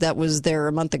 18,000 that was there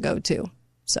a month ago, too.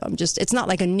 So it's not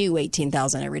like a new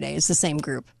 18,000 every day. It's the same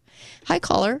group. Hi,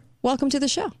 caller. Welcome to the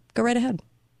show. Go right ahead.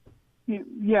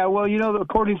 Yeah, well, you know,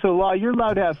 according to the law, you're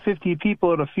allowed to have 50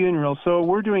 people at a funeral. So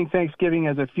we're doing Thanksgiving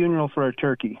as a funeral for a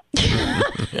turkey.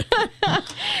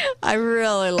 I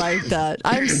really like that.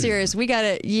 I'm serious. We got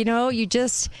to, you know, you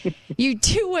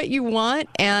do what you want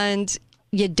and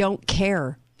you don't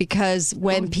care. Because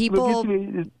when people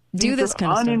do this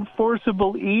kind of stuff.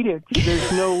 Unenforceable edicts.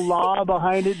 There's no law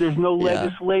behind it. There's no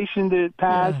legislation that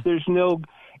passed. Yeah. There's no,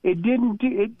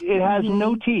 it has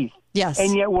no teeth. Yes.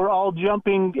 And yet we're all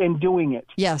jumping and doing it.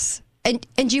 Yes.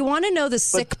 And you want to know the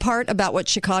sick part about what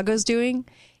Chicago's doing?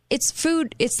 It's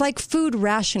food. It's like food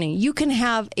rationing. You can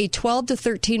have a 12 to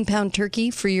 13 pound turkey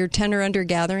for your 10 or under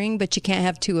gathering, but you can't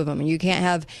have 2 of them. You can't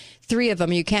have 3 of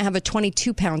them. You can't have a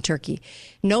 22 pound turkey.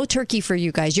 No turkey for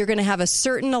you guys. You're going to have a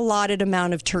certain allotted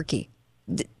amount of turkey.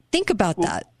 Think about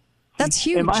that. That's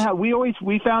huge. In my house,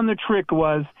 we found the trick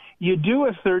was you do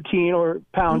a 13 or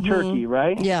pound turkey,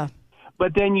 right? Yeah.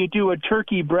 But then you do a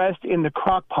turkey breast in the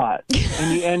crock pot,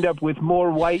 and you end up with more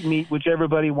white meat, which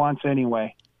everybody wants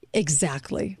anyway.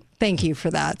 Exactly. Thank you for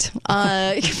that.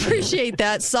 Appreciate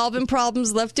that. Solving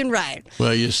problems left and right.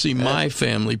 Well, you see, my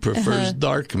family prefers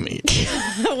dark meat.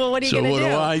 Well, what are you going to do?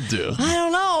 So what do? I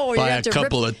don't know. Buy a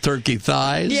couple of turkey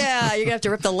thighs? Yeah, you're going to have to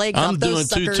rip the leg off those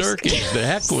suckers. I'm doing 2 turkeys. The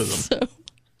heck with them.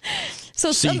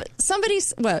 So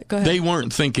somebody's... What? Go ahead. They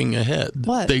weren't thinking ahead.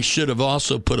 What? They should have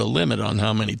also put a limit on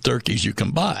how many turkeys you can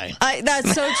buy.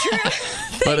 That's so true.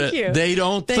 Thank you. They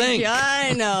don't think.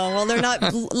 I know. Well, they're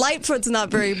not... Lightfoot's not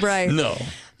very bright. No.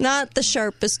 Not the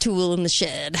sharpest tool in the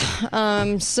shed.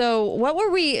 So what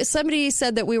were we... Somebody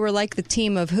said that we were like the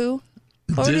team of who?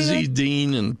 Dizzy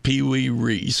Dean and Pee Wee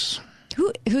Reese.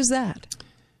 Who's that?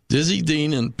 Dizzy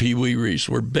Dean and Pee Wee Reese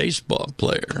were baseball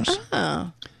players.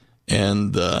 Oh.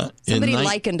 And somebody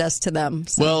likened us to them.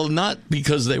 So. Well, not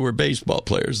because they were baseball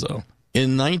players, though.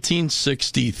 In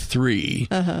 1963,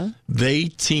 they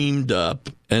teamed up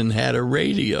and had a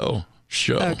radio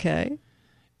show. Okay.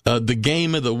 The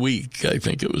Game of the Week, I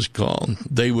think it was called.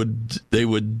 They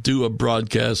would do a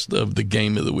broadcast of the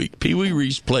Game of the Week. Pee Wee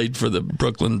Reese played for the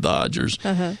Brooklyn Dodgers.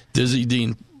 Dizzy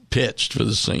Dean pitched for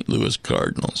the St. Louis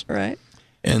Cardinals. Right.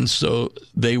 And so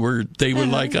they were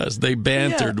like us. They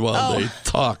bantered while they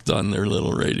talked on their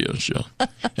little radio show.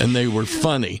 And they were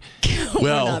funny.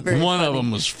 Well, one of them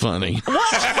was funny. Where's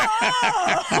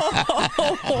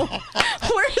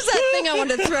that thing I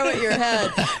wanted to throw at your head?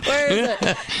 Where is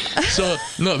it? So,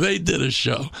 no, they did a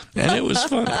show. And it was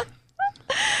funny.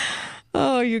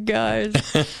 Oh, you guys.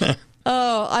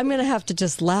 Oh, I'm going to have to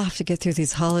just laugh to get through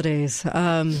these holidays.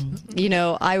 You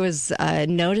know, I was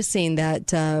noticing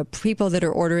that people that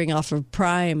are ordering off of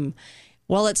Prime,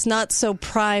 well, it's not so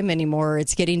Prime anymore.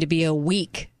 It's getting to be a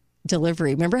week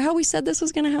delivery. Remember how we said this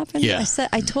was going to happen? Yeah.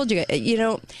 I told you, you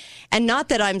know, and not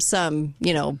that I'm some,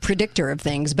 you know, predictor of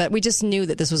things, but we just knew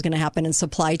that this was going to happen and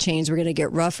supply chains were going to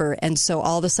get rougher. And so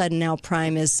all of a sudden now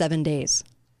Prime is 7 days.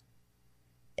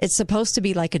 It's supposed to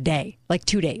be like a day, like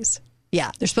 2 days. Yeah,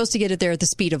 they're supposed to get it there at the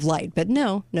speed of light, but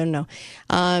no.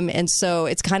 And so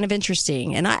it's kind of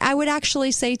interesting. And I would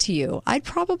actually say to you, I'd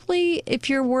probably, if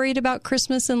you're worried about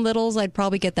Christmas and littles, I'd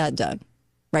probably get that done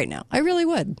right now. I really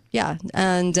would. Yeah.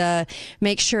 And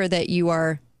make sure that you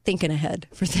are thinking ahead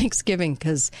for Thanksgiving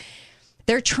because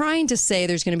they're trying to say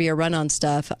there's going to be a run on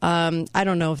stuff. I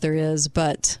don't know if there is,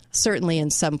 but certainly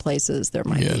in some places there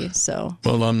might be. So.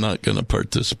 Well, I'm not going to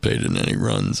participate in any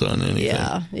runs on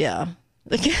anything. Yeah.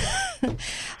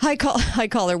 Hi,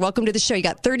 caller. Welcome to the show. You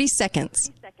got 30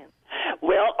 seconds.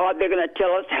 Well, are they going to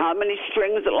tell us how many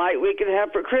strings of light we can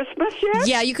have for Christmas yet?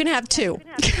 Yeah, you can have 2.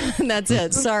 That's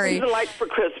it. Sorry. Strings of light for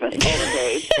Christmas.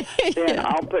 Okay. Then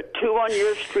I'll put 2 on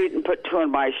your street and put 2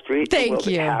 on my street. Thank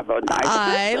you. Have a nice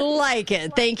I like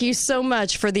it. Thank you so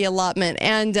much for the allotment.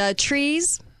 And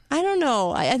trees, I don't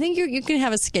know. I think you can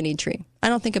have a skinny tree. I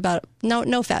don't think about it.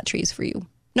 No fat trees for you.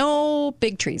 No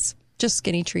big trees. Just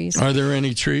skinny trees. Are there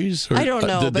any trees? Or I don't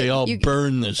know. Did they all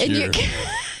burn this year?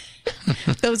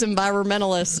 Those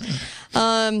environmentalists.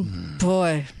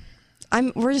 Boy,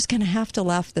 we're just going to have to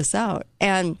laugh this out.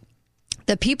 And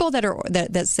The people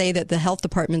that say that the health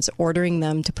department's ordering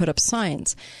them to put up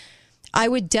signs, I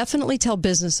would definitely tell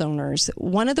business owners,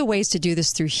 one of the ways to do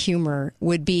this through humor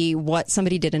would be what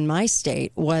somebody did in my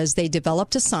state was they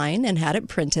developed a sign and had it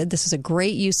printed. This is a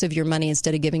great use of your money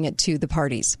instead of giving it to the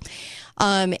parties.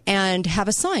 And have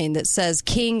a sign that says,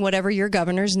 King, whatever your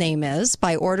governor's name is,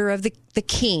 by order of the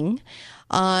king,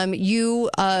 you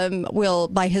will,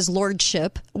 by his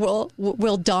lordship,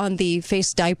 will don the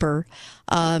face diaper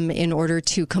in order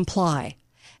to comply.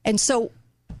 And so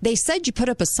they said you put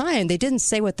up a sign. They didn't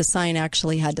say what the sign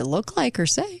actually had to look like or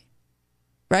say,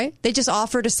 right? They just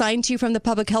offered a sign to you from the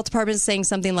public health department saying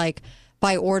something like,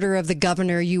 by order of the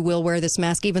governor, you will wear this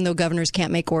mask, even though governors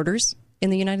can't make orders in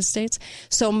the United States.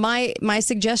 So my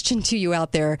suggestion to you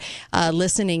out there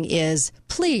listening is,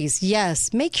 please,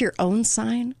 yes, make your own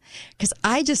sign, because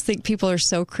I just think people are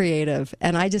so creative.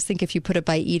 And I just think if you put it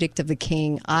by edict of the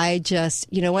king,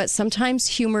 you know what? Sometimes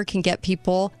humor can get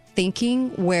people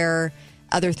thinking where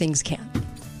other things can,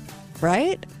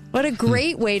 right? What a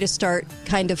great way to start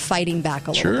kind of fighting back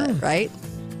a little bit, right?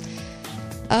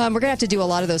 We're going to have to do a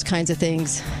lot of those kinds of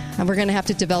things. And we're going to have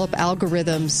to develop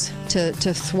algorithms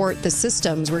to thwart the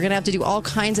systems. We're going to have to do all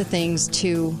kinds of things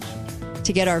to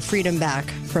get our freedom back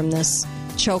from this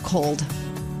chokehold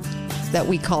that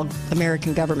we call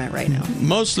American government right now.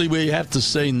 Mostly we have to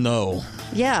say no.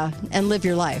 Yeah, and live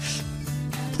your life.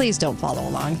 Please don't follow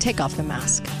along. Take off the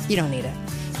mask. You don't need it.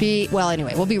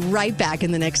 Anyway, we'll be right back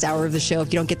in the next hour of the show.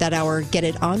 If you don't get that hour, get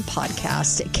it on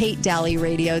podcast at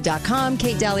KateDalleyRadio.com,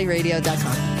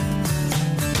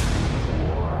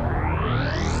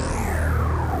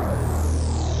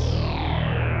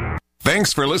 KateDalleyRadio.com.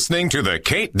 Thanks for listening to the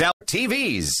Kate Daly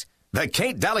TVs. The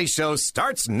Kate Daly Show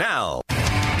starts now.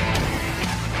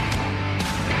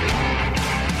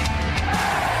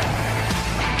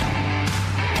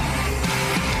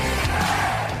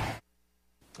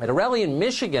 At a rally in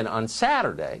Michigan on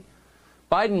Saturday,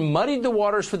 Biden muddied the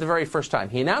waters for the very first time.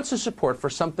 He announced his support for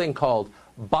something called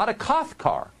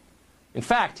Bada-Kothkar. In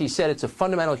fact, he said it's a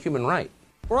fundamental human right.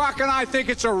 Barack and I think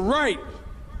it's a right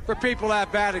for people to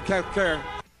have bad health care.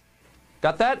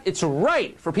 Got that? It's a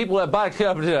right for people to have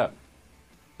Bada-Kothkar.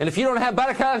 And if you don't have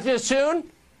Bada-Kothkar soon,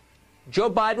 Joe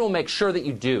Biden will make sure that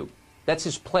you do. That's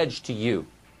his pledge to you.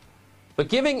 But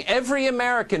giving every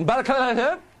American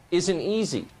Bada-Kothkar isn't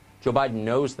easy. Joe Biden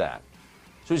knows that.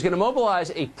 So he's going to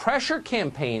mobilize a pressure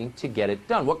campaign to get it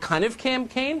done. What kind of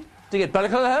campaign? To get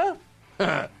Bada-Kothkar?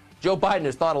 Joe Biden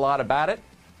has thought a lot about it.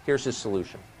 Here's his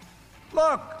solution.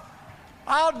 Look,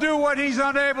 I'll do what he's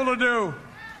unable to do.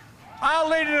 I'll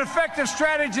lead an effective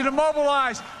strategy to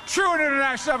mobilize true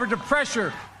international effort to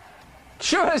pressure.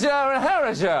 Joe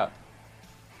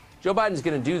Biden's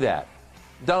going to do that.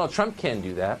 Donald Trump can't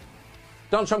do that.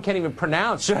 Donald Trump can't even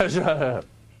pronounce, but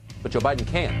Joe Biden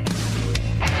can.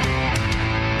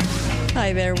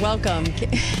 Hi there, welcome.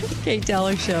 Kate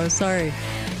Daly Show, sorry.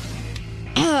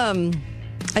 I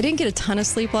didn't get a ton of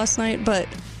sleep last night, but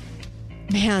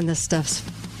man, this stuff's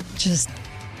just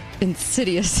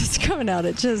insidious. It's coming out.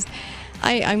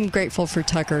 I'm grateful for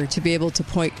Tucker to be able to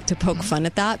poke fun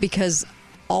at that, because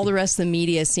all the rest of the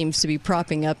media seems to be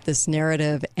propping up this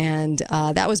narrative. And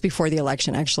that was before the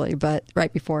election, actually, but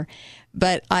right before.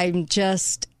 But I'm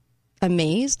just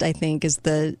amazed, I think, is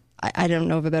I don't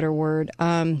know of a better word,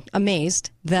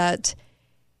 amazed that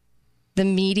the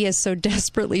media is so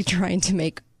desperately trying to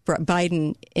make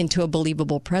Biden into a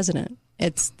believable president.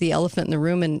 It's the elephant in the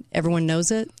room, and everyone knows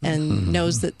it and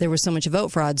knows that there was so much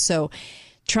vote fraud. So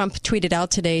Trump tweeted out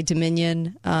today,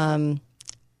 Dominion,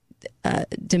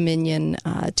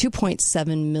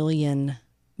 2.7 million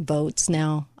votes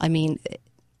now. I mean,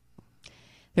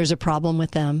 there's a problem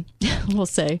with them, we'll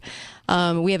say.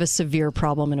 We have a severe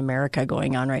problem in America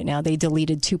going on right now. They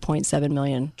deleted 2.7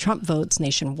 million Trump votes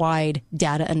nationwide.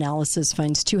 Data analysis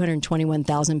finds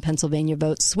 221,000 Pennsylvania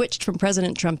votes switched from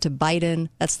President Trump to Biden.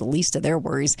 That's the least of their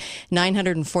worries.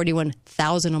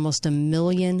 941,000, almost a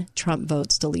million Trump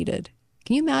votes deleted.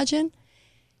 Can you imagine?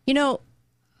 You know,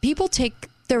 people take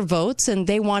their votes and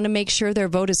they want to make sure their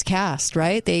vote is cast,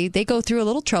 right? They go through a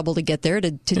little trouble to get there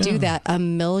to do that. A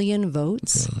million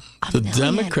votes. Yeah. The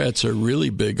Democrats are really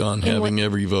big on having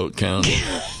every vote counted.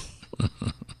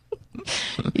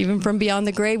 Even from beyond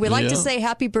the grave. We'd like to say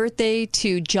happy birthday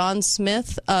to John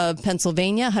Smith of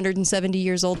Pennsylvania, 170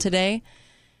 years old today.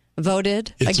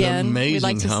 Voted again. It's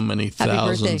amazing how many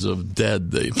thousands of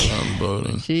dead they found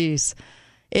voting. Jeez.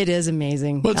 It is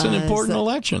amazing. Well, it's an important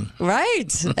election.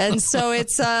 Right. And so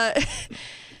it's,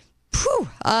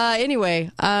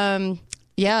 anyway,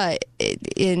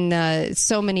 in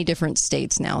so many different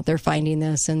states now, they're finding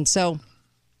this. And so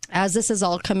as this is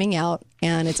all coming out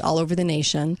and it's all over the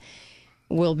nation,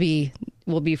 will be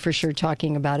for sure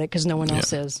talking about it because no one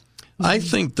else is. I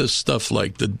think the stuff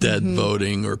like the dead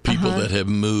voting or people that have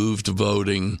moved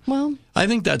voting, well, I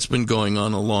think that's been going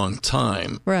on a long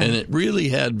time. Right. And it really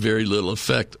had very little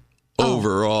effect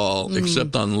overall,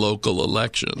 except on local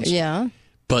elections. Yeah.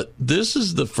 But this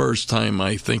is the first time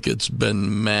I think it's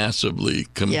been massively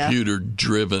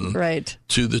computer-driven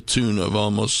to the tune of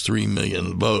almost 3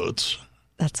 million votes.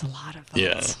 That's a lot of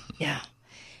votes. Yeah.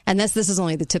 And this is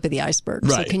only the tip of the iceberg.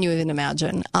 Right. So can you even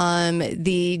imagine?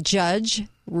 The judge,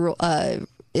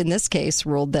 in this case,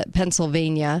 ruled that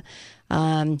Pennsylvania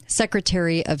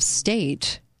Secretary of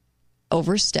State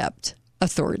overstepped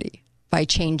authority by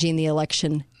changing the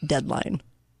election deadline.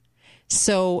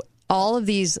 So all of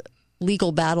these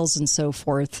legal battles and so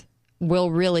forth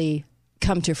will really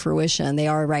come to fruition. They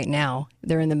are right now.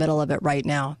 They're in the middle of it right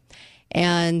now.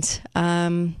 And,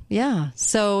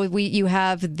 so you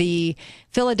have the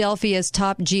Philadelphia's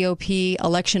top GOP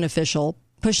election official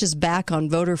pushes back on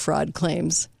voter fraud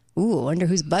claims. Ooh, wonder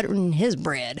who's buttering his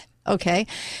bread. Okay.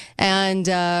 And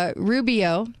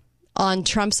Rubio on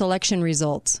Trump's election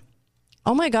results.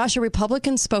 Oh, my gosh, a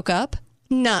Republican spoke up?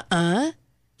 Nuh-uh.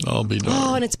 I'll be darned.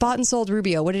 Oh, and it's bought and sold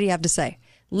Rubio. What did he have to say?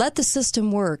 Let the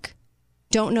system work.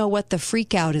 Don't know what the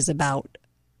freak out is about.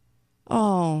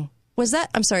 Oh. Was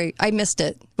that, I'm sorry, I missed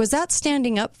it. Was that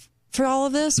standing up for all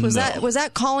of this? Was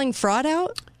that calling fraud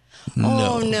out?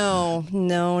 No.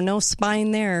 Oh, no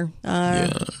spine there.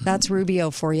 That's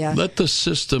Rubio for you. Let the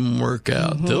system work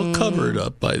out. They'll cover it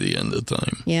up by the end of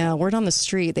time. Yeah, word on the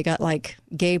street, they got like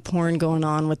gay porn going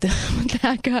on with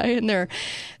that guy in there.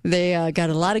 They got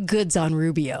a lot of goods on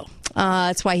Rubio.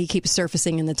 That's why he keeps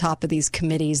surfacing in the top of these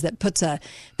committees that puts a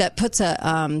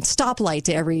stoplight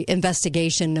to every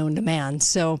investigation known to man.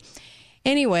 So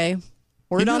anyway,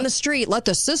 word on the street, let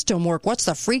the system work. What's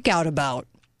the freak out about?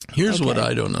 Here's what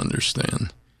I don't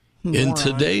understand. In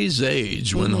today's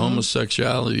age, when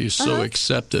homosexuality is so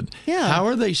accepted, how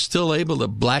are they still able to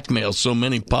blackmail so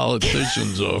many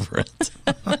politicians over it?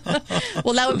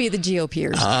 Well, that would be the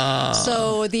GOPers.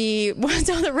 So the ones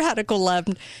on the radical left,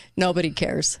 nobody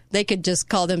cares. They could just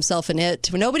call themselves an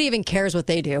it. Nobody even cares what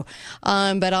they do.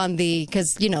 But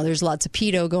because, there's lots of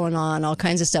pedo going on, all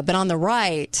kinds of stuff. But on the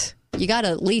right, you got to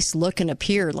at least look and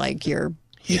appear like you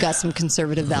got some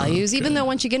conservative values, even though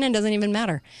once you get in, it doesn't even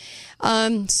matter.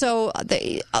 So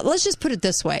let's just put it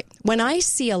this way. When I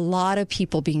see a lot of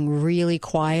people being really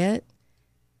quiet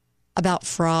about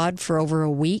fraud for over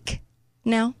a week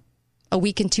now, a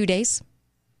week and 2 days,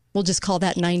 we'll just call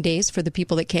that 9 days for the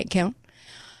people that can't count.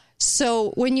 So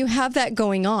when you have that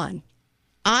going on,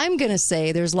 I'm going to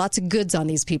say there's lots of goods on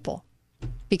these people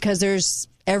because there's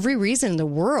every reason in the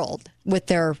world with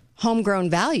their homegrown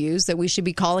values that we should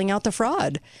be calling out the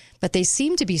fraud. But they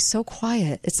seem to be so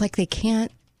quiet. It's like they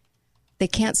can't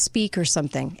speak or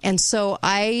something. And so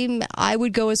I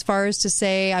would go as far as to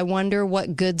say, I wonder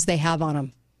what goods they have on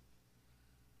them.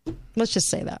 Let's just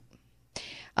say that.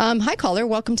 Hi, caller.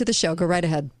 Welcome to the show. Go right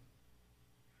ahead.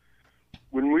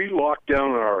 When we lock down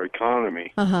our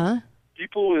economy,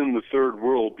 people in the third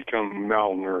world become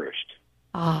malnourished.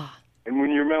 And when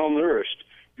you're malnourished,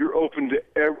 you're open to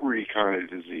every kind of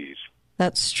disease.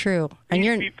 That's true. And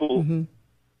you're people.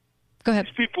 Go ahead.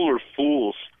 These people are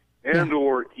fools and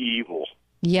or evil.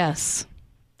 Yes.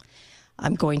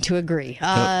 I'm going to agree.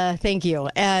 Thank you.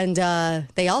 And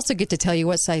they also get to tell you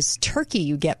what size turkey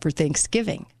you get for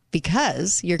Thanksgiving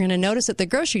because you're going to notice at the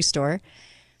grocery store,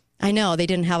 I know they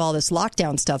didn't have all this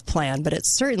lockdown stuff planned, but it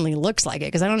certainly looks like it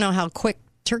because I don't know how quick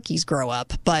turkeys grow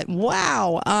up. But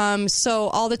wow. So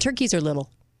all the turkeys are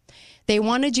little. They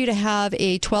wanted you to have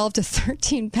a 12 to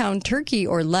 13 pound turkey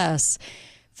or less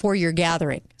for your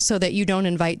gathering so that you don't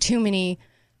invite too many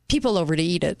people over to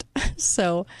eat it.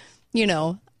 So, you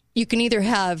can either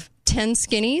have 10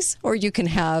 skinnies or you can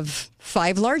have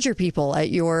 5 larger people at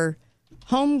your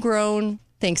homegrown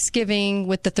Thanksgiving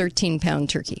with the 13-pound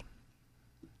turkey.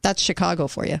 That's Chicago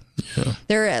for you.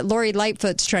 Yeah. Lori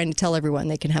Lightfoot's trying to tell everyone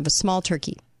they can have a small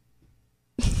turkey.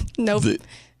 No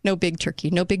big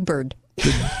turkey, no big bird.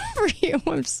 For you,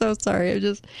 I'm so sorry.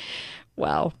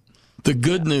 Wow. The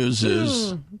good news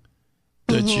is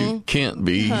that you can't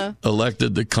be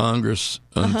elected to Congress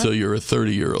until you're a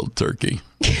 30-year-old turkey.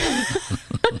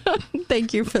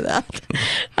 Thank you for that.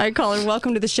 Hi, caller.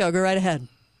 Welcome to the show. Go right ahead.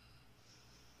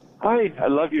 Hi. I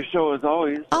love your show as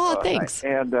always. Oh, thanks.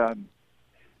 And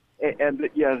this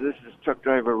is truck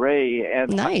driver Ray.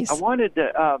 And nice. I wanted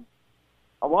to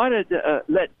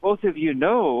let both of you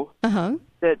know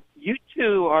that you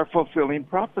two are fulfilling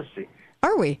prophecy.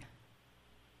 Are we?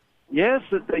 Yes,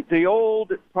 the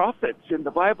old prophets in the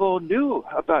Bible knew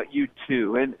about you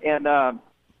two, and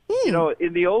You know,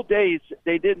 in the old days,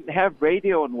 they didn't have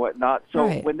radio and whatnot. So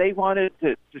Right. when they wanted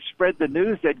to spread the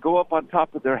news, they'd go up on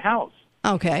top of their house.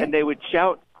 Okay. And they would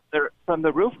shout from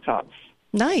the rooftops.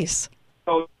 Nice.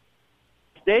 So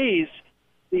these days,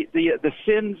 the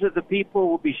sins of the people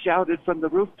will be shouted from the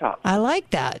rooftops. I like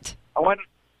that. I want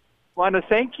to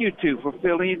thank you two for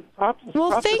filling prophecy.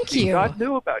 Well, thank you. God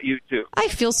knew about you two. I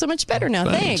feel so much better now.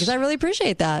 Thanks. I really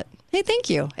appreciate that. Hey, thank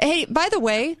you. Hey, by the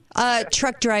way,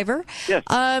 truck driver. Yes.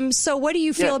 So what do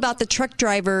you feel about the truck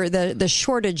driver, the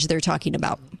shortage they're talking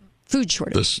about? Food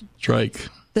shortage. The strike.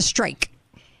 The strike.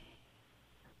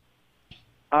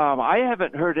 I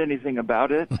haven't heard anything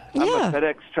about it. I'm a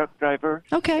FedEx truck driver.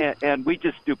 Okay. And we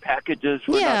just do packages.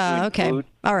 We're not doing food.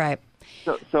 All right.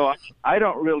 So I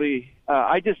don't really.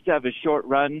 I just have a short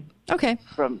run. Okay.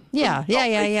 From Yeah.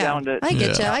 down to,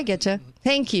 I get you.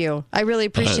 Thank you. I really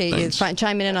appreciate you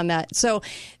chiming in on that. So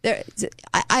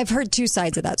I've heard two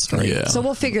sides of that story. Yeah. So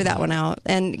we'll figure that one out.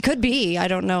 And it could be, I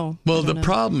don't know. Well, the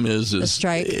problem is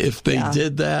strike. if they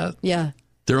did that,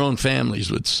 their own families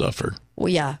would suffer. Well,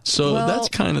 yeah. So that's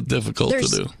kind of difficult to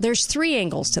do. There's three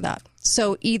angles to that.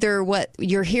 So either what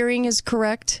you're hearing is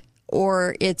correct,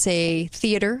 or it's a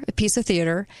piece of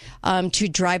theater, to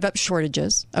drive up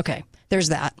shortages. Okay, there's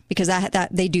that, because that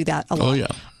they do that a lot. Oh, yeah.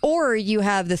 Or you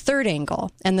have the third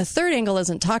angle, and the third angle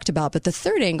isn't talked about, but the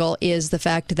third angle is the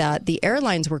fact that the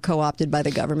airlines were co-opted by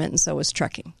the government, and so was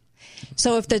trucking.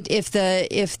 So if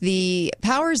the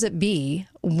powers that be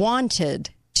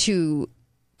wanted to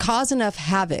cause enough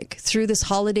havoc through this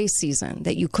holiday season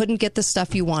that you couldn't get the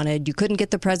stuff you wanted, you couldn't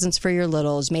get the presents for your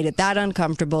littles, made it that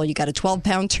uncomfortable, you got a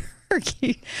 12-pound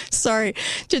turkey,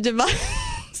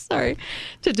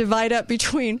 to divide up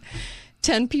between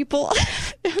 10 people.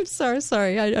 I'm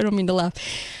sorry, I don't mean to laugh.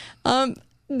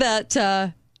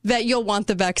 That you'll want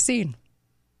the vaccine.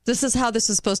 This is how this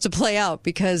is supposed to play out,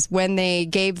 because when they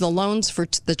gave the loans for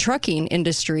the trucking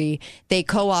industry, they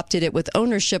co-opted it with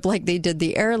ownership like they did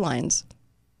the airlines.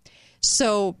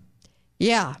 So,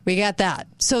 yeah, we got that.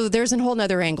 So there's a whole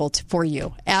nother angle for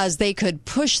you, as they could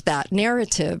push that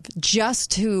narrative just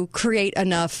to create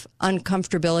enough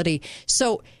uncomfortability.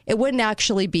 So it wouldn't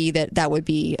actually be that would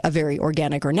be a very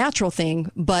organic or natural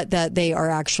thing, but that they are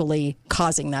actually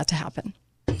causing that to happen.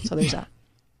 So there's that.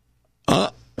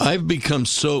 I've become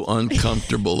so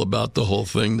uncomfortable about the whole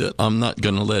thing that I'm not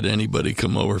going to let anybody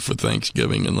come over for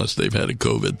Thanksgiving unless they've had a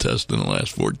COVID test in the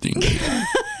last 14 days.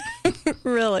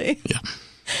 Really? Yeah.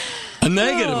 A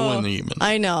negative one even.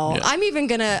 I know. Yeah. I'm even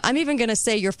gonna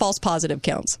say your false positive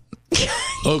counts.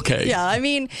 Okay. Yeah, I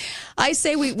mean, I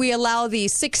say we allow the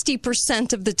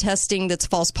 60% of the testing that's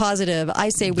false positive. I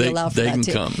say we allow for that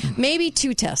too. Come. Maybe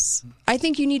 2 tests. I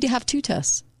think you need to have 2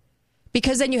 tests,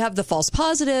 because then you have the false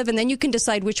positive, and then you can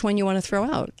decide which one you want to throw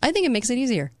out. I think it makes it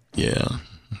easier. Yeah.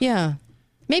 Yeah.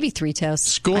 Maybe 3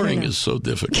 tests. Scoring is so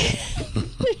difficult.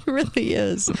 It really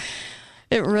is.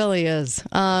 It really is.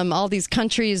 All these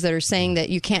countries that are saying that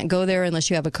you can't go there unless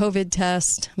you have a COVID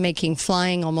test, making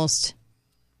flying almost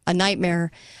a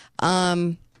nightmare. Yeah,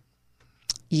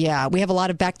 we have a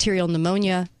lot of bacterial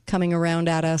pneumonia coming around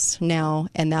at us now,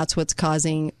 and that's what's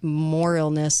causing more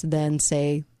illness than,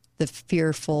 say, the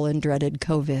fearful and dreaded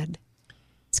COVID.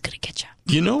 It's going to get you.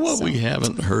 You know what we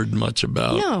haven't heard much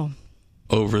about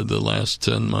over the last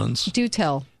 10 months? Do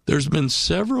tell. There's been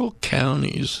several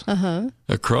counties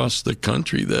across the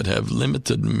country that have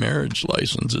limited marriage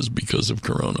licenses because of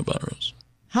coronavirus.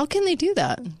 How can they do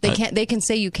that? They can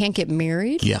say you can't get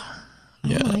married? Yeah.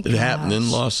 Yeah. Oh, it happened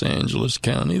in Los Angeles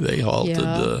County. They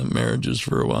halted marriages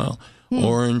for a while.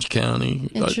 Orange County.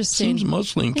 Interesting. It seems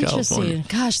mostly in California.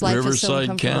 Gosh, life is so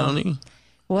Riverside County.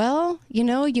 Well,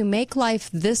 you make life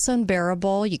this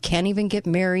unbearable. You can't even get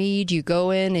married. You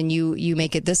go in and you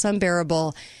make it this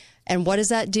unbearable. And what does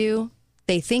that do?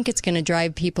 They think it's going to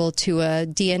drive people to a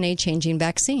DNA-changing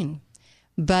vaccine.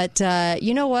 But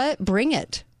you know what? Bring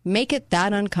it. Make it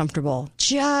that uncomfortable.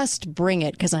 Just bring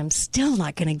it, because I'm still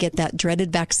not going to get that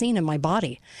dreaded vaccine in my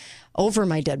body, over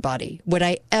my dead body. Would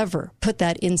I ever put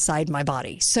that inside my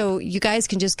body? So you guys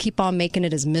can just keep on making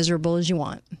it as miserable as you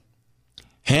want.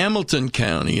 Hamilton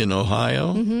County in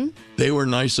Ohio, they were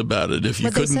nice about it. If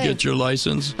you couldn't get your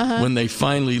license, when they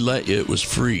finally let you, it was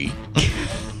free.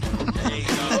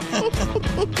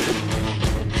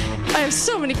 I have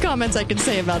so many comments I can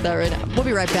say about that right now. We'll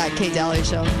be right back. Kate Daly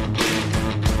Show.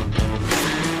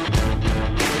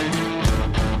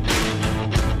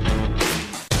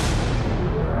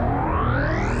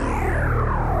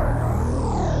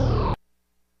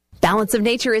 Balance of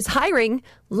Nature is hiring.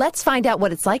 Let's find out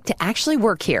what it's like to actually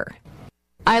work here.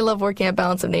 I love working at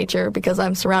Balance of Nature because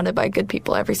I'm surrounded by good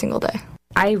people every single day.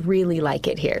 I really like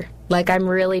it here. Like, I'm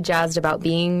really jazzed about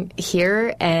being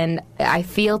here, and I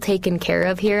feel taken care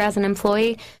of here as an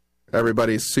employee.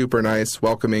 Everybody's super nice,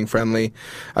 welcoming, friendly.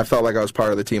 I felt like I was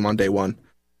part of the team on day one.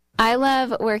 I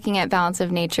love working at Balance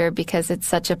of Nature because it's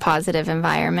such a positive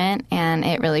environment, and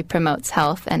it really promotes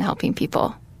health and helping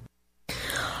people.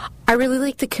 I really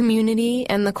like the community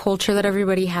and the culture that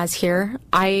everybody has here.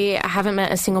 I haven't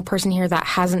met a single person here that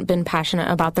hasn't been passionate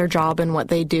about their job and what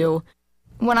they do.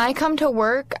 When I come to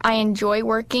work, I enjoy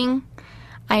working.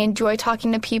 I enjoy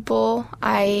talking to people.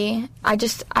 I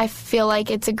feel like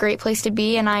it's a great place to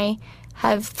be, and I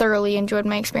have thoroughly enjoyed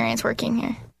my experience working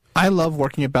here. I love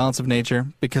working at Balance of Nature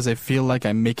because I feel like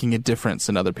I'm making a difference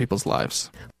in other people's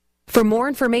lives. For more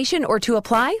information or to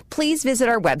apply, please visit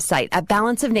our website at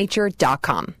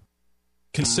balanceofnature.com.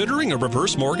 Considering a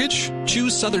reverse mortgage?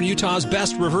 Choose Southern Utah's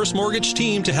best reverse mortgage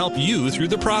team to help you through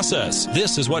the process.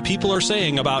 This is what people are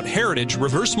saying about Heritage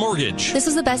Reverse Mortgage. This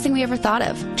was the best thing we ever thought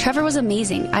of. Trevor was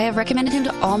amazing. I have recommended him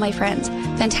to all my friends.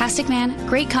 Fantastic man,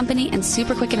 great company, and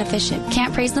super quick and efficient.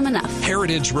 Can't praise them enough.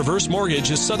 Heritage Reverse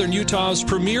Mortgage is Southern Utah's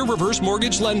premier reverse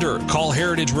mortgage lender. Call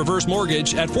Heritage Reverse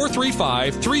Mortgage at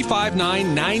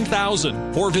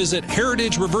 435-359-9000 or visit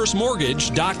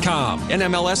heritagereversemortgage.com.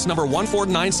 NMLS number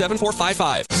 1497455.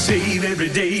 Save every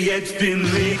day at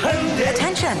Finley Hyundai.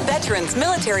 Attention, veterans,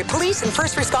 military, police, and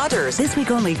first responders. This week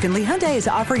only, Finley Hyundai is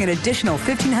offering an additional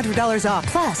 $1,500 off,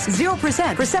 plus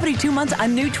 0% for 72 months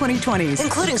on new 2020s.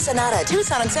 Including Sonata,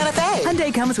 Tucson, and Santa Fe.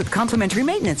 Hyundai comes with complimentary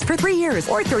maintenance for 3 years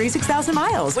or 36,000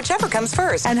 miles. Whichever comes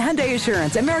first. And Hyundai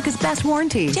Assurance, America's best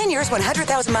warranty. 10 years,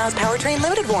 100,000 miles powertrain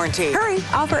limited warranty. Hurry,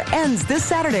 offer ends this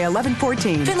Saturday,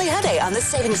 11/14. Finley Hyundai on the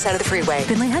savings side of the freeway.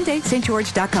 Finley Hyundai,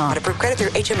 StGeorge.com. Approved credit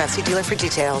through HMFC dealer for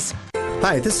details.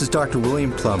 Hi, this is Dr.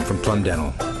 William Plum from Plum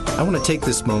Dental. I want to take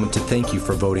this moment to thank you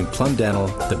for voting Plum Dental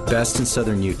the best in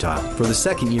Southern Utah for the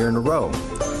second year in a row.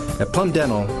 At Plum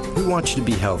Dental, we want you to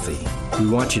be healthy. We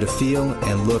want you to feel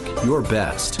and look your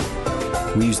best.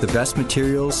 We use the best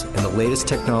materials and the latest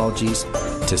technologies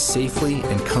to safely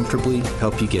and comfortably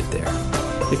help you get there.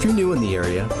 If you're new in the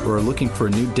area or are looking for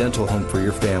a new dental home for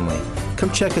your family,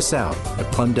 come check us out at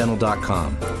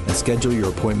plumdental.com and schedule your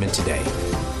appointment today.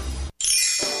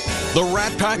 The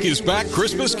Rat Pack is Back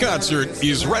Christmas Concert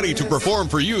is ready to perform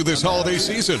for you this holiday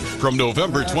season from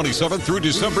November 27th through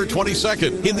December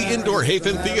 22nd in the Indoor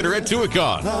Hafen Theater at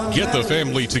Tuacahn. Get the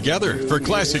family together for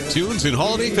classic tunes and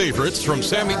holiday favorites from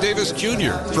Sammy Davis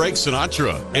Jr., Frank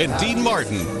Sinatra, and Dean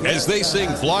Martin as they sing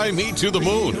Fly Me to the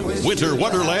Moon, Winter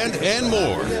Wonderland, and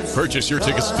more. Purchase your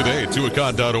tickets today at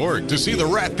tuacahn.org to see the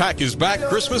Rat Pack is Back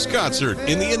Christmas Concert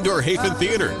in the Indoor Hafen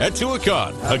Theater at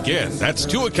Tuacahn. Again, that's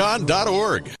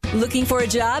tuacahn.org. Looking for a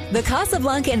job? The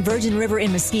Casablanca and Virgin River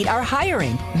in Mesquite are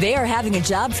hiring. They are having a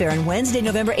job fair on Wednesday,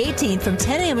 November 18th from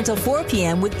 10 a.m. until 4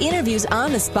 p.m. with interviews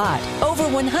on the spot. Over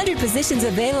 100 positions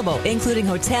available, including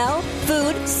hotel,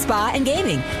 food, spa, and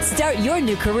gaming. Start your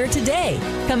new career today.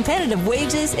 Competitive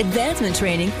wages, advancement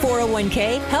training,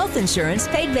 401k, health insurance,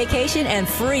 paid vacation, and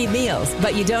free meals.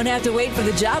 But you don't have to wait for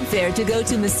the job fair to go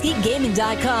to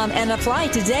mesquitegaming.com and apply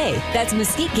today. That's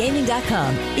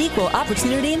mesquitegaming.com. Equal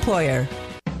opportunity employer.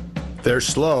 There's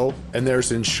slow, and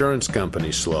there's insurance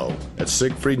company slow. At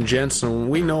Siegfried & Jensen,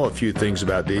 we know a few things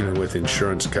about dealing with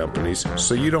insurance companies,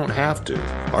 so you don't have to.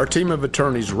 Our team of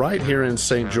attorneys right here in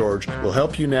St. George will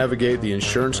help you navigate the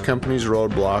insurance company's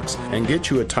roadblocks and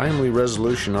get you a timely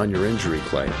resolution on your injury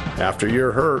claim. After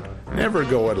you're hurt, never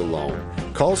go it alone.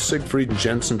 Call Siegfried &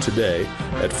 Jensen today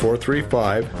at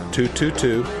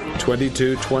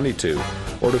 435-222-2222.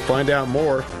 Or to find out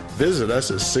more, visit us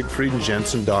at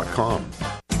siegfriedandjensen.com.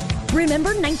 Remember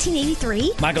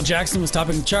 1983? Michael Jackson was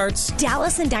topping the charts.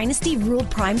 Dallas and Dynasty ruled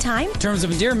primetime. Terms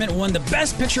of Endearment won the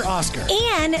Best Picture Oscar.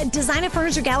 And Designer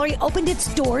Furniture Gallery opened its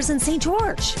doors in St.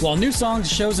 George. While new songs,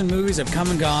 shows, and movies have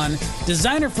come and gone,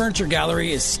 Designer Furniture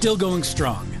Gallery is still going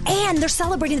strong. And they're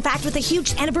celebrating the fact with a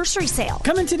huge anniversary sale.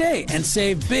 Come in today and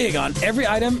save big on every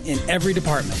item in every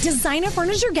department. Designer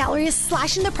Furniture Gallery is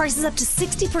slashing their prices up to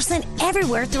 60%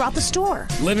 everywhere throughout the store.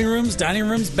 Living rooms, dining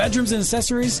rooms, bedrooms, and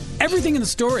accessories, everything in the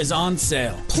store is on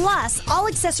sale. Plus, all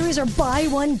accessories are buy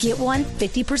one, get one,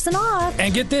 50% off.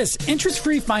 And get this,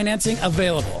 interest-free financing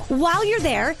available. While you're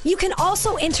there, you can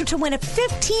also enter to win a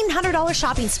 $1,500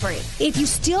 shopping spree. If you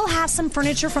still have some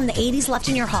furniture from the 80s left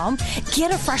in your home,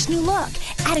 get a fresh new look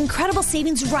at incredible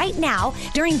savings right now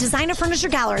during Designer Furniture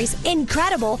Gallery's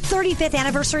incredible 35th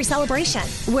anniversary celebration,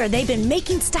 where they've been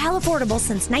making style affordable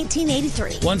since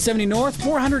 1983. 170 North,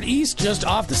 400 East, just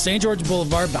off the St. George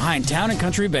Boulevard behind Town and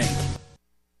Country Bank.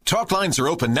 Talk lines are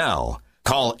open now.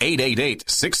 Call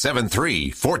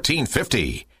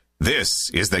 888-673-1450. This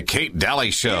is the Kate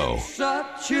Daly Show.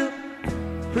 Such a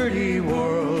pretty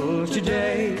world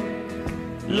today.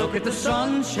 Look at the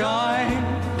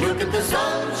sunshine. Look at the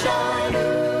sunshine.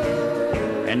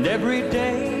 And every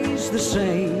day's the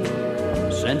same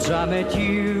since I met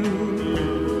you.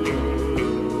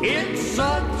 It's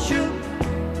such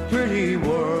a pretty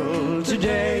world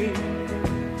today.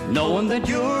 Knowing that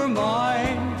you're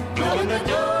mine. Knowing that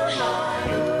you're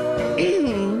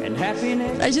mine. And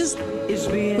happiness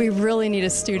we really need a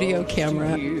studio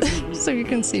camera so you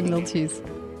can see Milty's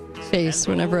face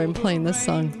whenever I'm playing this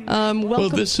song. Well,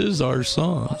 this is our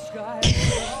song.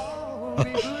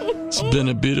 It's been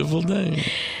a beautiful day.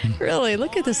 Really,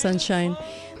 look at the sunshine.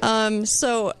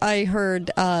 So I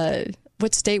heard,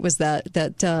 what state was that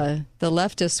the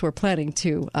leftists were planning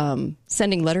to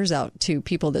sending letters out to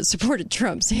people that supported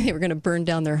Trump, saying they were going to burn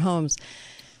down their homes.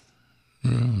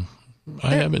 I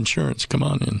have insurance. Come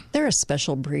on in. They're a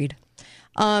special breed.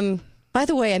 By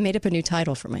the way, I made up a new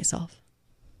title for myself.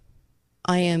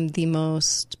 I am the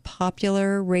most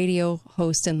popular radio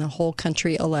host in the whole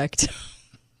country elect.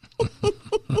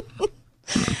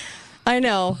 I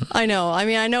know. I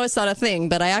mean, I know it's not a thing,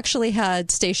 but I actually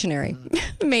had stationery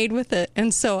made with it.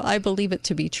 And so I believe it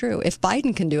to be true. If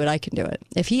Biden can do it, I can do it.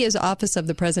 If he is office of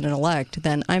the president-elect,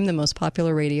 then I'm the most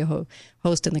popular radio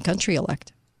host in the country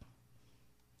elect.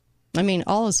 I mean,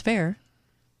 all is fair.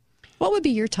 What would be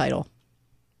your title?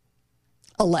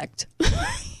 Elect.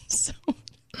 So,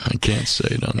 I can't say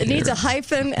it on the It needs air. a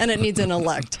hyphen and it needs an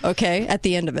elect, okay, at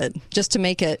the end of it, just to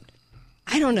make it,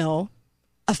 I don't know,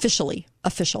 official.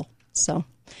 So,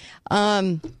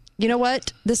 you know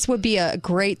what? This would be a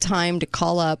great time to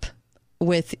call up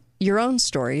with your own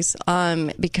stories,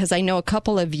 because I know a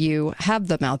couple of you have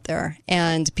them out there,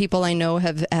 and people I know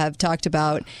have talked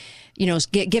about,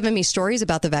 given me stories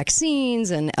about the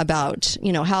vaccines and about,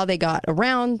 how they got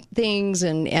around things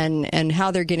and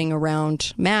how they're getting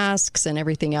around masks and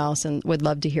everything else, and would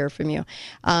love to hear from you.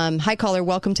 Hi, caller.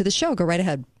 Welcome to the show. Go right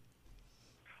ahead.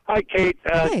 Hi, Kate.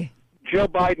 Hi. Joe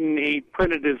Biden, he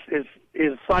printed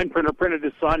his sign printer printed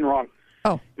his sign wrong.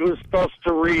 Oh. It was supposed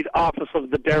to read Office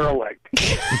of the Derelict.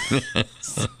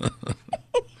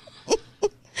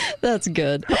 That's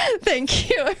good. Thank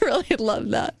you. I really love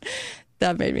that.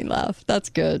 That made me laugh. That's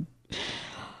good.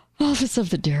 Office of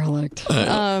the Derelict.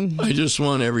 I just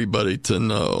want everybody to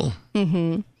know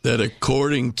that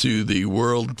according to the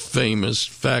world-famous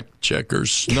fact-checker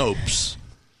Snopes,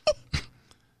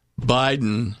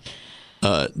 Biden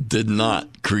did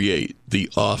not create the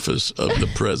office of the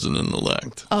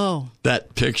president-elect. Oh.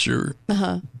 That picture,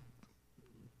 they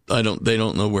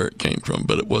don't know where it came from,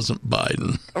 but it wasn't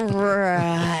Biden.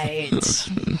 Right.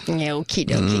 Okie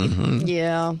dokie.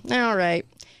 Yeah. All right.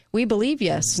 We believe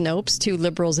you, Snopes, two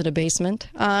liberals in a basement.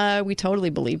 We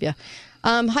totally believe you.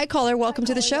 Hi, caller. Welcome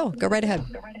to the show. Go right ahead.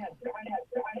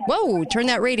 Whoa, turn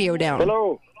that radio down.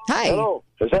 Hello. Hi. Hello.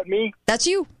 Is that me? That's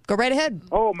you. Go right ahead.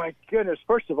 Oh, my goodness.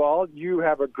 First of all, you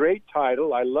have a great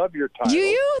title. I love your title. Do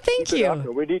you? Thank Keep it up.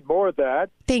 you. We need more of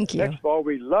that. Thank you. Next of all,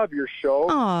 we love your show.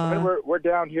 Aw. And we're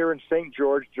down here in St.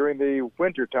 George during the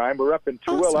winter time. We're up in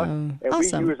Tooele, Awesome. and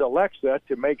Awesome. we use Alexa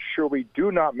to make sure we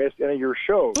do not miss any of your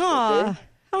shows. Aw, Okay?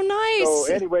 how nice. So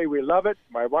anyway, we love it.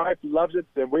 My wife loves it,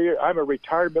 and I'm a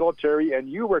retired military, and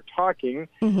you were talking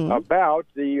about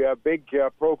the big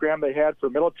program they had for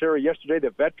military yesterday, the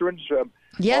Veterans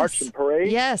March and Parade.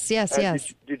 Yes.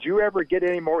 Did you ever get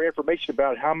any more information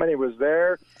about how many was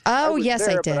there? Oh, was yes,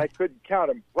 there, I did. But I couldn't count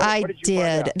them. I what did you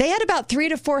find out? They had about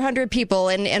 300 to 400 people,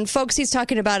 and folks, he's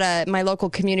talking about my local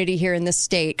community here in this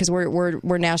state because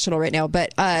we're national right now.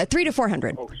 But 300 to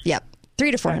 400. Yep.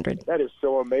 300 to 400. That is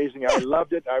so amazing. I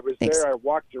loved it. I was there. I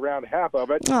walked around half of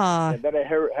it. Aw. And then I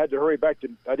had to hurry back.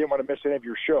 I didn't want to miss any of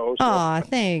your shows. So. Aw,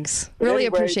 thanks. But Really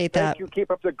anyway, appreciate that. Thank you. Keep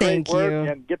up the great Thank work you.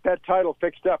 and get that title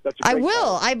fixed up. That's a I great will.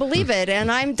 title. I believe it,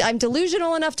 and I'm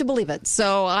delusional enough to believe it.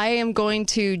 So I am going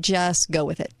to just go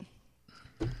with it.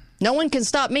 No one can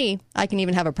stop me. I can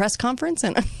even have a press conference,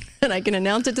 and I can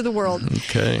announce it to the world.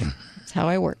 Okay. That's how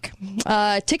I work.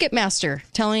 Ticketmaster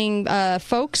telling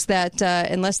folks that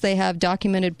unless they have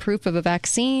documented proof of a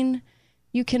vaccine,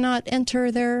 you cannot enter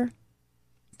their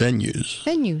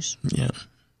venues.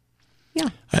 Yeah.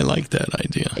 I like that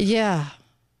idea. Yeah.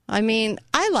 I mean,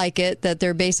 I like it that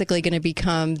they're basically going to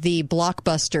become the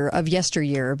Blockbuster of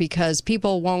yesteryear because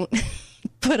people won't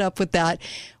put up with that,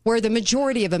 where the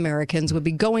majority of Americans would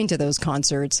be going to those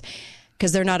concerts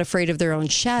because they're not afraid of their own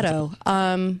shadow.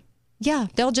 Yeah,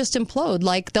 they'll just implode.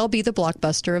 Like, they'll be the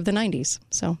Blockbuster of the 90s.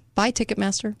 So, bye,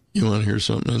 Ticketmaster. You want to hear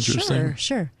something interesting?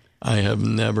 Sure. I have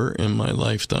never in my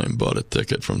lifetime bought a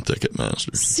ticket from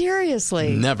Ticketmaster.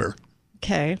 Seriously? Never.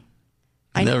 Okay.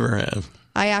 Never have.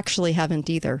 I actually haven't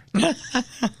either.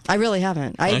 I really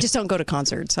haven't. I just don't go to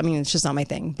concerts. I mean, it's just not my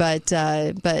thing. But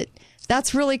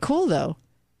that's really cool, though,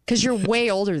 because you're way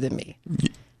older than me.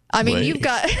 I mean,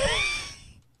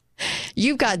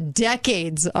 you've got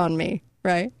decades on me,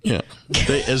 right? Yeah.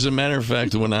 As a matter of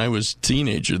fact, when I was a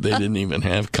teenager, they didn't even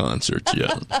have concerts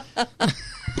yet.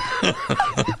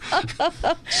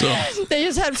 So they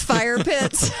just had fire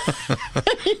pits.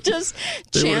 You just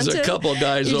there chanted. Was a couple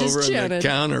guys over in the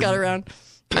counter got around.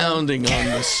 Pounding on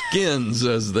the skins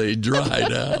as they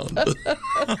dried out.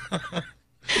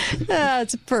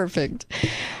 That's perfect.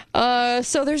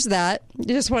 So there's that.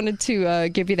 Just wanted to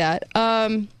give you that.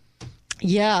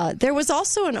 Yeah, there was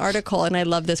also an article, and I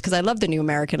love this because I love the New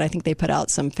American. I think they put out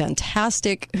some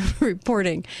fantastic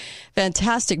reporting,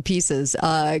 fantastic pieces.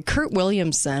 Kurt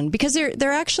Williamson, because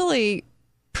they're actually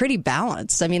pretty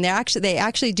balanced. I mean, they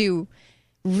actually do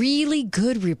really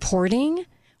good reporting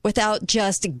without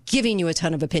just giving you a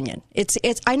ton of opinion.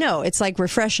 I know it's like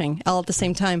refreshing all at the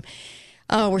same time.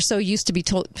 We're so used to be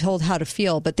told how to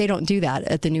feel, but they don't do that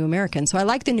at the New American. So I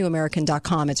like the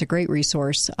newamerican.com. It's a great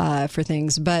resource for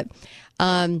things. But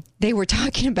they were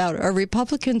talking about, are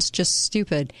Republicans just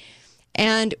stupid?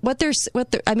 And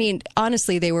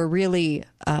honestly, they were really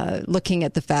looking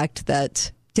at the fact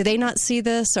that, do they not see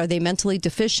this? Are they mentally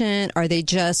deficient? Are they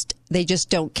just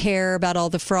don't care about all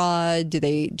the fraud? Do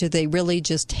they really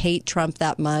just hate Trump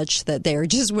that much that they're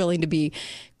just willing to be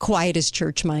quiet as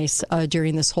church mice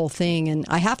during this whole thing? And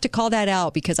I have to call that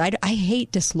out because I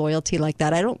hate disloyalty like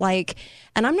that. I don't like,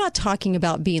 and I'm not talking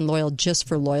about being loyal just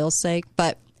for loyal's sake,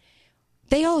 but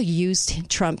they all used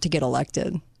Trump to get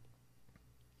elected.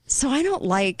 So I don't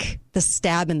like the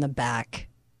stab in the back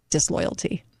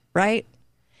disloyalty, right?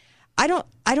 I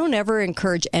don't ever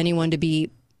encourage anyone to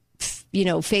be,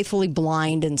 faithfully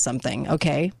blind in something,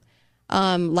 okay?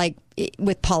 Like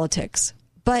with politics.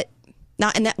 But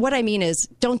not, and that, what I mean is,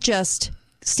 don't just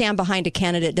stand behind a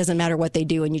candidate, doesn't matter what they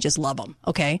do, and you just love them,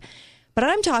 okay? But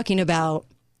I'm talking about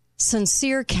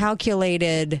sincere,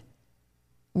 calculated,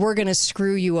 we're going to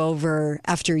screw you over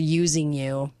after using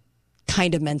you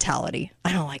kind of mentality.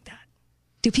 I don't like that.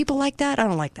 Do people like that? I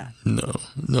don't like that. No,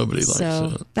 nobody likes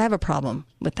that. I have a problem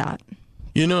with that.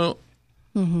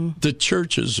 The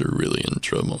churches are really in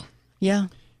trouble. Yeah.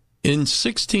 In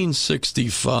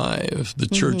 1665, the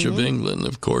Church of England,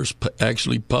 of course,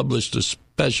 actually published a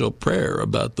special prayer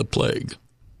about the plague.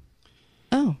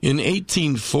 Oh. In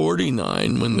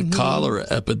 1849, when the cholera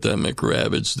epidemic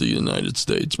ravaged the United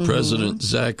States, President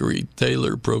Zachary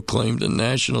Taylor proclaimed a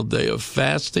national day of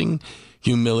fasting,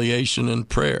 humiliation, and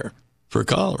prayer for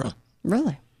cholera.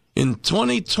 Really? In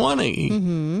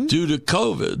 2020, due to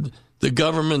COVID, the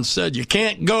government said you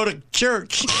can't go to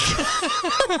church.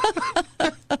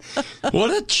 What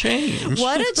a change.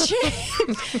 What a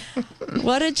change.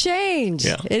 What a change.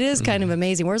 Yeah. It is kind of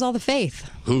amazing. Where's all the faith?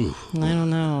 Ooh. I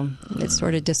don't know. It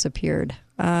sort of disappeared.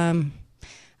 I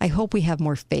hope we have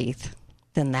more faith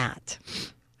than that.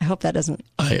 I hope that doesn't.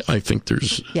 I think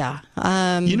there's. Yeah.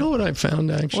 You know what I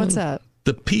found, actually? What's that?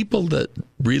 The people that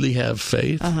really have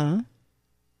faith, I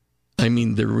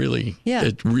mean, they're really,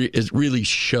 it really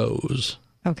shows.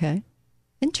 Okay.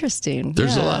 Interesting.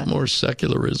 There's a lot more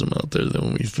secularism out there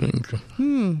than we think.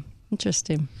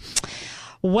 Interesting.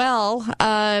 Well,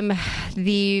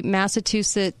 the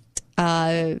Massachusetts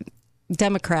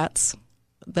Democrats,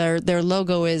 their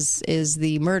logo is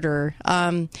the murderer.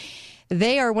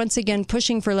 They are once again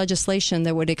pushing for legislation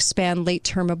that would expand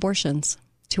late-term abortions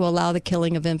to allow the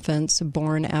killing of infants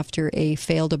born after a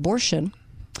failed abortion.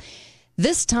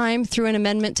 This time, through an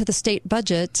amendment to the state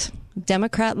budget,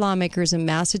 Democrat lawmakers in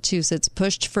Massachusetts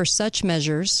pushed for such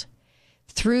measures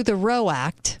through the Roe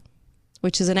Act,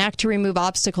 which is an act to remove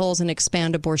obstacles and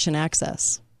expand abortion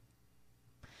access.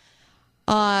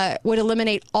 Would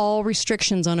eliminate all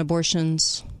restrictions on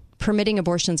abortions, permitting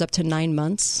abortions up to 9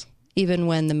 months, even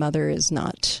when the mother is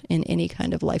not in any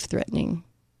kind of life-threatening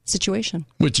situation.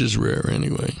 Which is rare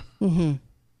anyway.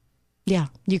 Yeah,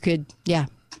 you can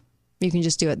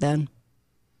just do it then.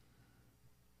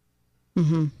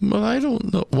 Well, I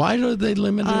don't know. Why do they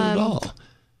limit it at all?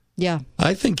 Yeah.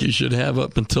 I think you should have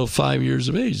up until 5 years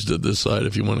of age to decide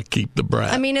if you want to keep the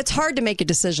brat. I mean, it's hard to make a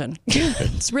decision.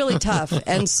 It's really tough.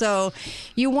 And so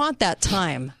you want that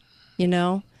time,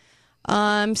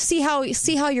 See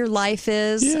how your life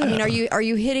is. Yeah. I mean, are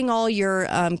you hitting all your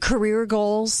career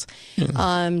goals?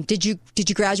 Yeah. Did you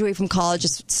graduate from college?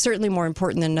 It's certainly more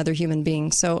important than another human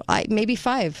being. So maybe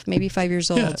 5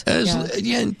 years old. To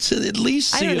at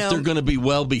least see if they're going to be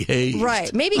well behaved.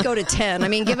 Right. Maybe go to 10. I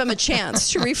mean, give them a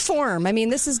chance to reform. I mean,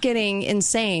 this is getting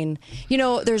insane.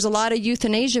 There's a lot of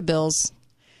euthanasia bills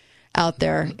out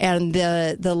there. And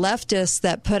the leftists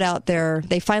that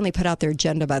they finally put out their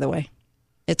agenda, by the way.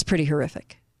 It's pretty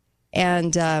horrific.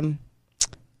 And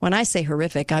when I say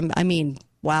horrific, I mean,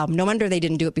 wow, no wonder they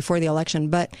didn't do it before the election.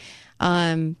 But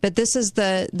this is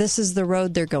the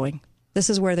road they're going. This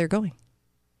is where they're going.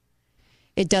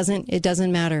 It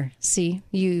doesn't matter. See,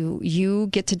 you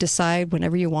get to decide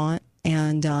whenever you want,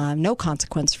 and no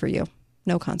consequence for you.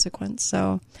 No consequence.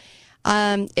 So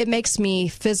it makes me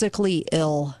physically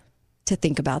ill to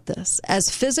think about this. As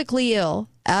physically ill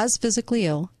as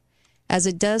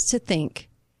it does to think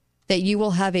that you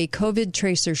will have a COVID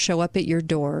tracer show up at your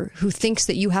door who thinks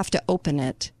that you have to open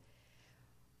it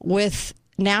with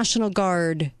National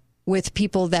Guard, with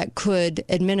people that could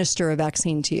administer a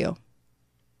vaccine to you,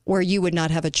 where you would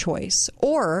not have a choice,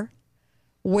 or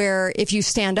where if you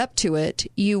stand up to it,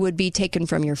 you would be taken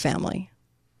from your family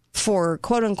for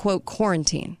quote unquote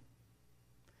quarantine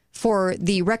for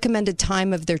the recommended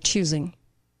time of their choosing.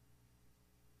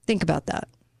 Think about that.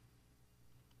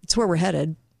 It's where we're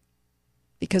headed,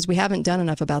 because we haven't done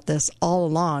enough about this all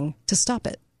along to stop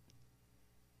it.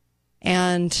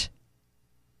 And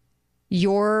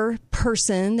your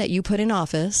person that you put in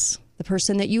office, the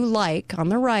person that you like on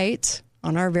the right,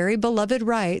 on our very beloved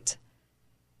right,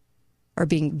 are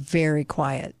being very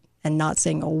quiet and not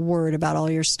saying a word about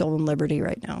all your stolen liberty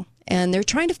right now. And they're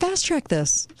trying to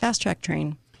fast-track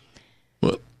train.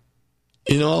 Well,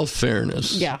 in all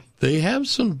fairness, they have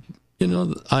some,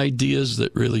 ideas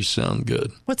that really sound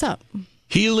good. What's up?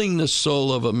 Healing the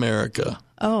soul of America.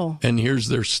 Oh. And here's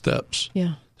their steps.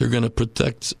 Yeah. They're going to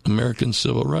protect American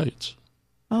civil rights.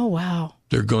 Oh, wow.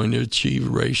 They're going to achieve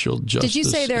racial justice. Did you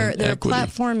say their equity.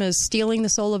 platform is stealing the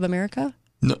soul of America?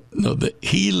 No, the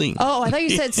healing. Oh, I thought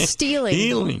you said stealing.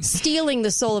 Healing. Stealing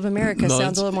the soul of America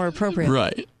sounds a little more appropriate.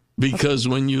 Right. Because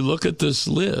when you look at this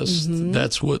list,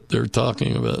 that's what they're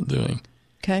talking about doing.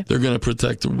 Okay. They're going to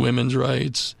protect women's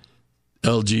rights,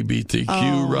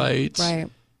 LGBTQ rights, right.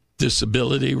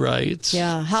 disability rights.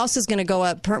 Yeah. House is going to go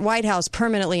up, White House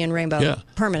permanently in Rainbow. Yeah.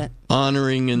 Permanent.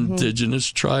 Honoring indigenous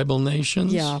tribal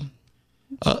nations. Yeah.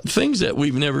 Things that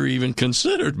we've never even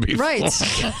considered before.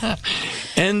 Right.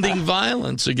 Ending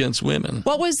violence against women.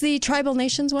 What was the tribal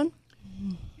nations one?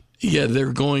 Yeah,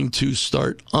 they're going to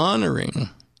start honoring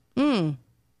the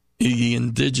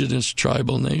indigenous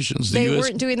tribal nations. They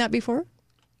weren't doing that before?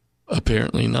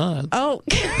 Apparently not. Oh,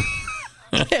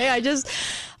 okay. I just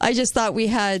thought we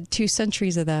had 2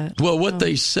 centuries of that. Well, what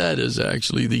they said is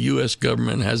actually the U.S.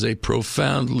 government has a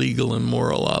profound legal and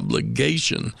moral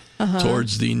obligation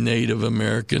towards the Native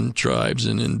American tribes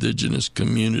and indigenous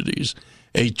communities,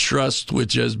 a trust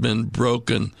which has been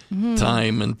broken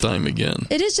time and time again.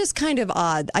 It is just kind of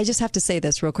odd. I just have to say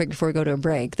this real quick before we go to a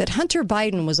break, that Hunter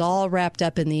Biden was all wrapped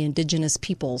up in the indigenous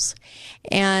peoples,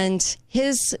 and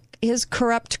his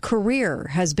corrupt career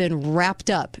has been wrapped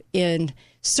up in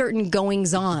certain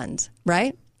goings-ons,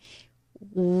 right,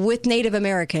 with Native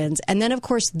Americans. And then, of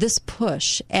course, this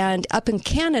push. And up in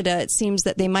Canada, it seems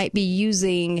that they might be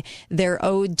using their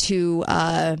ode to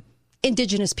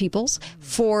indigenous peoples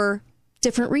for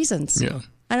different reasons. Yeah.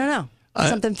 I don't know.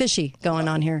 Something fishy going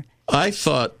on here. I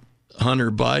thought Hunter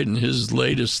Biden, his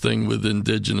latest thing with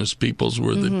indigenous peoples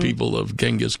were the people of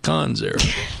Genghis Khan's era.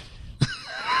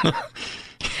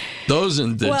 Those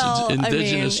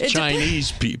indigenous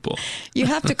Chinese people. You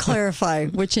have to clarify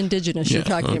which indigenous you're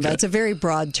talking about. It's a very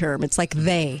broad term. It's like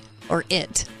they or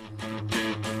it.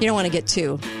 You don't want to get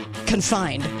too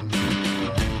confined.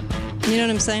 You know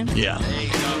what I'm saying? Yeah.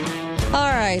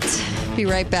 All right. Be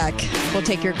right back. We'll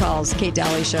take your calls. Kate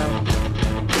Daly Show.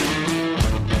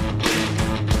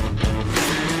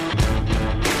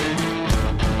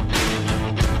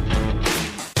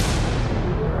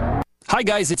 Hi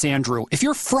guys, it's Andrew. If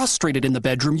you're frustrated in the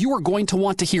bedroom, you are going to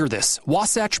want to hear this.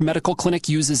 Wasatch Medical Clinic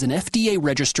uses an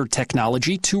FDA-registered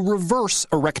technology to reverse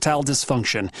erectile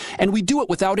dysfunction, and we do it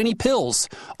without any pills.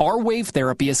 Our wave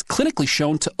therapy is clinically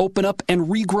shown to open up and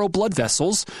regrow blood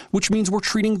vessels, which means we're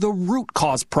treating the root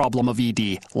cause problem of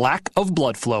ED, lack of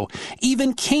blood flow.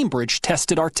 Even Cambridge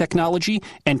tested our technology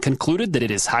and concluded that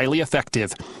it is highly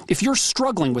effective. If you're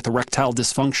struggling with erectile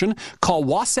dysfunction, call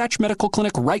Wasatch Medical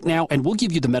Clinic right now and we'll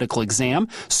give you the medical exam,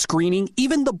 screening,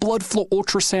 even the blood flow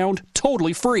ultrasound,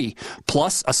 totally free.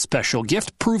 Plus, a special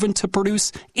gift proven to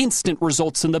produce instant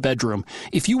results in the bedroom.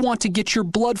 If you want to get your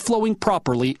blood flowing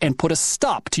properly and put a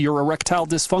stop to your erectile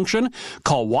dysfunction,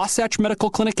 call Wasatch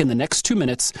Medical Clinic in the next 2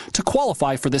 minutes to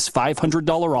qualify for this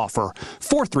 $500 offer.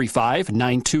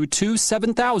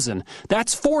 435-922-7000.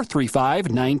 That's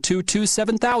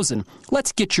 435-922-7000.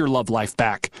 Let's get your love life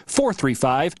back.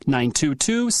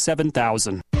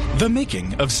 435-922-7000. The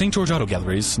making of St. George Auto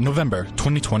Gallery's November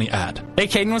 2020 ad. Hey,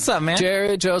 Caden, what's up, man?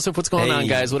 Jared, Joseph, what's going on,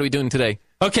 guys? What are we doing today?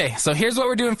 Okay, so here's what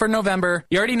we're doing for November.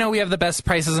 You already know we have the best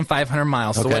prices in 500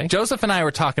 miles. So what Joseph and I were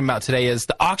talking about today is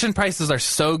the auction prices are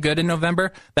so good in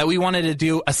November that we wanted to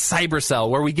do a cyber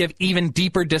sale where we give even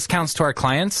deeper discounts to our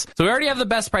clients. So we already have the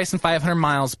best price in 500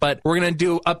 miles, but we're going to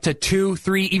do up to $2,000,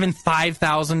 $3,000, even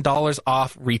 $5,000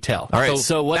 off retail. All right,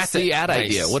 so what's the ad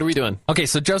idea? What are we doing? Okay,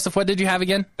 so Joseph, what did you have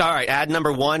again? All right, ad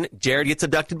number 1, Jared gets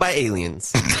abducted by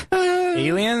aliens.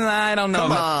 Aliens? I don't know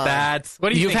about that.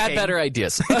 What do you think, had better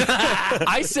ideas.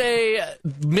 I say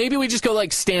maybe we just go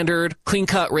like standard,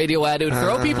 clean-cut radio ad. It would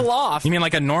throw people off. You mean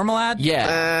like a normal ad?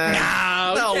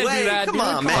 Yeah. No way. Come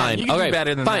on, man. Fine. You can do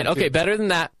better than that. Okay, better than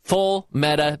that. Full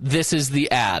meta. This is the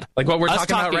ad. Like what we're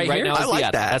talking about right here? Now is the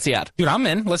ad. That's the ad. Dude, I'm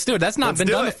in. Let's do it. That's not been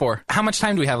done before. How much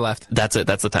time do we have left? That's it.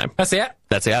 That's the time. That's it?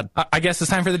 That's the ad. I guess it's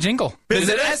time for the jingle.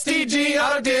 Visit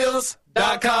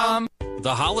STGAutoDeals.com.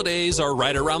 The holidays are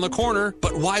right around the corner,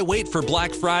 but why wait for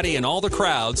Black Friday and all the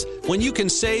crowds when you can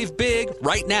save big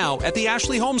right now at the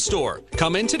Ashley Home Store?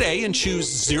 Come in today and choose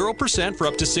 0% for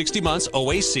up to 60 months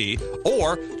OAC,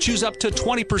 or choose up to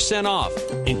 20% off,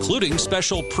 including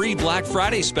special pre-Black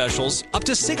Friday specials up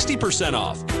to 60%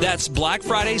 off. That's Black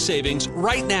Friday savings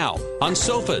right now on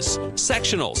sofas,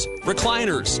 sectionals,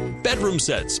 recliners, bedroom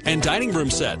sets, and dining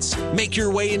room sets. Make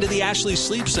your way into the Ashley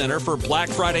Sleep Center for Black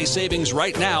Friday savings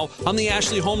right now on the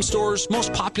Ashley Home Store's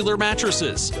most popular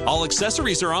mattresses. All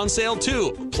accessories are on sale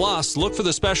too. Plus, look for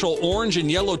the special orange and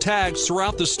yellow tags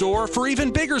throughout the store for even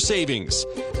bigger savings.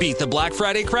 Beat the Black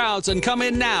Friday crowds and come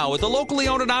in now at the locally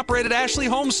owned and operated Ashley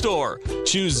Home Store.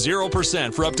 Choose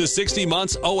 0% for up to 60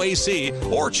 months OAC,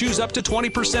 or choose up to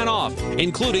 20% off,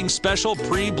 including special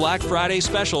pre-Black Friday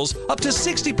specials up to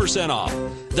 60% off.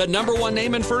 The #1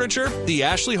 name in furniture, the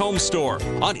Ashley Home Store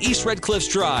on East Red Cliffs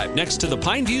Drive, next to the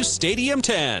Pineview Stadium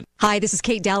 10. Hi, this is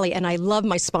Kate Daly, and I love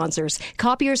my sponsors.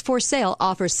 Copiers for Sale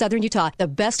offers Southern Utah the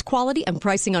best quality and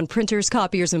pricing on printers,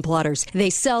 copiers, and plotters.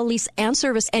 They sell, lease, and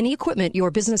service any equipment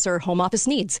your business or home office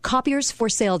needs.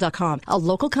 Copiersforsale.com, a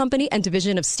local company and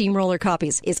division of Steamroller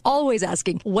Copies, is always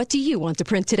asking, what do you want to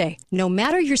print today? No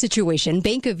matter your situation,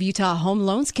 Bank of Utah Home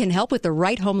Loans can help with the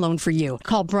right home loan for you.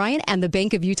 Call Brian and the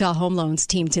Bank of Utah Home Loans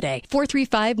team today.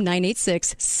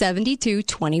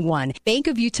 435-986-7221. Bank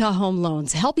of Utah Home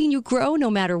Loans, helping you grow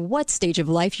no matter what stage of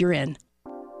life you're in.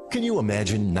 Can you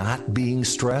imagine not being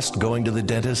stressed going to the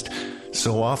dentist?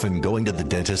 So often going to the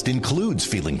dentist includes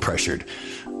feeling pressured.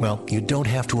 Well, you don't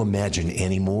have to imagine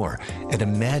anymore. At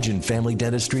Imagine Family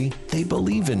Dentistry, they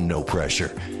believe in no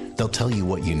pressure. They'll tell you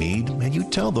what you need, and you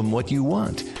tell them what you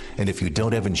want. And if you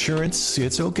don't have insurance,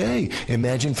 it's okay.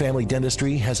 Imagine Family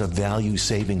Dentistry has a value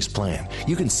savings plan.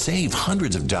 You can save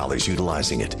hundreds of dollars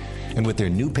utilizing it. And with their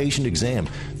new patient exam,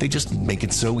 they just make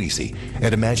it so easy.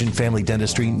 At Imagine Family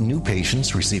Dentistry, new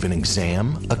patients receive an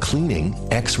exam, a cleaning,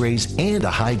 x-rays, and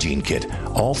a hygiene kit,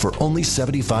 all for only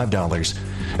 $75.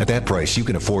 At that price, you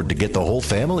can afford to get the whole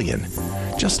family in.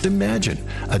 Just imagine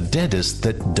a dentist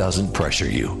that doesn't pressure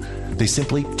you. They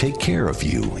simply take care of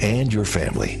you and your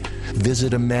family.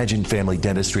 Visit Imagine Family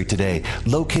Dentistry today,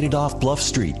 located off Bluff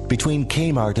Street between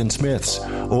Kmart and Smith's.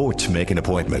 Or to make an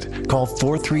appointment, call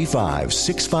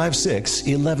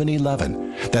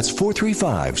 435-656-1111. That's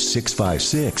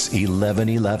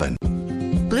 435-656-1111.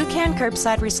 Blue Can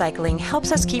Curbside Recycling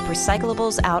helps us keep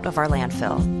recyclables out of our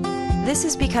landfill. This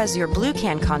is because your Blue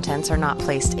Can contents are not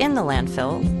placed in the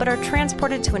landfill, but are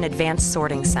transported to an advanced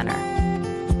sorting center.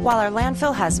 While our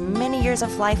landfill has many years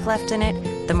of life left in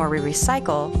it, the more we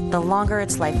recycle, the longer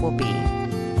its life will be.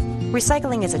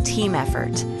 Recycling is a team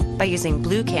effort. By using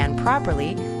Blue Can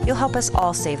properly, you'll help us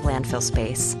all save landfill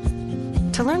space.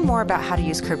 To learn more about how to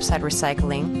use curbside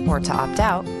recycling or to opt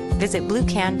out, visit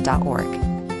bluecan.org.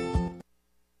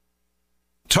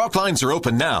 Talk lines are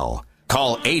open now.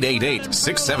 Call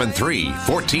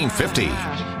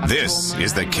 888-673-1450. This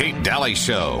is the Kate Daly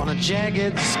Show. On a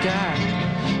jagged sky,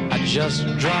 I just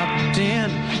dropped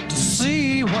in to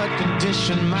see what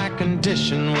condition my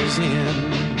condition was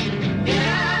in.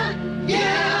 Yeah,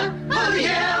 yeah, oh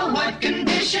yeah, what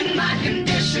condition my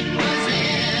condition was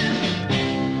in.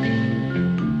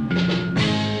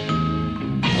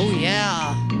 Oh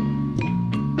yeah.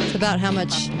 It's about how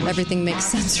much everything makes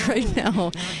sense right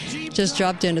now. Just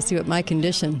dropped in to see what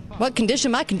condition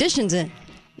my condition's in.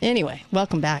 Anyway,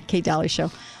 welcome back. Kate Daly Show.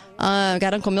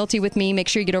 Got Uncle Milty with me. Make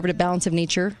sure you get over to Balance of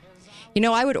Nature. You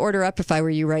know, I would order up if I were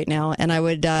you right now, and I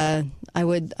would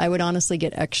honestly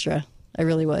get extra. I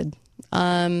really would.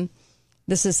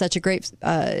 This is such a great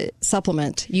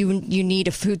supplement. You need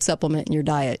a food supplement in your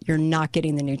diet. You're not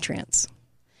getting the nutrients.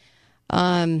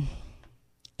 And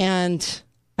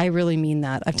I really mean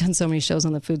that. I've done so many shows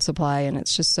on the food supply, and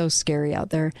it's just so scary out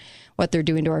there what they're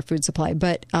doing to our food supply.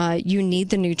 But you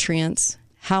need the nutrients.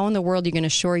 How in the world are you going to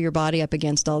shore your body up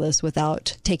against all this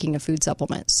without taking a food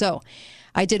supplement? So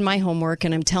I did my homework,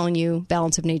 and I'm telling you,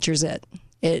 Balance of Nature's it.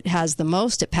 It has the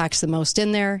most. It packs the most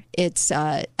in there. It's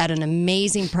at an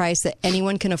amazing price that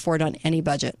anyone can afford on any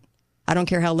budget. I don't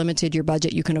care how limited your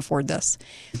budget, you can afford this.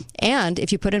 And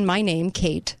if you put in my name,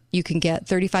 Kate, you can get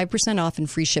 35% off and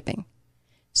free shipping.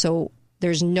 So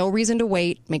there's no reason to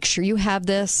wait. Make sure you have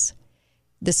this.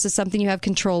 This is something you have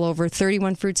control over.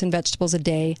 31 fruits and vegetables a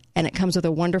day. And it comes with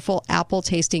a wonderful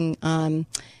apple-tasting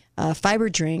fiber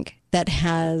drink that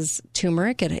has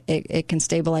turmeric. It can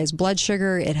stabilize blood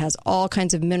sugar. It has all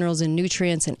kinds of minerals and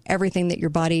nutrients and everything that your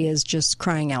body is just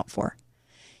crying out for.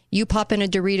 You pop in a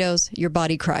Doritos, your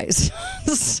body cries.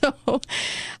 So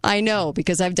I know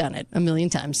because I've done it a million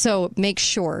times. So make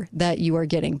sure that you are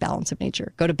getting Balance of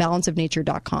Nature. Go to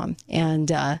balanceofnature.com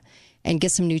and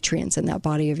get some nutrients in that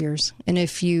body of yours. And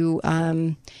if you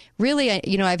really,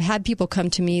 I've had people come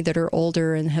to me that are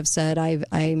older and have said,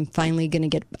 I'm finally going to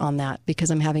get on that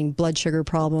because I'm having blood sugar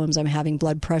problems. I'm having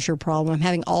blood pressure problems. I'm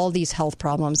having all these health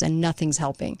problems and nothing's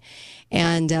helping.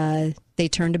 And they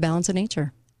turn to Balance of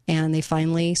Nature and they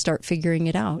finally start figuring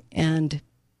it out. And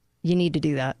you need to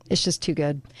do that. It's just too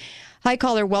good. Hi,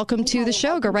 caller. Welcome to the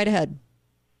show. Go right ahead.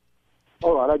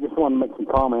 All right, I just want to make some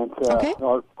comments. Okay.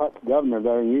 Our governor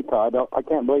there in Utah, I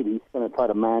can't believe he's going to try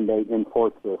to mandate and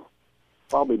enforce this,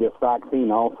 probably this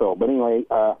vaccine also. But anyway,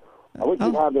 I wish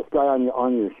you'd have this guy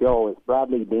on your show. It's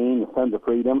Bradley Dean, the Sons of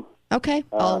Freedom. Okay,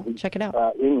 I'll check it out.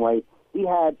 Anyway,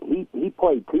 he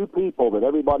played two people that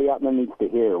everybody out there needs to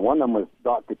hear. One of them was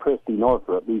Dr. Christy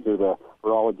Northrup. These are the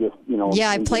virologists, Yeah,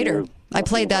 I played her. I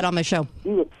played that on my show. She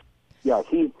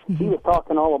was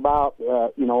talking all about,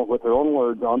 with her own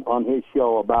words on his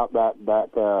show about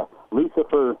that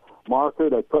Lucifer marker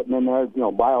they putting in there,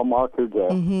 biomarker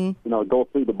to, go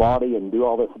through the body and do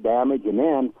all this damage. And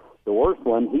then the worst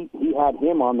one, he had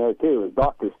him on there too, is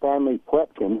Dr. Stanley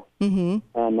Pletkin. Mm-hmm.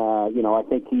 And, I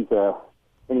think he's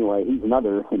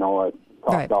another,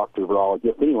 top doctor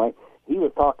virologist. Anyway, he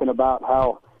was talking about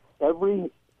how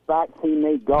every vaccine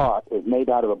they got is made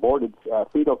out of aborted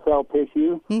fetal cell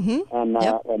tissue,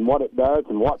 and what it does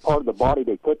and what part of the body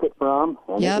they took it from.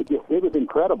 And it was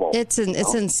incredible. It's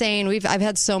insane. I've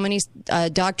had so many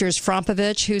doctors,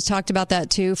 Frompovich, who's talked about that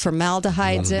too,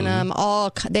 formaldehydes in them.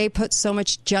 They put so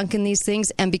much junk in these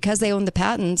things, and because they own the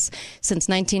patents since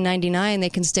 1999, they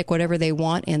can stick whatever they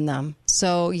want in them.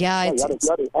 So you got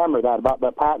to hammer that about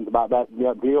the patent, about that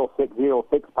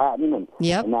 0606 patent, and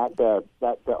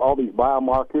that all these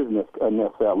biomarkers and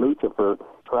this Lucifer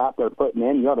crap they're putting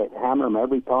in. You got to hammer them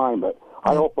every time. But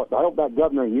I hope that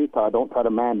governor in Utah don't try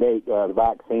to mandate the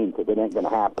vaccine, because it ain't going to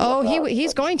happen. Oh,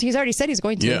 he's going to. He's already said he's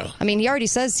going to. Yeah. I mean, he already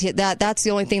says that's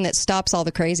the only thing that stops all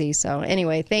the crazy. So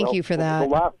anyway, thank you for that. The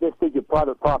last vestige of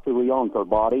private property we own our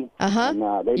body. And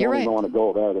they don't even want to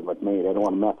go there with me. They don't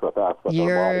want to mess with us.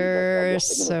 You're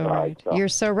so right. You're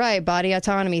so right. Body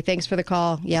autonomy. Thanks for the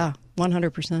call. Yeah,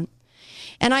 100%.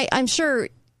 And I'm sure.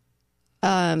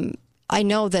 I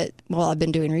know that, I've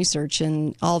been doing research,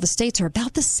 and all the states are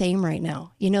about the same right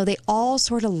now. They all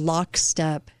sort of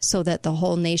lockstep so that the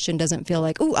whole nation doesn't feel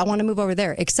like, I want to move over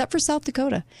there, except for South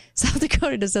Dakota. South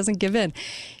Dakota just doesn't give in.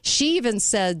 She even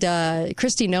said,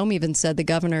 Kristi Noem even said, the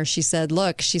governor, she said,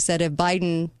 if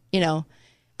Biden,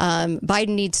 Biden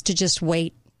needs to just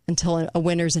wait until a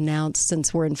winner's announced,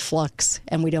 since we're in flux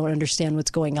and we don't understand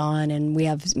what's going on, and we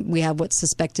have what's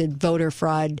suspected voter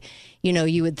fraud.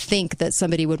 You would think that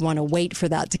somebody would want to wait for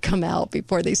that to come out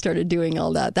before they started doing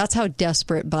all that. That's how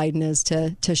desperate Biden is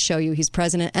to show you he's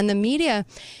president. And the media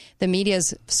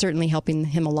is certainly helping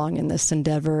him along in this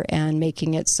endeavor and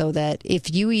making it so that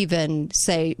if you even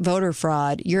say voter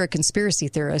fraud, you're a conspiracy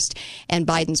theorist, and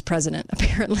Biden's president,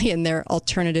 apparently, in their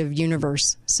alternative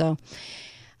universe. So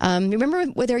remember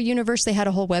with their universe, they had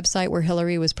a whole website where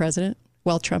Hillary was president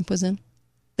while Trump was in?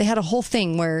 They had a whole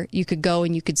thing where you could go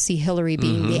and you could see Hillary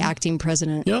being the acting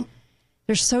president. Yep.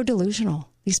 They're so delusional.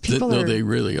 These people they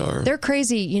really are. They're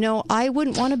crazy. I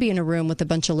wouldn't want to be in a room with a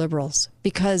bunch of liberals,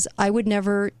 because I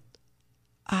wouldn't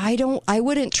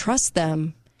trust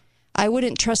them. I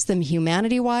wouldn't trust them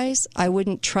humanity-wise. I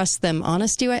wouldn't trust them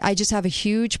honesty-wise. I just have a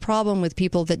huge problem with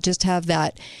people that just have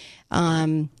that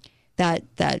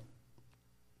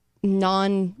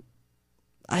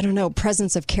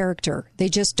presence of character. They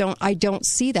just don't. I don't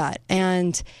see that.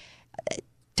 And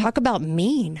talk about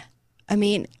mean. I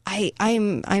mean,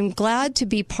 I'm glad to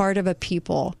be part of a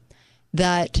people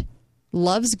that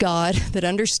loves God, that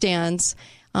understands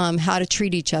how to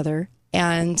treat each other,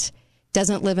 and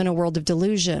doesn't live in a world of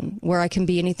delusion where I can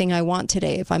be anything I want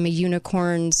today. If I'm a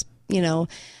unicorn's,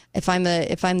 if I'm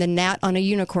the gnat on a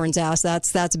unicorn's ass,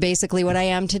 that's basically what I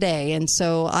am today. And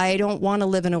so I don't want to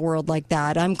live in a world like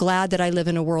that. I'm glad that I live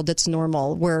in a world that's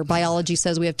normal, where biology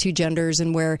says we have two genders,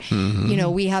 and where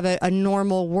we have a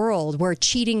normal world where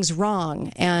cheating's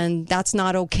wrong and that's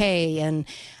not okay. And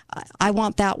I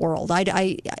want that world.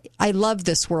 I love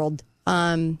this world.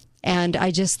 And I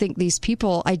just think these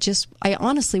people, I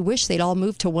honestly wish they'd all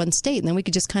move to one state, and then we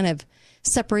could just kind of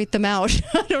separate them out.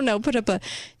 I don't know, put up a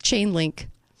chain link.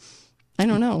 I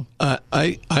don't know.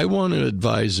 I want to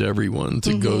advise everyone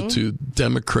to go to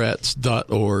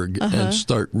Democrats.org and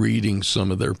start reading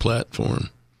some of their platform.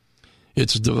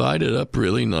 It's divided up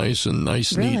really nice and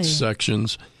neat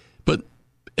sections. But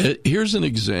here's an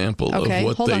example of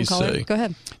what they say. Go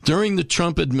ahead. During the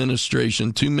Trump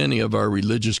administration, too many of our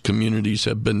religious communities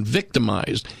have been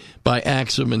victimized by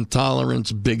acts of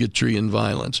intolerance, bigotry, and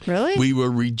violence. Really? We will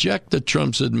reject the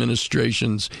Trump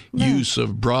administration's use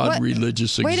of broad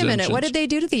religious exemptions. Wait a minute. What did they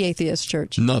do to the atheist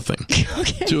church? Nothing.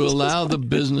 To allow the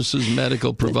businesses,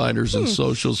 medical providers, and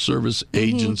social service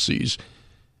agencies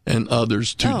and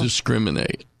others to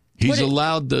discriminate. He's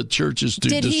allowed the churches to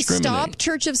discriminate. Did he stop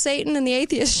Church of Satan and the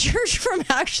Atheist Church from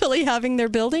actually having their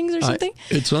buildings or something?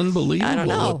 It's unbelievable I don't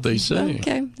know. what they say.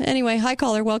 Okay. Anyway, hi,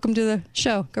 caller. Welcome to the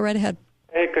show. Go right ahead.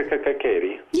 Hey,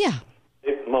 Katie. Yeah.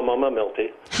 Hey, Mama Milty.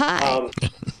 Hi.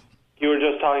 You were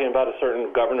just talking about a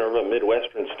certain governor of a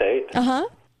Midwestern state. Uh-huh.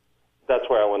 That's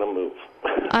where I want to move.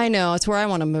 I know. It's where I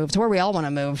want to move. It's where we all want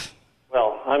to move.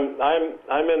 Well,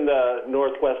 I'm in the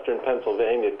northwestern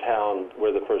Pennsylvania town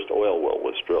where the first oil well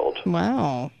was drilled.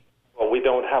 Wow. Well, we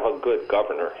don't have a good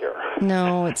governor here.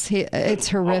 No, it's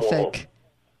horrific.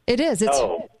 It is.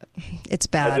 It's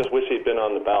bad. I just wish he'd been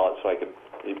on the ballot so I could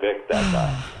evict that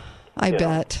guy. I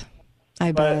bet. Do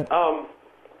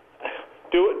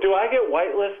I get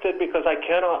whitelisted because I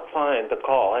cannot find the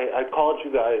call? I called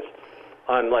you guys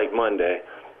on Monday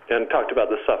and talked about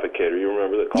the suffocator. You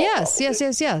remember the call? Yes.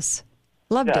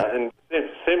 Loved it. Yeah, and they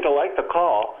seemed to like the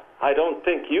call. I don't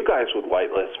think you guys would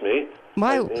whitelist me.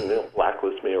 Why?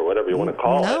 Blacklist me or whatever you want to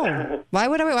call it. No. Why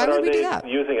would we do that?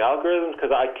 Using algorithms?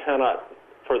 Because I cannot,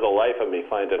 for the life of me,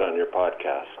 find it on your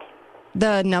podcast.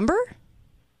 The number?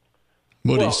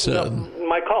 He said. No,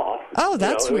 my call. Oh,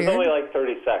 that's weird. It was only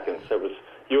 30 seconds.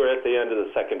 You were at the end of the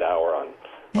second hour on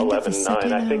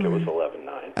 11:09. I think it was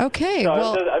 11:09. Okay. So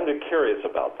I'm just curious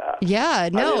about that. Yeah.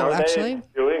 No, are actually. They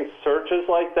doing searches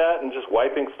like that and just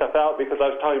wiping stuff out? Because I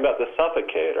was talking about the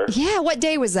suffocator. Yeah. What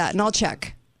day was that? And I'll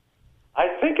check. I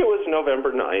think it was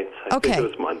November 9th. I think it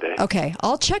was Monday. Okay.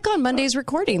 I'll check on Monday's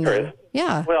recording then.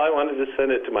 Yeah. Well, I wanted to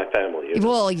send it to my family.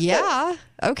 Well, yeah.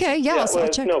 Okay. Yeah. I'll check.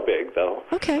 It's no big, though.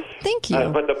 Okay. Thank you.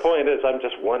 But the point is, I'm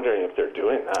just wondering if they're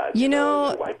doing that.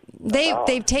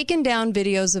 They've taken down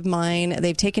videos of mine.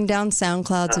 They've taken down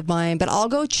SoundClouds of mine. But I'll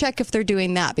go check if they're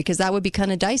doing that, because that would be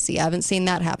kind of dicey. I haven't seen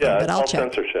that happen, but I'll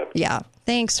check. Censorship. Yeah.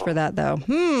 Thanks for that, though.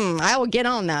 I will get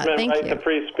on that. Thank you. To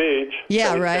free speech.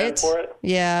 Yeah, right. For it?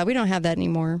 Yeah, we don't have that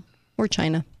anymore. We're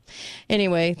China.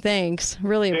 Anyway, thanks.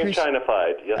 Really appreciate it.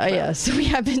 China-fied. Yes, yes, we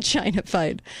have been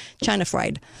China-fied.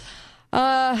 China-fried.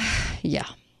 Yeah.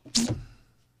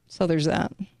 So there's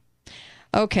that.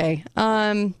 Okay.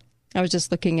 I was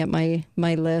just looking at my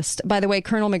list. By the way,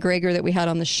 Colonel McGregor that we had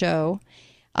on the show,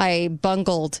 I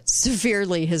bungled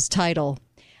severely his title.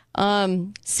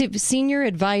 Senior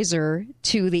Advisor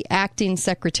to the Acting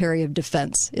Secretary of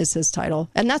Defense is his title.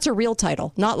 And that's a real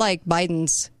title, not like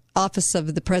Biden's Office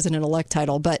of the President-elect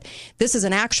title, but this is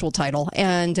an actual title.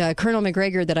 And Colonel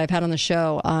McGregor that I've had on the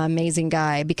show, amazing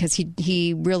guy, because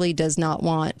he really does not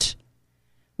want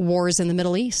wars in the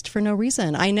Middle East for no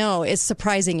reason. I know it's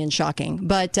surprising and shocking,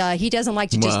 but he doesn't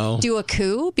like to just do a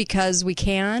coup because we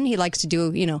can. He likes to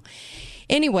do,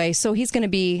 Anyway, so he's going to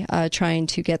be trying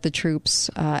to get the troops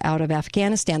out of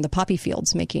Afghanistan, the poppy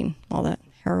fields, making all that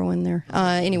heroin there.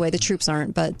 Anyway, the troops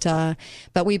aren't, but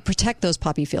we protect those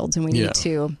poppy fields, and we need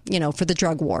to, for the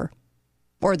drug war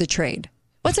or the trade.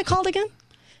 What's it called again?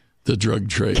 The drug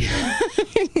trade.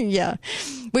 Yeah.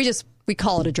 We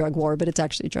call it a drug war, but it's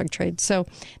actually a drug trade. So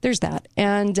there's that.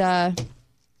 And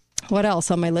what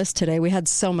else on my list today? We had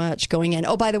so much going in.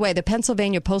 Oh, by the way, the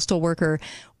Pennsylvania postal worker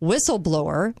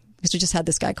whistleblower, because we just had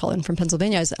this guy call in from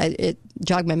Pennsylvania. It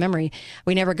jogged my memory.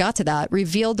 We never got to that.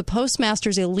 Revealed the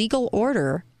postmaster's illegal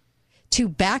order to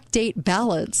backdate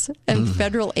ballots, and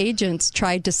federal agents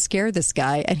tried to scare this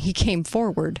guy, and he came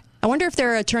forward. I wonder if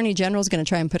their attorney general is going to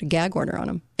try and put a gag order on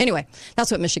them. Anyway,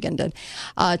 that's what Michigan did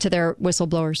to their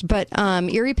whistleblowers. But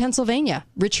Erie, Pennsylvania,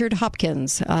 Richard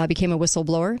Hopkins became a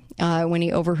whistleblower when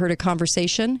he overheard a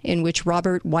conversation in which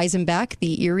Robert Weisenbach,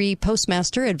 the Erie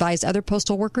postmaster, advised other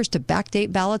postal workers to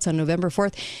backdate ballots on November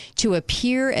 4th to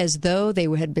appear as though they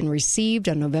had been received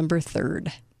on November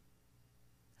 3rd.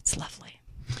 That's lovely.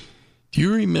 Do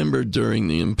you remember during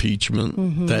the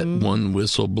impeachment that one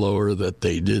whistleblower that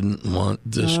they didn't want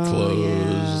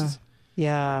disclosed?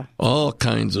 Yeah. All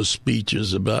kinds of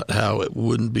speeches about how it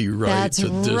wouldn't be right to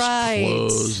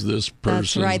disclose this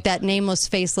person. That's right. That nameless,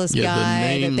 faceless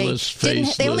guy. The nameless,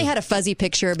 faceless. They only had a fuzzy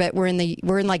picture, but we're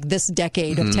in like this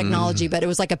decade of technology. But it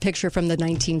was like a picture from the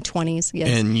 1920s.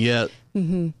 Yes. And yet,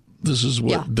 this is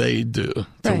what they do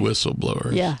to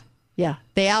whistleblowers. Yeah. Yeah,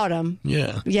 they out him.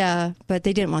 Yeah. Yeah, but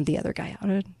they didn't want the other guy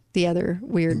outed. The other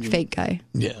weird fake guy.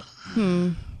 Yeah.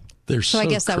 They're so I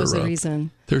guess that was the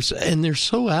reason. They're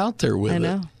so out there with it. I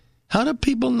know. How do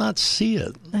people not see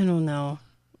it? I don't know.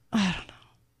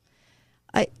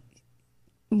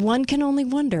 One can only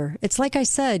wonder. It's like I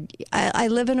said, I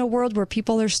live in a world where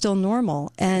people are still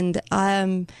normal. And,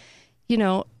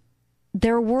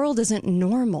 their world isn't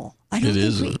normal. It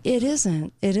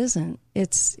isn't.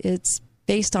 It's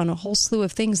based on a whole slew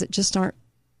of things that just aren't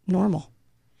normal.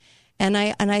 And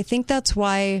I think that's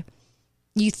why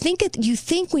you think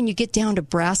when you get down to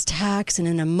brass tacks and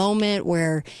in a moment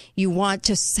where you want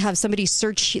to have somebody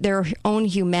search their own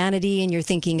humanity and you're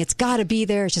thinking it's got to be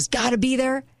there, it's just got to be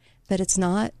there, but it's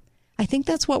not. I think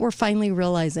that's what we're finally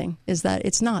realizing is that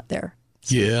it's not there.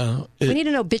 Yeah. We need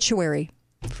an obituary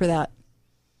for that.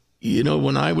 You know,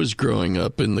 when I was growing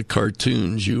up in the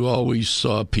cartoons, you always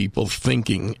saw people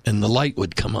thinking and the light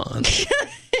would come on.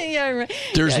 Yeah, right.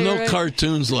 There's no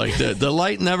cartoons like that. The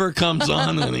light never comes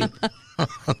on anymore.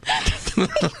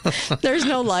 There's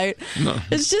no light. No.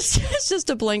 It's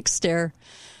just a blank stare.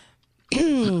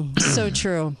 So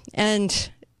true.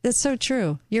 And it's so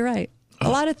true. You're right. A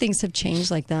lot of things have changed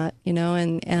like that,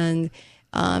 and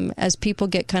as people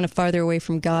get kind of farther away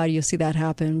from God, you'll see that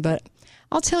happen. But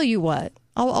I'll tell you what.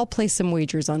 I'll place some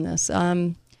wagers on this.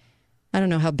 I don't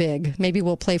know how big. Maybe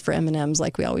we'll play for M&Ms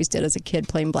like we always did as a kid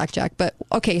playing blackjack. But,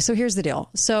 okay, so here's the deal.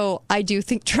 So I do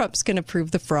think Trump's going to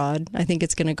prove the fraud. I think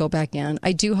it's going to go back in.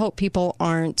 I do hope people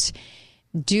aren't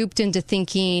duped into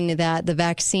thinking that the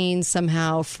vaccine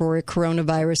somehow for a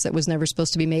coronavirus that was never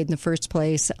supposed to be made in the first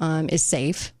place is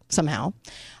safe somehow.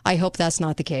 I hope that's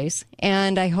not the case.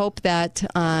 And I hope that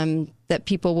that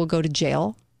people will go to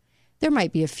jail. There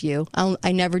might be a few.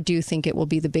 I never do think it will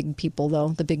be the big people, though,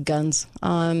 the big guns.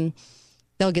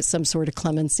 They'll get some sort of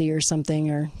clemency or something,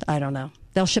 or I don't know.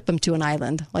 They'll ship them to an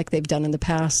island like they've done in the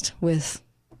past with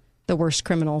the worst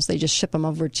criminals. They just ship them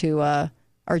over to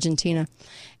Argentina.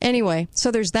 Anyway,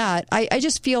 so there's that. I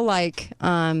just feel like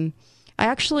I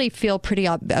actually feel pretty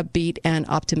upbeat and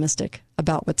optimistic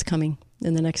about what's coming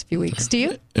in the next few weeks. Do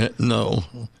you? No.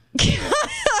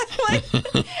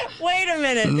 Wait a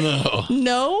minute.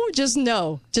 No? Just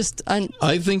no.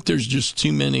 I think there's just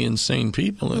too many insane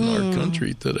people in our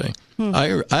country today.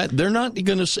 They're not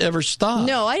going to ever stop.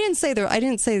 No, I didn't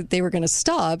say they were going to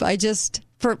stop. I just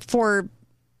for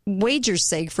wager's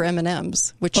sake for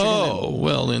M&Ms.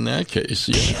 Well, in that case,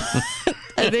 yeah.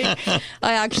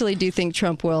 I actually do think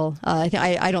Trump will.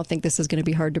 I don't think this is going to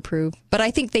be hard to prove, but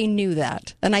I think they knew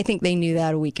that, and I think they knew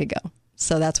that a week ago.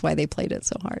 So that's why they played it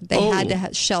so hard. They had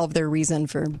to shelve their reason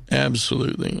for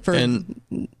the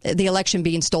election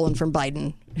being stolen from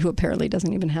Biden, who apparently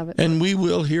doesn't even have it. And we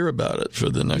will hear about it for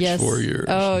the next 4 years.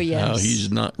 Oh, yes. How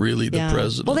he's not really the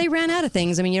president. Well, they ran out of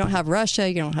things. I mean, you don't have Russia,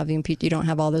 you don't have the impeachment, you don't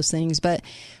have all those things. But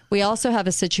we also have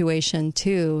a situation,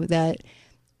 too, that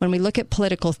when we look at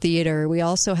political theater, we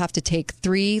also have to take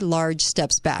 3 large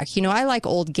steps back. I like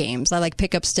old games. I like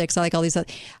pick up sticks. I like all these,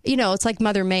 it's like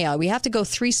Mother Maya. We have to go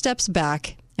 3 steps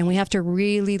back, and we have to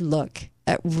really look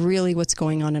at really what's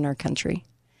going on in our country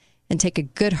and take a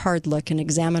good hard look and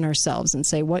examine ourselves and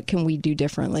say, what can we do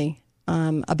differently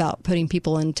about putting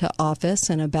people into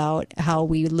office and about how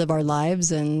we live our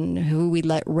lives and who we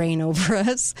let reign over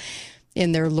us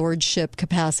in their lordship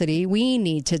capacity. We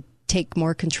need to take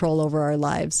more control over our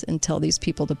lives and tell these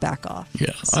people to back off.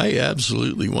 Yeah, so. I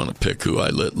absolutely want to pick who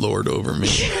I let lord over me.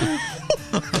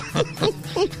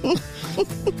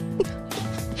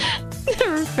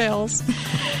 Never fails.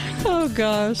 Oh,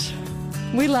 gosh.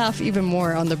 We laugh even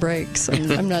more on the breaks.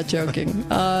 I'm not joking.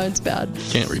 It's bad.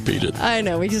 Can't repeat it. I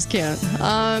know, we just can't.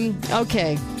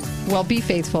 Okay. Well, be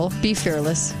faithful, be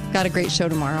fearless. Got a great show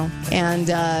tomorrow. And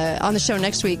on the show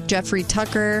next week, Jeffrey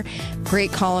Tucker,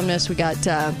 great columnist. We got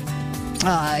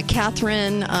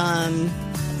Catherine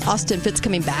Austin Fitz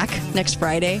coming back next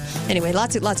Friday. Anyway,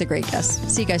 lots of great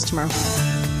guests. See you guys tomorrow.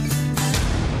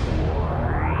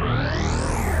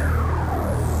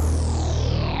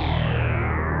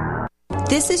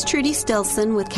 This is Trudy Stilson with